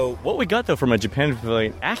 So what we got, though, from a Japan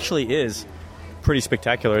Pavilion actually is pretty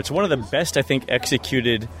spectacular. It's one of the best, I think,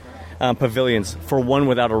 executed pavilions for one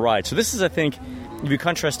without a ride. So this is, I think, if you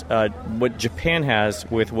contrast what Japan has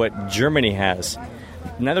with what Germany has,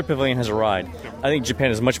 neither pavilion has a ride. I think Japan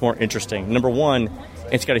is much more interesting. Number one,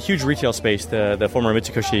 it's got a huge retail space, the former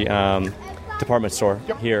Mitsukoshi department store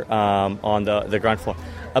here on the ground floor.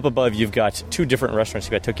 Up above, you've got two different restaurants.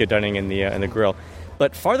 You've got Tokyo Dining and the grill.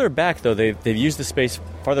 But farther back, though, they've used the space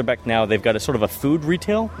farther back now. They've got a sort of a food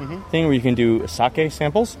retail thing where you can do sake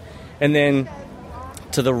samples. And then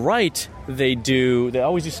to the right, they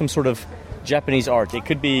always do some sort of Japanese art. It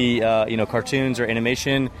could be, cartoons or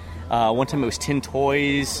animation. One time it was tin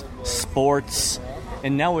toys, sports,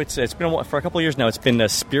 and now it's been for a couple of years now. It's been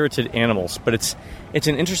spirited animals, but it's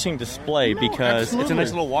an interesting display because it's a nice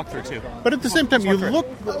little walkthrough too. But at the same time,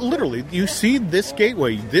 you see this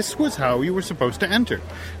gateway. This was how you were supposed to enter.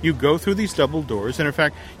 You go through these double doors, and in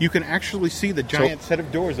fact, you can actually see the giant set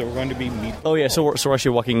of doors that were going to be Meet. Oh yeah, so we're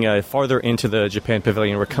actually walking farther into the Japan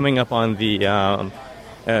Pavilion. We're coming up on the.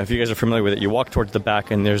 If you guys are familiar with it, you walk towards the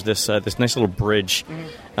back, and there's this nice little bridge,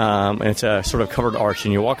 and it's a sort of covered arch,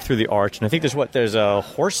 and you walk through the arch, and I think there's a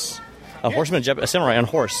horseman, a samurai on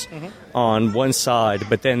horse on one side,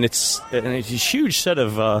 but then it's a huge set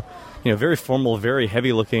of very formal, very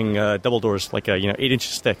heavy-looking double doors, like 8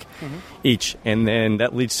 inches thick each, and then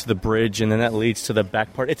that leads to the bridge, and then that leads to the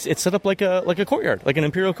back part. It's set up like a courtyard, like an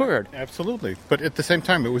imperial courtyard. Absolutely, but at the same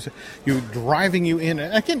time, it was driving you in,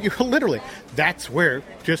 and again, that's where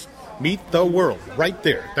just Meet the World, right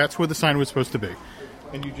there. That's where the sign was supposed to be.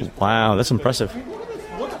 And you just wow, that's impressive.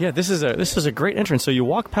 Yeah, this is a great entrance. So you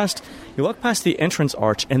walk past the entrance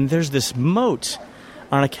arch, and there's this moat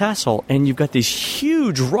on a castle, and you've got these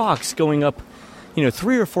huge rocks going up,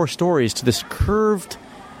 3 or 4 stories to this curved,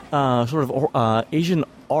 sort of Asian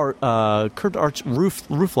art, curved arch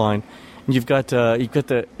roof line. And you've got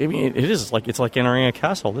the. I mean, it's like entering a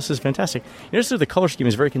castle. This is fantastic. Notice that the color scheme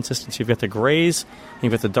is very consistent. So you've got the grays, and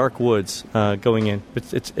you've got the dark woods going in.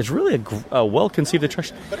 But it's really a well conceived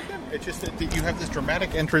attraction. But again, it's just that you have this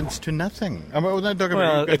dramatic entrance to nothing. I'm not talking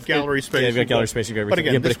about you've got gallery space. Yeah, you've got gallery space. You've got everything. But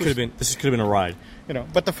again, this could have been a ride.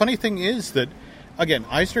 But the funny thing is that, again,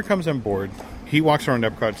 Eisner comes on board. He walks around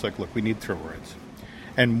Epcot. It's like, look, we need thrill rides.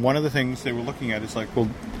 And one of the things they were looking at is like, well,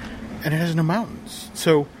 and it has no mountains.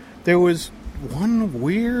 So there was one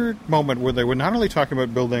weird moment where they were not only talking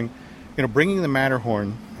about building, bringing the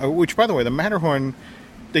Matterhorn, which, by the way, the Matterhorn,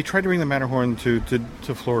 they tried to bring the Matterhorn to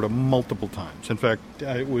Florida multiple times. In fact,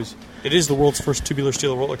 it is the world's first tubular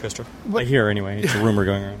steel roller coaster. I hear, anyway. It's a rumor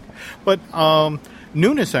going around. But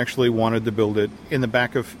Nunes actually wanted to build it in the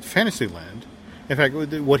back of Fantasyland. In fact,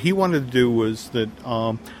 what he wanted to do was that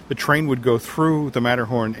the train would go through the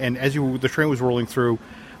Matterhorn, and as the train was rolling through,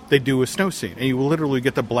 they do a snow scene, and you will literally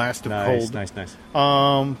get the blast of cold. Nice.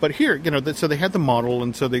 But here, so they had the model,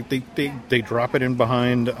 and so they drop it in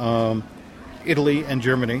behind Italy and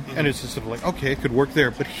Germany, and it's just sort of like, okay, it could work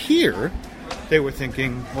there. But here, they were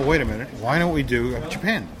thinking, well, wait a minute, why don't we do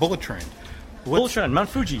Japan, Bullet Train? Bullet Train, Mount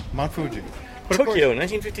Fuji. But Tokyo,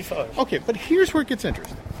 1955. Okay, but here's where it gets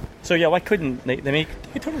interesting. So yeah, why couldn't they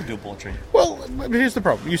totally do a Bullet Train? Well, here's the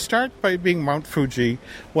problem. You start by being Mount Fuji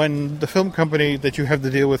when the film company that you have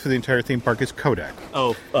to deal with for the entire theme park is Kodak.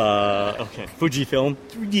 Oh, okay. Fujifilm?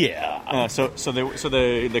 Yeah. So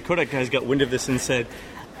the Kodak guys got wind of this and said,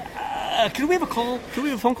 can we have a call? Can we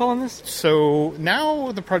have a phone call on this? So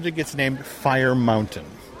now the project gets named Fire Mountain.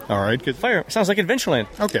 All right? Fire. Sounds like Adventureland.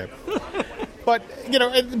 Okay. But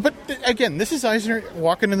again, this is Eisner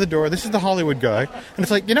walking in the door. This is the Hollywood guy. And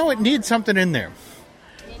it's like, it needs something in there.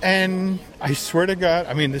 And I swear to God,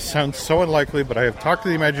 I mean, this sounds so unlikely, but I have talked to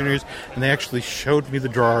the Imagineers, and they actually showed me the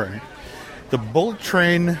drawing. The bullet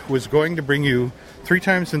train was going to bring you 3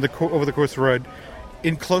 times over the course of the ride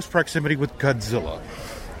in close proximity with Godzilla.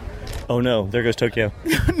 Oh no, there goes Tokyo.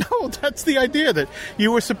 No, that's the idea, that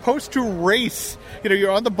you were supposed to race.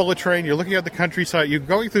 You're on the bullet train, you're looking at the countryside, you're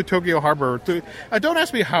going through Tokyo Harbor. Don't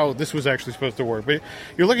ask me how this was actually supposed to work, but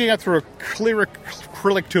you're looking out through a clear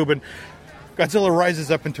acrylic tube, and Godzilla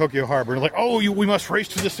rises up in Tokyo Harbor. Like, we must race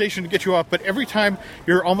to the station to get you off. But every time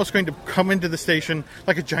you're almost going to come into the station,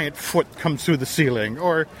 like a giant foot comes through the ceiling.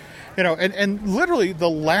 Or, and literally the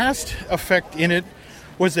last effect in it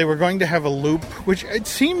was they were going to have a loop, which it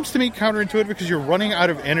seems to me counterintuitive because you're running out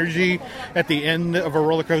of energy at the end of a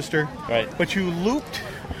roller coaster. Right. But you looped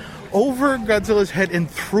over Godzilla's head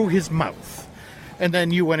and through his mouth. And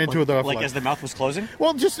then you went into the... Like as the mouth was closing?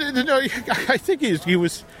 Well, I think he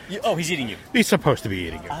was... Oh, he's eating you. He's supposed to be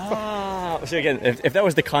eating you. So again, if that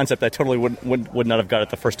was the concept, I totally would not have got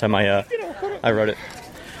it the first time I wrote it.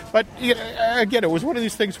 But again, it was one of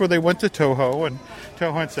these things where they went to Toho, and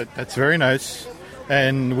Toho said, that's very nice,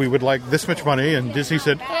 and we would like this much money, and Disney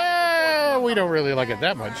said, we don't really like it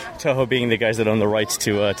that much. Toho being the guys that own the rights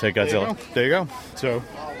to Godzilla. There you go.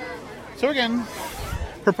 So again,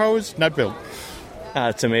 proposed, not built.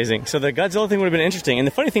 It's amazing. So the Godzilla thing would have been interesting, and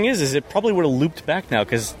the funny thing is it probably would have looped back now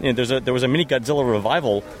because there was a mini Godzilla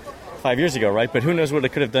revival 5 years ago, right? But who knows what it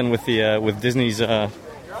could have done with Disney's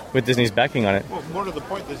backing on it. Well, more to the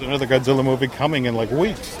point, there's another Godzilla movie coming in like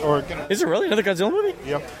weeks. Is there really another Godzilla movie?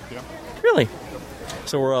 Yep. Really?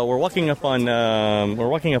 So we're walking up on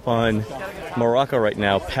Morocco right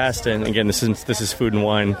now, past, and again this is Food and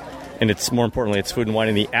Wine, and it's more importantly it's Food and Wine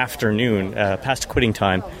in the afternoon, past quitting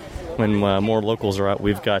time. When more locals are out,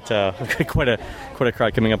 we've got quite a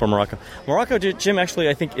crowd coming up on Morocco. Morocco, Jim, actually,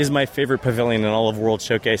 I think is my favorite pavilion in all of World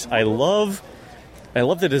Showcase. I love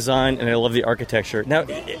the design and I love the architecture. Now,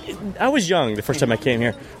 I was young the first time I came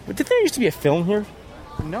here. Did there used to be a film here?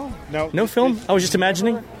 No film. I was just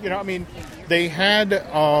imagining. They had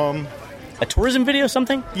a tourism video,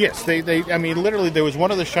 something. Yes, they. Literally, there was one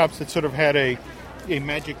of the shops that sort of had a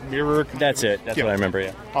magic mirror. That's it. That's what I remember.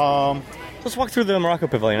 Yeah. Let's walk through the Morocco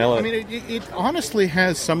Pavilion. It honestly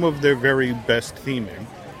has some of their very best theming.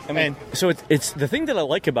 So it's the thing that I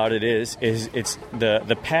like about it is it's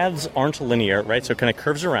the paths aren't linear, right? So it kind of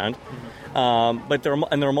curves around, but there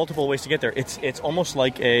are multiple ways to get there. It's almost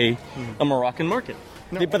like a Moroccan market.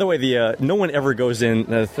 No. By the way, no one ever goes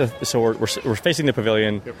in. So we're facing the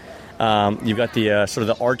pavilion. Yep. You've got the sort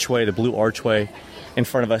of the archway, the blue archway. In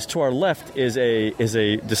front of us, to our left, is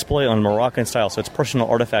a display on Moroccan style. So it's personal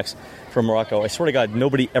artifacts from Morocco. I swear to God,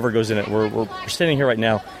 nobody ever goes in it. We're standing here right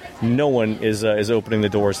now. No one is opening the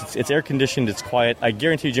doors. It's air conditioned. It's quiet. I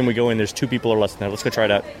guarantee you, Jim, we go in. There's 2 people or less than that. Let's go try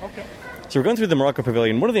it out. Okay. So we're going through the Morocco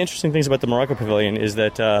Pavilion. One of the interesting things about the Morocco Pavilion is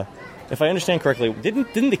that, if I understand correctly,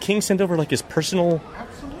 didn't the king send over like his personal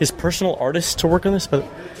artists to work on this?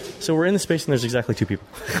 So we're in the space and there's exactly 2 people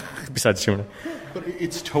besides Shimona. But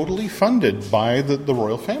it's totally funded by the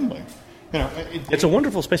royal family. It's a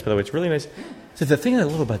wonderful space, by the way. It's really nice. So the thing I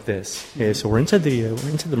love about this is, so we're inside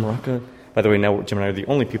the Morocco. By the way, now Jim and I are the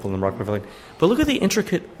only people in the Morocco Pavilion. But look at the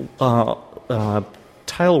intricate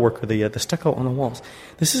tile work, or the stucco on the walls.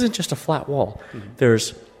 This isn't just a flat wall. Mm-hmm.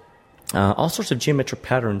 There's all sorts of geometric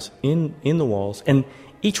patterns in the walls, and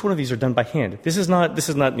each one of these are done by hand. This is not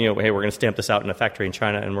hey, we're going to stamp this out in a factory in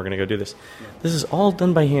China and we're going to go do this. No. This is all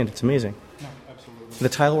done by hand. It's amazing. No, absolutely. The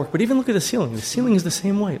tile work, but even look at the ceiling. The ceiling is the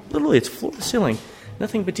same way. Literally, it's floor to ceiling,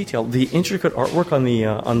 nothing but detail. The intricate artwork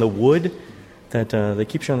on the wood that they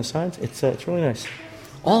keep you on the sides. It's really nice.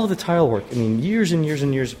 All of the tile work. I mean, years and years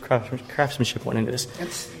and years of craftsmanship went into this.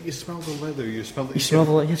 You smell the leather. You smell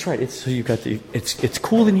the leather. That's right. So you got it's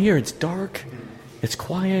cool in here. It's dark. It's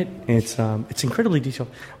quiet. It's incredibly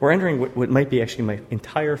detailed. We're entering what might be actually my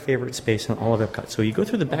entire favorite space in all of Epcot. So you go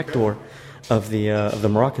through the back door of the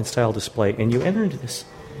Moroccan style display, and you enter into this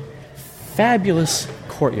fabulous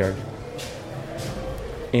courtyard.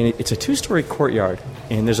 And it's a 2-story courtyard,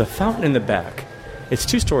 and there's a fountain in the back. It's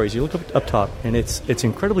 2 stories. You look up top, and it's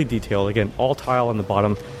incredibly detailed. Again, all tile on the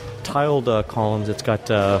bottom, tiled columns. It's got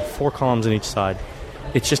 4 columns on each side.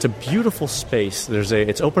 It's just a beautiful space.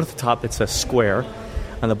 It's open at the top. It's a square.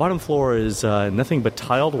 On the bottom floor is nothing but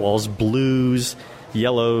tiled walls, blues,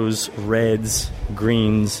 yellows, reds,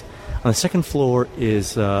 greens. On the second floor is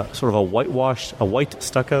sort of a white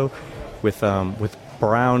stucco with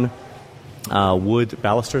brown wood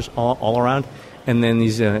balusters all around. And then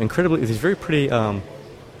these very pretty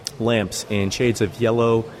lamps in shades of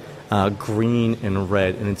yellow, green, and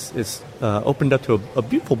red. And it's opened up to a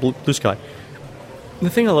beautiful blue sky. The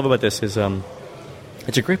thing I love about this is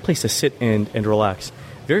it's a great place to sit and relax.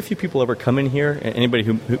 Very few people ever come in here. Anybody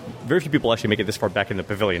who very few people actually make it this far back in the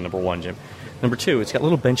pavilion. Number one, Jim. Number two, it's got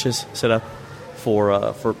little benches set up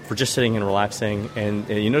for just sitting and relaxing, and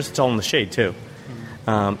you notice it's all in the shade too.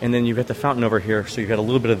 And then you've got the fountain over here, so you've got a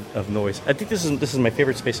little bit of noise. I think this is my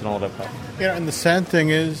favorite space in all of Epcot. Yeah, and the sad thing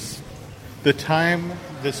is, the time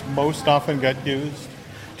this most often got used.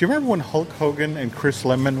 Do you remember when Hulk Hogan and Chris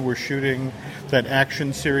Lemmon were shooting that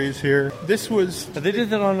action series here? This was... They did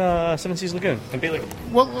that on Seven Seas Lagoon in Bay Lake.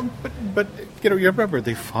 Well, but you remember,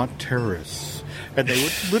 they fought terrorists. And they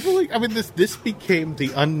would literally... this became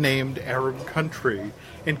the unnamed Arab country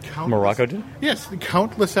in countless... Morocco did? Yes, in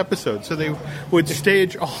countless episodes. So they would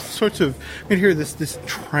stage all sorts of... And here, this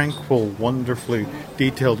tranquil, wonderfully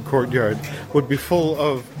detailed courtyard would be full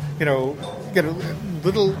of,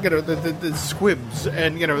 little, the squibs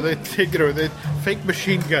and, the fake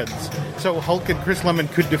machine guns. So Hulk and Chris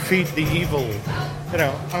Lemmon could defeat the evil,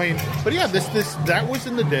 But yeah, that was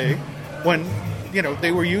in the day when...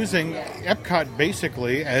 they were using Epcot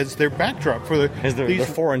basically as their backdrop for their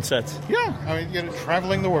foreign sets. Yeah,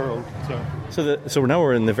 traveling the world. So now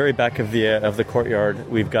we're in the very back of the courtyard.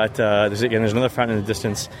 We've got there's another fountain in the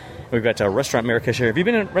distance. We've got Restaurant Marrakesh here. Have you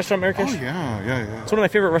been in Restaurant Marrakesh? Oh yeah. It's one of my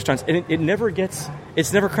favorite restaurants, and it's never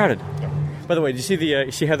crowded. Yeah. By the way, did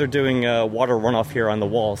you see how they're doing water runoff here on the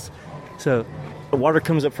walls? So the water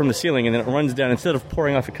comes up from the ceiling and then it runs down. Instead of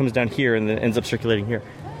pouring off, it comes down here and then ends up circulating here.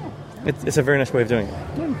 It's a very nice way of doing it.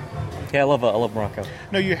 Yeah, I love Morocco.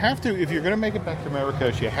 No, you have to, if you're going to make it back to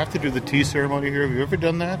Marrakesh, you have to do the tea ceremony here. Have you ever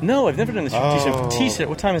done that? No, I've never done this tea ceremony. Tea ceremony.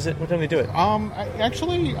 What time is it? What time do they do it?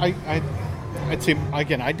 I'd say,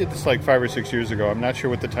 again, I did this like 5 or 6 years ago. I'm not sure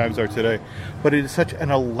what the times are today. But it is such an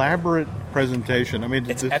elaborate presentation.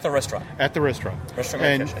 It's at the restaurant. At the restaurant. Restaurant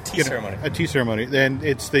Marrakesh, a tea ceremony. A tea ceremony. And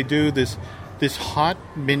they do this hot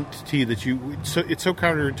mint tea that it's so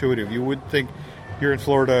counterintuitive. You would think you're in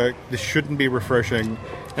Florida, this shouldn't be refreshing.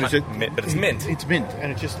 And but it's mint. It's mint.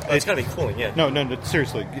 And it's got to be cooling, yeah. No,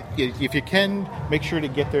 seriously. If you can, make sure to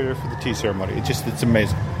get there for the tea ceremony. It's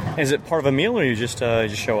amazing. Is it part of a meal, or you just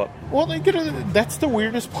show up? Well, that's the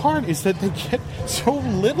weirdest part, is that they get so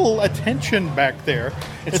little attention back there.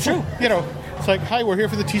 It's true. It's like, hi, we're here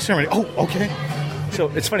for the tea ceremony. Oh, okay. So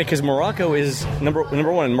it's funny, because Morocco is, number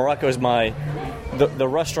one, Morocco is the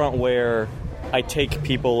restaurant where I take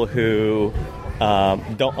people who...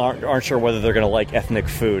 aren't sure whether they're going to like ethnic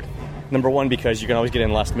food. Number one, because you can always get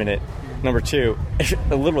in last minute. Number two,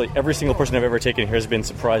 literally every single person I've ever taken here has been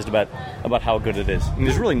surprised about how good it is. And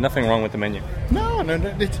there's really nothing wrong with the menu. No.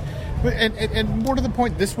 And more to the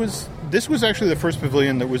point, this was actually the first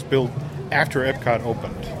pavilion that was built after Epcot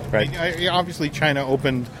opened. Right. Obviously, China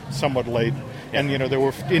opened somewhat late, and there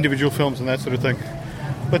were individual films and that sort of thing.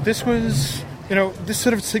 But this was, this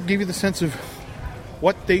sort of gave you the sense of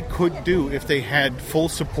what they could do if they had full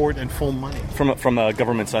support and full money from a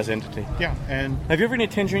government-sized entity. Yeah, and have you ever been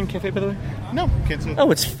to Tangerine Cafe, by the way? No, can't say. Oh,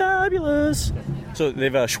 it's fabulous. So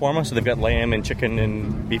they've shawarma, so they've got lamb and chicken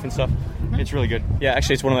and beef and stuff. It's really good. Yeah,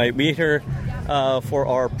 actually, it's we ate here for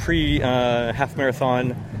our pre-half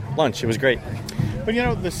marathon lunch. It was great. But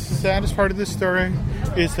the saddest part of this story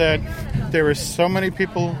is that there are so many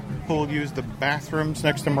people who will use the bathrooms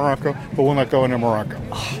next to Morocco, but will not go into Morocco.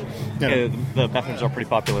 Yeah, the bathrooms are pretty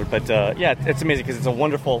popular, but it's amazing because it's a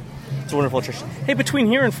wonderful attraction. Hey, between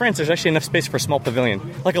here and France, there's actually enough space for a small pavilion,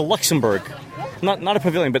 like a Luxembourg. Not a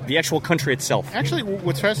pavilion, but the actual country itself. Actually,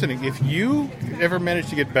 what's fascinating, if you ever manage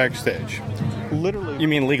to get backstage, literally... You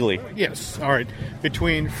mean legally? Yes. All right.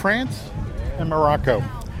 Between France and Morocco,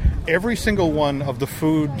 every single one of the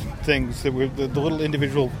food things that were the little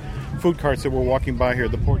individual food carts that were walking by here,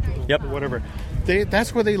 the Portugal, whatever...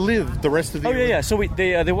 That's where they live the rest of the year. Yeah. So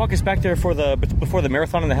they walk us back there before the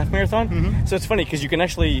marathon and the half marathon. Mm-hmm. So it's funny because you can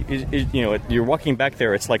actually, you're walking back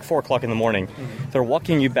there. It's like 4:00 in the morning. Mm-hmm. They're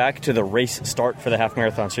walking you back to the race start for the half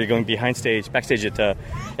marathon. So you're going backstage at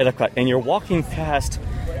Epcot, and you're walking past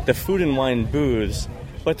the food and wine booths,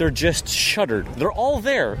 but they're just shuttered. They're all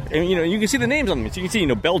there, and you can see the names on them. So you can see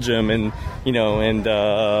Belgium and and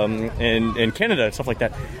Canada and stuff like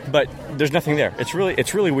that. But there's nothing there. It's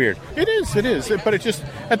really weird. It is. But it's just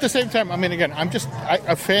at the same time. I mean, again, I'm just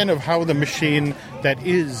a fan of how the machine that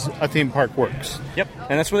is a theme park works. Yep,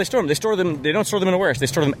 and that's where they store them. They don't store them in a warehouse. They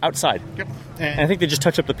store them outside. Yep, and I think they just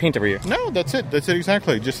touch up the paint every year. No, that's it. That's it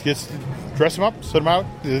exactly. Just dress them up, set them out.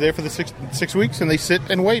 They're there for the 6 weeks, and they sit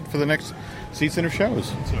and wait for the next season of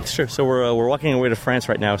shows. Sure. So we're walking away to France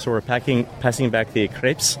right now. So we're passing back the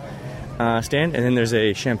crepes stand, and then there's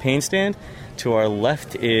a champagne stand. To our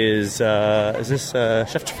left is this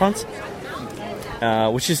Chef de France,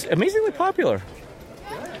 which is amazingly popular.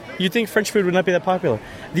 You'd think French food would not be that popular.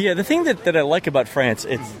 The thing that I like about France,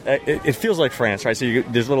 it feels like France, right? So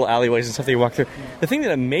there's little alleyways and stuff that you walk through. The thing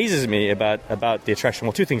that amazes me about the attraction,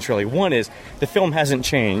 well, two things really. One is the film hasn't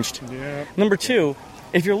changed. Yeah. Number two,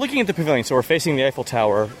 if you're looking at the pavilion, so we're facing the Eiffel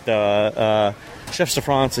Tower, the Chefs de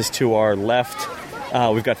France is to our left.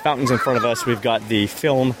 We've got fountains in front of us. We've got the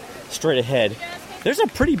film straight ahead. There's a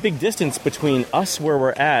pretty big distance between us where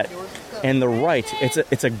we're at and the right.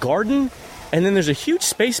 It's a garden, and then there's a huge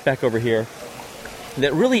space back over here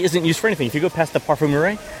that really isn't used for anything. If you go past the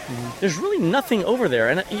Parfumerie, there's really nothing over there.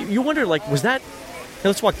 And you wonder, like, was that... Hey,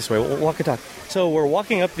 let's walk this way. We'll walk and talk. So we're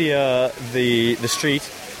walking up the street.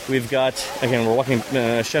 We've got, again, we're walking,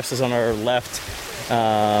 Chefs is on our left.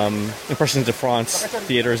 Impressions de France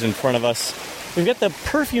Theater is in front of us. We've got the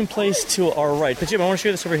perfume place to our right. But Jim, I want to show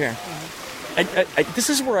you this over here. This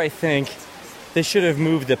is where I think they should have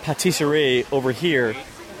moved the pâtisserie over here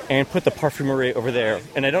and put the Parfumerie over there.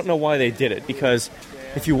 And I don't know why they did it, because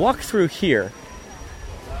if you walk through here,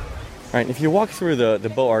 right, if you walk through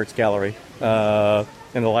the Beaux Arts Gallery in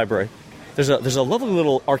the library, there's a lovely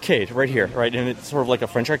little arcade right here, right? And it's sort of like a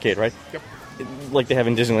French arcade, right? Yep. Like they have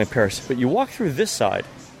in Disneyland Paris. But you walk through this side,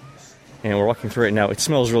 and we're walking through it now. It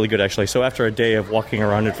smells really good, actually. So after a day of walking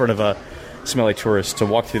around in front of a smelly tourist, to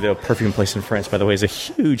walk through the perfume place in France, by the way, is a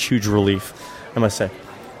huge, huge relief, I must say.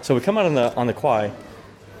 So we come out on the quai,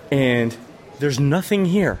 and there's nothing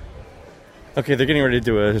here. Okay, they're getting ready to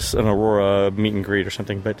do an Aurora meet and greet or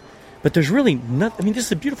something, but there's really nothing. I mean, this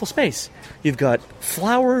is a beautiful space. You've got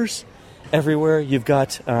flowers everywhere. You've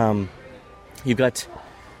got the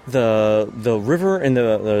river and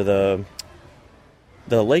the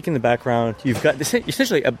lake in the background. You've got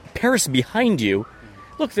essentially a Paris behind you.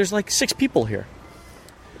 Look, there's like 6 people here.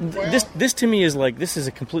 This to me is like, this is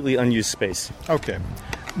a completely unused space. Okay.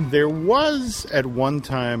 There was at one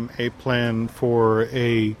time a plan for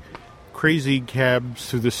a crazy cabs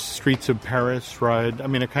through the streets of Paris ride. I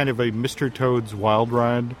mean, a kind of a Mr. Toad's wild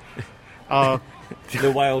ride.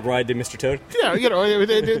 The wild ride to Mr. Toad? Yeah,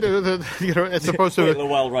 as opposed to... the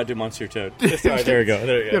wild ride to Monsieur Toad. Sorry, there we go.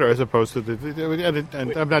 As opposed to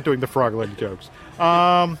and I'm not doing the frog leg jokes.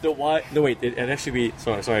 It'd actually be...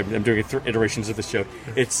 Sorry, I'm doing 3 iterations of this joke.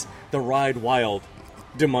 It's the ride wild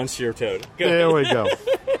to Monsieur Toad. There we go.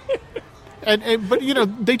 But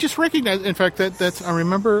they just recognize. In fact, that's. I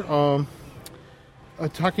remember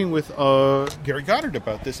talking with Gary Goddard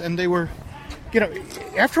about this, and they were,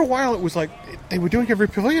 after a while, it was like they were doing every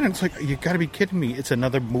pavilion, and it's like, you got to be kidding me! It's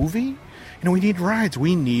another movie. We need rides.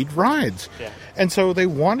 We need rides. Yeah. And so they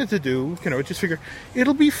wanted to do, just figure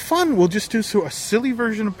it'll be fun. We'll just do a silly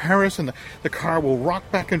version of Paris, and the car will rock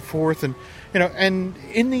back and forth, and and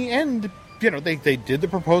in the end, they did the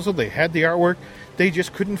proposal. They had the artwork. They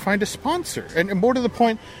just couldn't find a sponsor, and more to the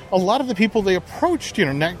point, a lot of the people they approached,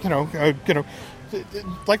 like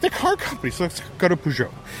the car companies. So let's go to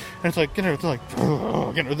Peugeot, and it's like, it's like,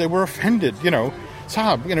 they were offended,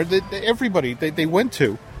 Saab, everybody they went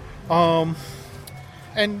to, and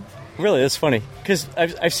really, that's funny because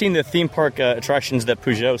I've seen the theme park attractions that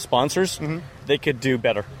Peugeot sponsors. Mm-hmm. They could do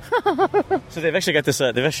better. So they've actually got this.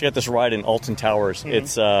 They've actually got this ride in Alton Towers.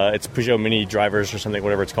 Mm-hmm. It's Peugeot Mini Drivers or something,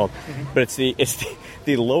 whatever it's called. Mm-hmm. But it's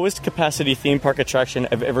the lowest capacity theme park attraction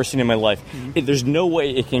I've ever seen in my life. Mm-hmm. There's no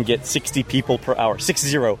way it can get 60 people per hour.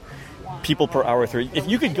 60 people per hour through. If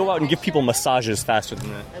you could go out and give people massages faster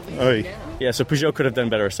than that. Oy. Yeah. So Peugeot could have done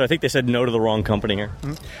better. So I think they said no to the wrong company here.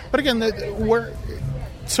 Mm-hmm. But again,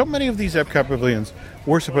 so many of these Epcot pavilions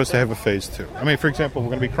were supposed to have a phase 2. I mean, for example, we're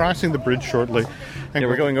going to be crossing the bridge shortly. And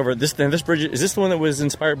we're going over this. This bridge, is this the one that was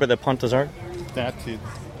inspired by the Pont des Arts? That's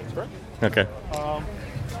right. Okay.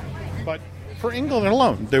 But for England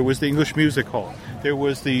alone, there was the English Music Hall. There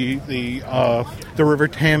was the River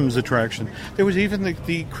Thames attraction. There was even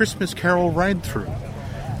the Christmas Carol ride-through.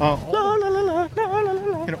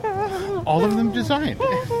 All of them designed.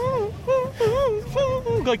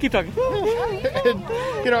 Go, keep talking.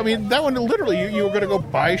 And, that one literally, you were going to go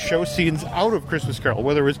buy show scenes out of Christmas Carol,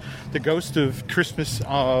 whether it was the Ghost of Christmas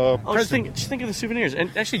Present. Just think of the souvenirs.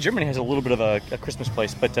 And actually, Germany has a little bit of a Christmas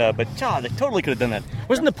place, but they totally could have done that.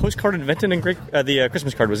 Wasn't the postcard invented in the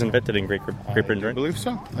Christmas card was invented in Great Britain, right?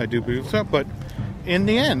 I do believe so. But in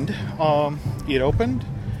the end, it opened.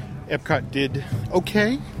 Epcot did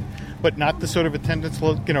okay, but not the sort of attendance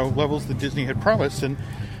levels that Disney had promised, and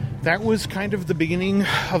that was kind of the beginning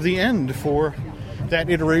of the end for that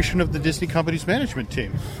iteration of the Disney company's management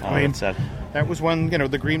team. That's sad. That was when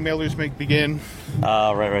the green mailers begin.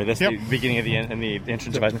 Right. That's the beginning of the end and the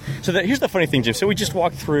entrance of Eisner. So here's the funny thing, Jim. So we just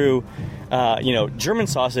walked through, German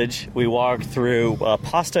sausage. We walked through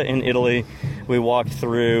pasta in Italy. We walked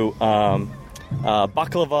through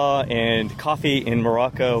baklava and coffee in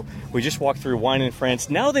Morocco. We just walked through wine in France.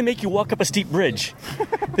 Now they make you walk up a steep bridge.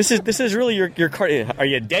 This is really your car. Are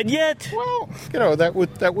you dead yet? Well,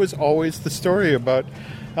 that was always the story about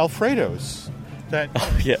Alfredo's. That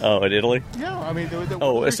in Italy. Yeah, I mean. So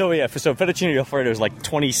fettuccine Alfredo is like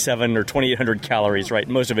 27 or 2,800 calories, right?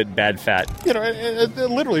 Most of it bad fat.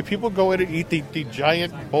 Literally, people go in and eat the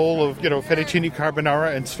giant bowl of fettuccine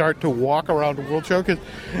carbonara and start to walk around the world show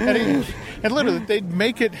and literally they'd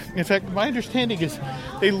make it. In fact, my understanding is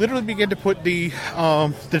they literally begin to put the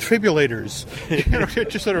defibrillators,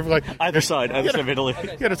 just sort of like either side of Italy.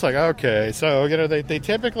 It's like, okay, so they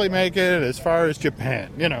typically make it as far as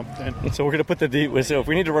Japan, And so we're gonna put so if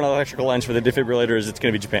we need to run electrical lines for the defibrillators, it's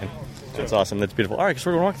going to be Japan. That's awesome. That's beautiful. All right, so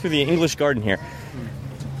we're going to walk through the English Garden here.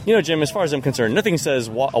 Jim, as far as I'm concerned, nothing says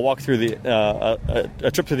a walk through a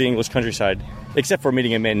trip to the English countryside, except for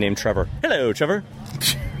meeting a man named Trevor. Hello, Trevor.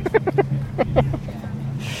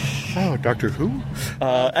 Oh, Doctor Who?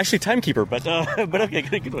 Actually, Timekeeper, but okay,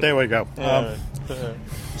 good one. There we go.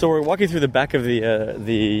 So we're walking through the back of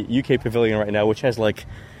the UK pavilion right now, which has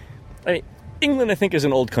England, I think, is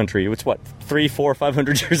an old country. It's 300, 400,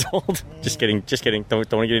 500 years old. Just kidding. Don't want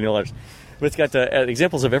to get any letters. But it's got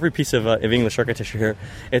examples of every piece of English architecture here.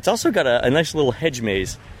 It's also got a nice little hedge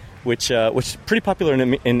maze, which is pretty popular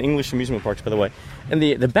in English amusement parks, by the way. And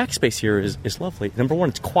the backspace here is lovely. Number one,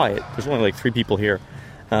 it's quiet. There's only like 3 people here.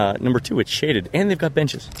 Number 2, it's shaded, and they've got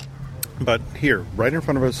benches. But here, right in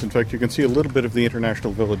front of us, in fact, you can see a little bit of the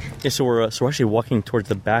International Village. Yeah, so we're actually walking towards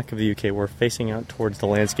the back of the UK. We're facing out towards the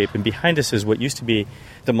landscape, and behind us is what used to be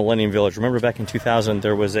the Millennium Village. Remember, back in 2000,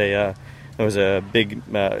 there was a big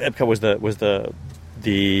Epcot was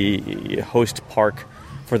the host park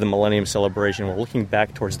for the Millennium Celebration. We're looking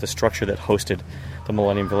back towards the structure that hosted the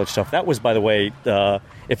Millennium Village stuff. That was, by the way,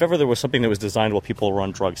 if ever there was something that was designed while people were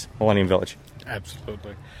on drugs, Millennium Village.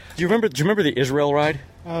 Absolutely. Do you remember the Israel ride?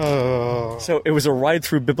 Oh. So it was a ride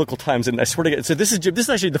through biblical times, and I swear to God, so this is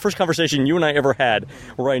actually the first conversation you and I ever had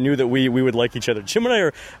where I knew that we would like each other. Jim and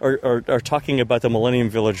I are talking about the Millennium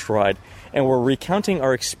Village ride, and we're recounting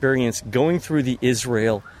our experience going through the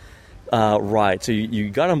Israel ride. So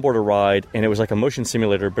you got on board a ride, and it was like a motion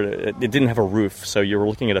simulator, but it didn't have a roof, so you were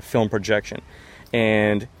looking at a film projection.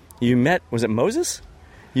 And you met, was it Moses?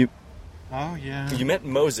 Oh, yeah. You met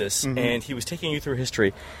Moses, and he was taking you through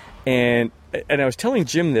history. And I was telling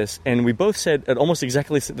Jim this, and we both said at almost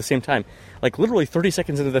exactly the same time, like literally 30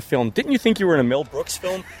 seconds into the film, didn't you think you were in a Mel Brooks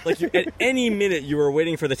film? Like at any minute you were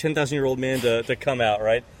waiting for the 10,000-year-old man to come out,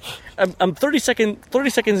 right? I'm 30 seconds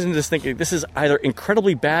into this thinking, this is either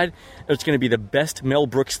incredibly bad or it's going to be the best Mel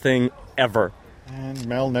Brooks thing ever. And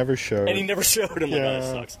Mel never showed. And he never showed. I'm like, oh, that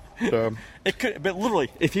sucks. So. It could, but literally,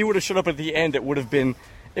 if he would have showed up at the end, it would have been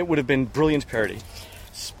brilliant parody.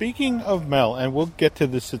 Speaking of Mel, and we'll get to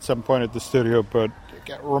this at some point at the studio, but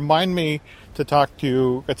remind me to talk to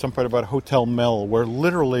you at some point about Hotel Mel, where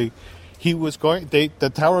literally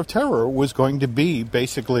the Tower of Terror was going to be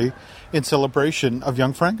basically in celebration of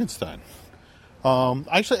Young Frankenstein.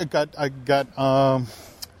 Actually, I got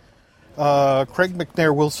Craig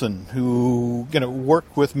McNair Wilson, who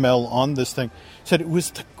worked with Mel on this thing, said it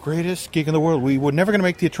was the greatest gig in the world. We were never going to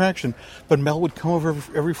make the attraction, but Mel would come over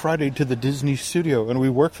every Friday to the Disney studio, and we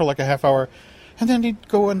worked for like a half hour, and then he'd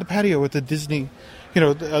go on the patio at the Disney,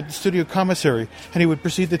 the studio commissary, and he would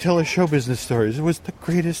proceed to tell us show business stories. It was the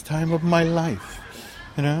greatest time of my life.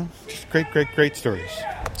 Just great stories.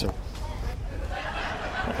 So.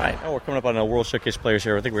 All right, we're coming up on a World Showcase players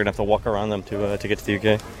here. I think we're going to have to walk around them to get to the UK.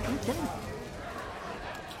 Okay.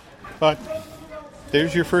 But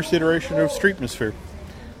there's your first iteration of Streetmosphere.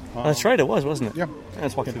 That's right, it was, wasn't it? Yeah.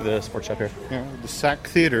 Let's walk through the sports shop here. Yeah, the SAC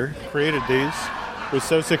Theater created these, was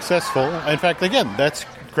so successful. In fact, again, that's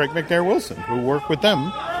Craig McNair Wilson, who worked with them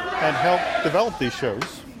and helped develop these shows.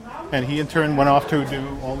 And he, in turn, went off to do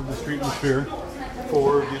all of the Streetmosphere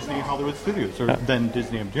for Disney Hollywood Studios, or then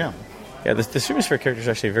Disney MGM. Yeah, the Streetmosphere characters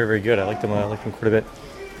are actually very, very good. I like them quite a bit.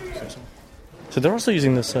 So they're also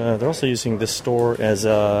using this. They're also using this store as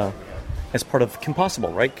part of Kim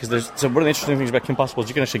Possible, right? Because one of the interesting things about Kim Possible is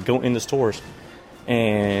you can actually go in the stores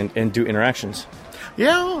and do interactions.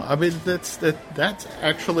 Yeah, I mean that's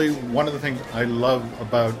actually one of the things I love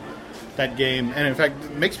about that game, and in fact,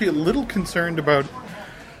 it makes me a little concerned about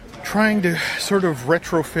trying to sort of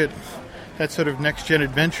retrofit that sort of next-gen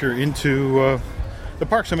adventure into the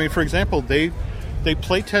parks. I mean, for example, they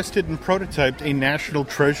play-tested and prototyped a National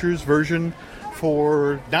Treasures version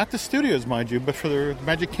for not the studios, mind you, but for the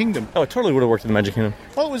Magic Kingdom. Oh, it totally would have worked in the Magic Kingdom.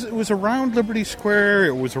 Well, it was around Liberty Square,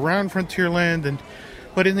 it was around Frontierland,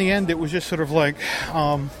 but in the end, it was just sort of like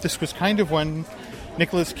this was kind of when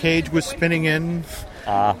Nicolas Cage was spinning in.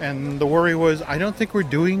 And the worry was, I don't think we're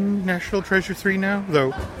doing National Treasure 3 now,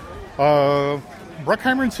 though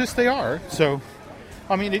Bruckheimer insists they are. So,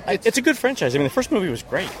 I mean, it's a good franchise. I mean, the first movie was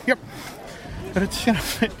great. Yep. But it's,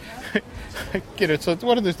 so it's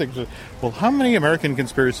one of those things. Well, how many American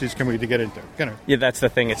conspiracies can we get into? Yeah, that's the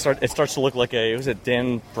thing. It starts to look like was it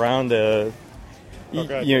Dan Brown,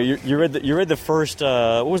 you read the first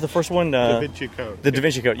what was the first one? Da Vinci Code. The Da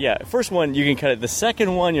Vinci Code. Yeah, first one you can cut it. The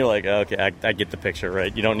second one you're like, okay, I get the picture,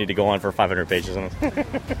 right? You don't need to go on for 500 pages on it.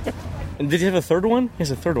 And did you have a third one? He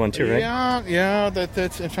has a third one too, right? Yeah.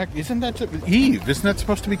 That's in fact, isn't that Eve? Isn't that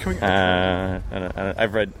supposed to be coming out?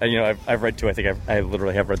 I've read. I've read two. I think I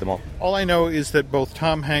literally have read them all. All I know is that both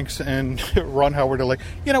Tom Hanks and Ron Howard are like,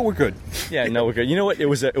 we're good. Yeah, no, we're good. You know what? It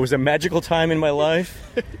was a magical time in my life.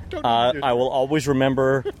 I will always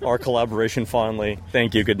remember our collaboration fondly.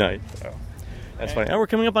 Thank you. Good night. That's funny. We're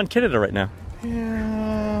coming up on Canada right now.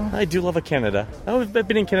 Yeah. I do love Canada. I've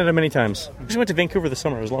been in Canada many times. I just went to Vancouver this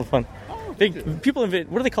summer. It was a lot of fun. People what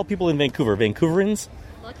do they call people in Vancouver? Vancouverans?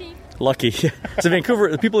 Lucky. So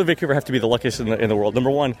the people in Vancouver have to be the luckiest in the world.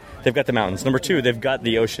 Number one, they've got the mountains. Number two, they've got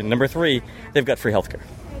the ocean. Number three, they've got free healthcare.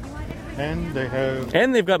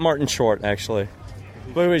 And they've got Martin Short, actually.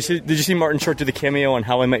 By the way, did you see Martin Short do the cameo on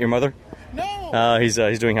How I Met Your Mother? No. He's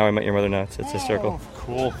doing How I Met Your Mother now. It's hysterical.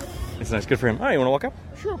 Cool. It's nice. Good for him. All right, you want to walk up?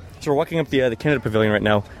 Sure. So we're walking up the Canada Pavilion right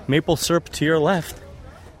now. Maple syrup to your left.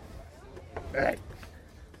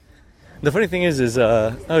 The funny thing is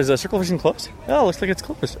Circle Vision closed? Oh, looks like it's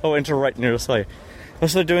closed. Oh, enter right near Australia. Oh,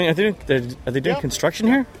 so are they doing construction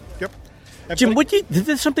here? Yep. Jim, did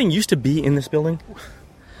this something used to be in this building?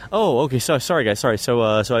 Oh, okay. So sorry, guys. Sorry. So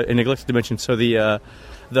I neglected to mention. So the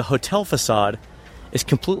hotel facade is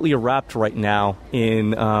completely wrapped right now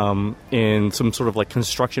in some sort of like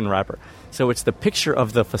construction wrapper. So it's the picture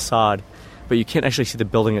of the facade, but you can't actually see the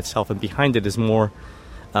building itself. And behind it is more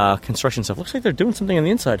construction stuff. Looks like they're doing something on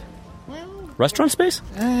the inside. Restaurant space?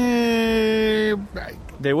 They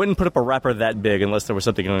wouldn't put up a wrapper that big unless there was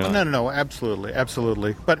something going on. No, absolutely.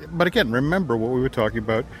 But again, remember what we were talking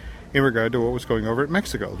about in regard to what was going over at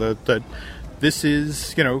Mexico. That this is,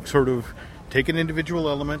 sort of take an individual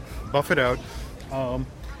element, buff it out.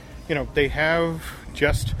 They have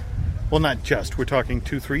not just, we're talking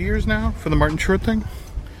 2-3 years now for the Martin Short thing.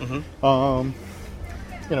 Mm-hmm.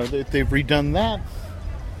 They've redone that.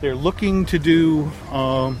 They're looking to do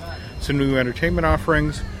some new entertainment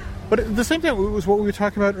offerings. But at the same time, it was what we were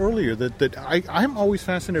talking about earlier, that I'm always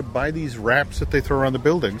fascinated by these wraps that they throw around the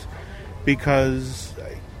buildings, because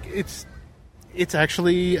it's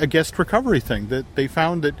actually a guest recovery thing. That they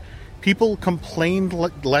found that people complained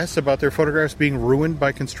less about their photographs being ruined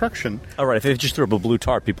by construction. All right, if they just threw up a blue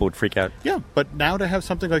tarp, people would freak out. Yeah, but now to have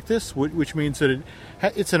something like this, which means that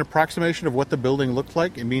it's an approximation of what the building looked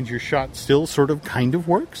like, it means your shot still sort of kind of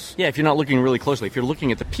works. Yeah, if you're not looking really closely. If you're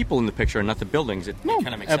looking at the people in the picture and not the buildings, it kind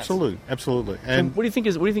of makes sense. Absolutely. And so what do you think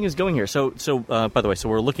is going here? So by the way, so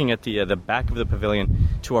we're looking at the back of the pavilion.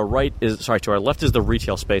 To our left is the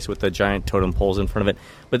retail space with the giant totem poles in front of it.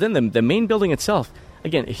 But then the main building itself,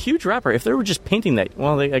 again, a huge wrapper. If they were just painting that,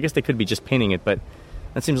 well, I guess they could be just painting it, but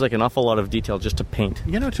that seems like an awful lot of detail just to paint.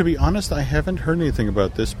 To be honest, I haven't heard anything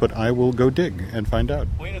about this, but I will go dig and find out.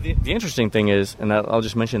 Well, the interesting thing is, and I'll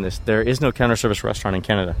just mention this, there is no counter service restaurant in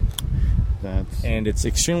Canada. And it's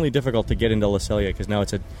extremely difficult to get into Le Cellier because now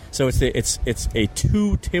it's a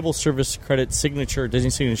 2 table service credit Disney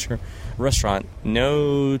signature restaurant.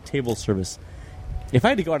 No table service. If I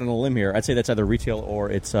had to go out on a limb here, I'd say that's either retail or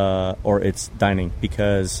it's dining,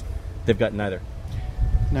 because they've got neither.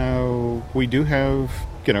 Now, we do have,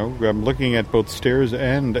 I'm looking at both stairs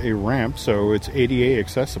and a ramp, so it's ADA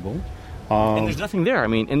accessible. And there's nothing there. I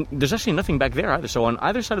mean, and there's actually nothing back there either. So on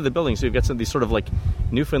either side of the building, so you've got some of these sort of like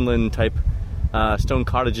Newfoundland type stone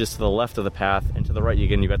cottages to the left of the path, and to the right,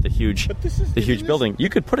 you've got the huge building. You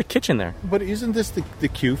could put a kitchen there. But isn't this the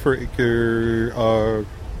queue for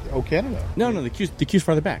Canada? No, the queue's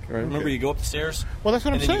farther back. Right? Okay. Remember, you go up the stairs. Well, that's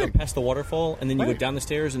what I'm saying. You go past the waterfall, and then you go down the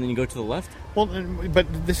stairs, and then you go to the left. Well, but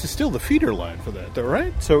this is still the feeder line for that, though,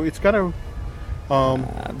 right? So it's got to.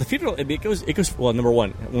 The feeder, it goes. Well, number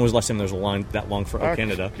one, when was the last time there was a line that long for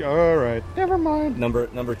Canada? All right, never mind.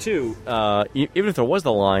 Number two, even if there was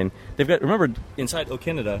the line, they've got. Remember, inside O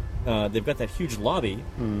Canada, they've got that huge lobby.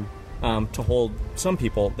 To hold some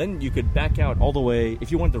people. Then you could back out all the way.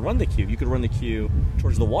 If you wanted to run the queue, you could run the queue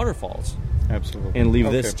towards the waterfalls. Absolutely. And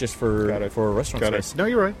leave this just for a restaurant space. No,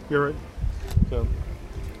 you're right. So,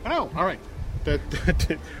 all right.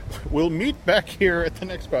 We'll meet back here at the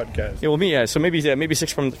next podcast. Yeah, well, so maybe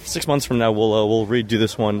 6 months from now we'll redo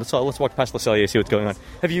this one. Let's walk past Le Cellier, see what's going on.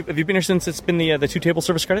 Have you been here since it's been the 2-table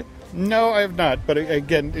service credit? No, I have not. But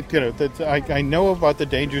again, I know about the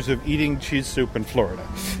dangers of eating cheese soup in Florida.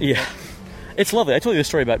 Yeah. It's lovely. I told you the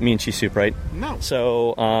story about me and cheese soup, right? No.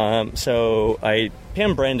 So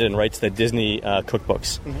Pam Brandon writes the Disney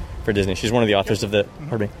cookbooks for Disney. She's one of the authors of the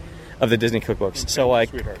Disney cookbooks. So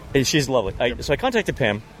she's lovely. So I contacted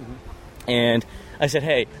Pam, and I said,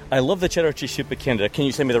 "Hey, I love the cheddar cheese soup at Canada. Can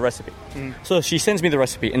you send me the recipe?" So she sends me the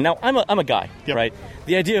recipe, and now I'm a guy, right?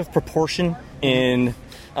 The idea of proportion in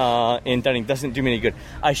dining doesn't do me any good.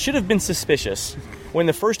 I should have been suspicious when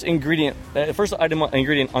the first ingredient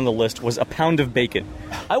on the list was a pound of bacon.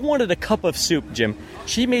 I wanted a cup of soup, Jim.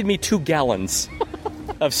 She made me 2 gallons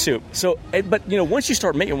of soup. So, but once you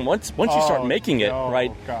start making it,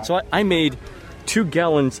 right? God. So I made 2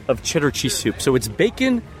 gallons of cheddar cheese soup. So it's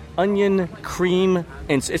bacon, onion, cream,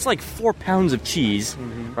 and it's like 4 pounds of cheese,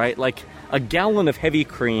 right? Like a gallon of heavy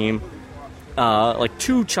cream, like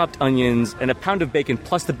 2 chopped onions, and a pound of bacon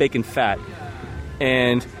plus the bacon fat,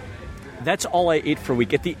 and that's all I ate for a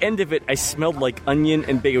week. At the end of it, I smelled like onion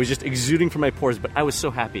and bacon. It was just exuding from my pores, but I was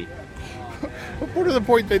so happy. More to the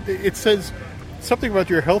point that it says something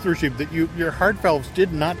about your health regime that your heart valves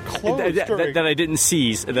did not close. That I didn't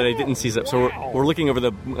seize. That I didn't seize up. So we're looking over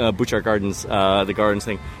the Bouchard Gardens, the gardens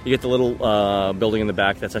thing. You get the little building in the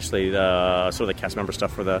back. That's actually sort of the cast member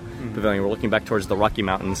stuff for the pavilion. We're looking back towards the Rocky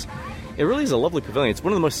Mountains. It really is a lovely pavilion. It's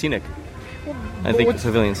one of the most scenic,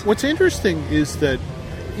 pavilions. What's interesting is that,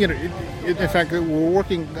 in fact, we're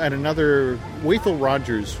working at another... Wathel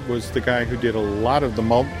Rogers was the guy who did a lot of the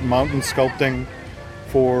mountain sculpting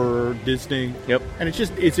for Disney. Yep. And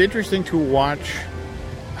it's interesting to watch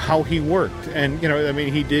how he worked. And,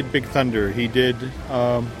 he did Big Thunder. He did...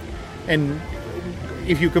 and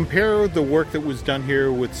if you compare the work that was done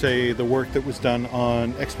here with, say, the work that was done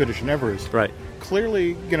on Expedition Everest... Right.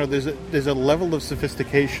 Clearly, there's a level of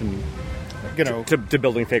sophistication... to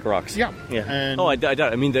building fake rocks. Yeah. And I doubt.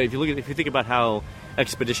 I mean, if you think about how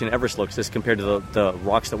Expedition Everest looks as compared to the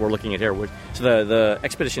rocks that we're looking at here, so the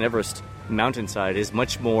Expedition Everest mountainside is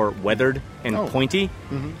much more weathered and pointy.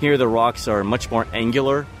 Here, the rocks are much more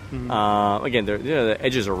angular. Again, the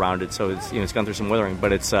edges are rounded, so it's gone through some weathering,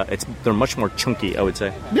 but they're much more chunky, I would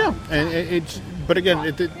say. Yeah, and but again,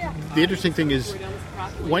 the interesting thing is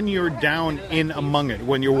when you're down in among it,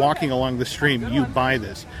 when you're walking along the stream, you buy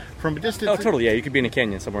this. From a distance... Oh, totally, yeah. You could be in a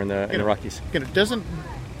canyon somewhere in the Rockies. It doesn't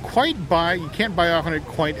quite you can't buy off on it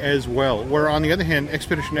quite as well. Where, on the other hand,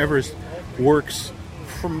 Expedition Everest works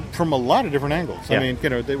from a lot of different angles. Yeah. I mean,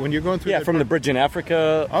 when you're going through... Yeah, from the bridge in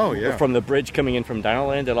Africa. Oh, yeah. From the bridge coming in from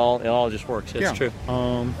Dinoland, it all just works. It's true.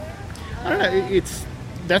 I don't know.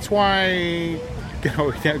 That's why,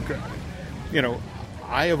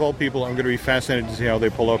 I, of all people, I'm going to be fascinated to see how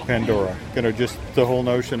they pull off Pandora. Just the whole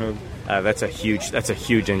notion of... That's a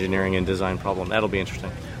huge engineering and design problem. That'll be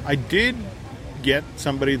interesting. I did get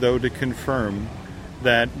somebody, though, to confirm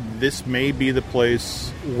that this may be the place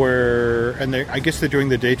where, and I guess they're doing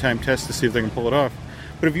the daytime test to see if they can pull it off.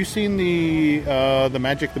 But have you seen the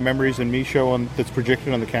Magic, the Memories, and Me show that's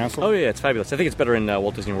projected on the castle? Oh yeah, it's fabulous. I think it's better in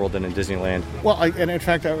Walt Disney World than in Disneyland. Well, and in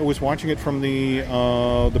fact, I was watching it from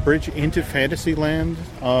the bridge into Fantasyland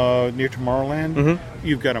near Tomorrowland.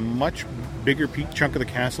 You've got a much bigger chunk of the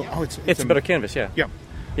castle. Oh, it's a better canvas, yeah. Yeah.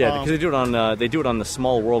 Yeah, because they do it on the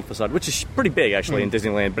Small World facade, which is pretty big actually in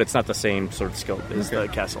Disneyland, but it's not the same sort of scope as the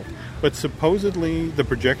castle. But supposedly the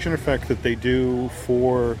projection effect that they do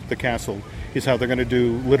for the castle is how they're going to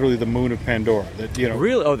do literally the moon of Pandora.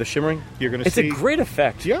 Really? Oh, the shimmering? You're going to see. It's a great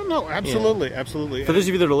effect. Yeah, no, absolutely, absolutely. For those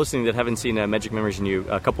of you that are listening that haven't seen Magic Memories and You,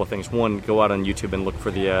 a couple of things. One, go out on YouTube and look for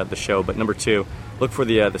the show. But number two, look for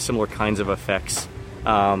the similar kinds of effects.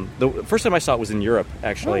 The first time I saw it was in Europe,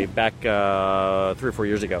 actually, back 3 or 4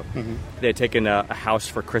 years ago. They had taken a house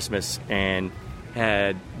for Christmas and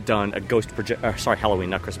had done a ghost Halloween,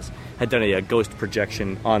 not Christmas. Had done a ghost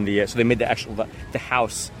projection on the. So they made the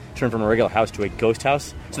house turn from a regular house to a ghost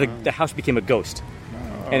house. So the house became a ghost,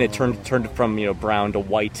 and it turned from brown to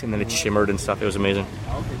white, and then it shimmered and stuff. It was amazing.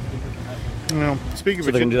 Speaking of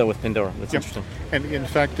they're going to do that with Pandora. That's interesting. And in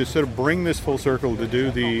fact, to sort of bring this full circle, to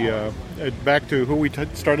do the back to who we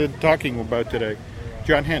started talking about today,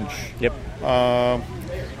 John Hench. Yep.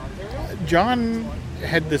 John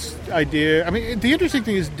had this idea. I mean, the interesting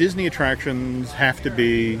thing is Disney attractions have to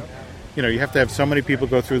be, you have to have so many people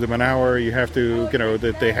go through them an hour. You have to,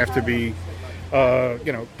 that they have to be, they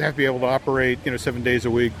have to be able to operate, 7 days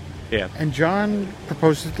a week. Yeah. And John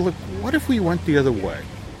proposes, look, what if we went the other way?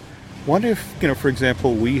 what if, for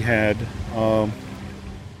example, we had a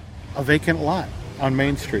vacant lot on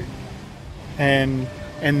Main Street, and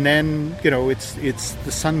then it's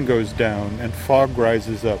the sun goes down and fog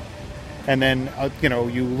rises up, and then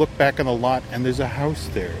you look back on the lot and there's a house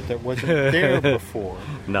there that wasn't there before.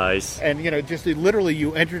 Nice. And just literally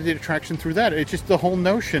you enter the attraction through that. It's just the whole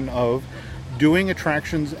notion of doing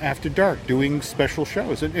attractions after dark, doing special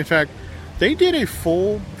shows. In fact, they did a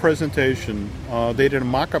full presentation. They did a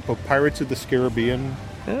mock-up of Pirates of the Caribbean.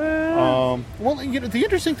 The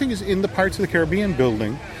interesting thing is, in the Pirates of the Caribbean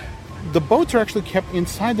building, the boats are actually kept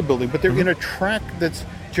inside the building, but they're in a track that's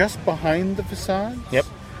just behind the facade. Yep.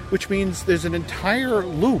 Which means there's an entire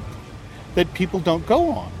loop that people don't go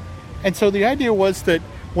on. And so the idea was that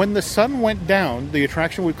when the sun went down, the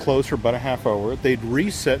attraction would close for about a half hour. They'd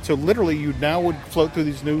reset. So literally you now would float through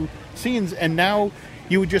these new scenes, and now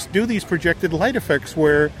you would just do these projected light effects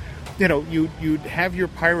where, you'd have your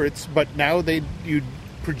pirates, but now you'd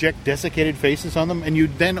project desiccated faces on them, and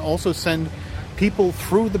you'd then also send people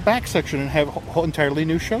through the back section and have entirely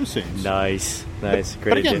new show scenes. Nice. Great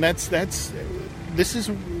but again, idea. this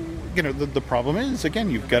is, the problem is, again,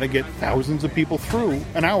 you've got to get thousands of people through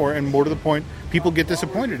an hour, and more to the point, people get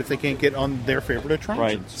disappointed if they can't get on their favorite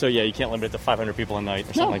attractions. Right. So, yeah, you can't limit it to 500 people a night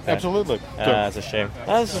or something like that. Absolutely. That's a shame.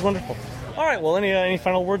 This is wonderful. All right, well, any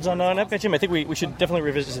final words on Epcot, Jim? I think we should definitely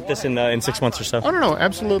revisit this in 6 months or so. Oh, no,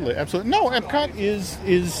 absolutely. No, Epcot is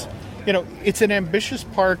it's an ambitious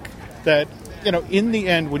park that, in the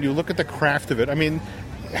end, when you look at the craft of it, I mean,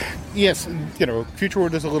 yes, Future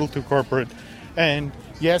World is a little too corporate, and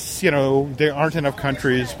yes, there aren't enough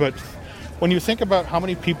countries, but when you think about how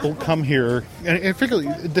many people come here, and particularly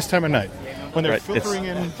this time of night, when they're filtering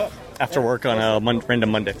in after work on a random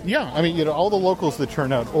Monday. Yeah, I mean, all the locals that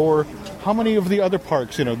turn out, or how many of the other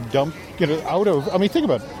parks, dump, out of. I mean, think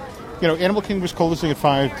about it. Animal Kingdom was closing at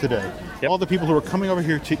 5 today. Yep. All the people who are coming over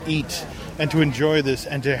here to eat and to enjoy this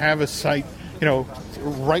and to have a site,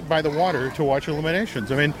 right by the water to watch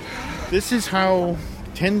Illuminations. I mean, this is how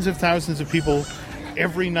tens of thousands of people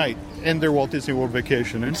every night end their Walt Disney World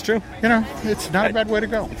vacation. And, it's true. It's not a bad way to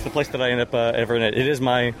go. It's the place that I end up every night. It is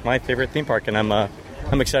my favorite theme park, and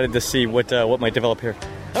I'm excited to see what might develop here.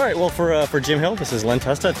 All right, well, for Jim Hill, this is Len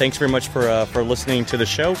Testa. Thanks very much for listening to the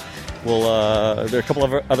show. There are a couple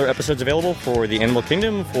of other episodes available for the Animal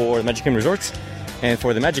Kingdom, for the Magic Kingdom Resorts, and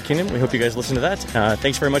for the Magic Kingdom. We hope you guys listen to that.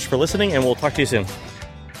 Thanks very much for listening, and we'll talk to you soon.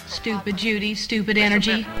 Stupid Judy, stupid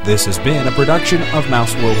energy. This has been a production of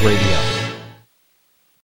Mouse World Radio.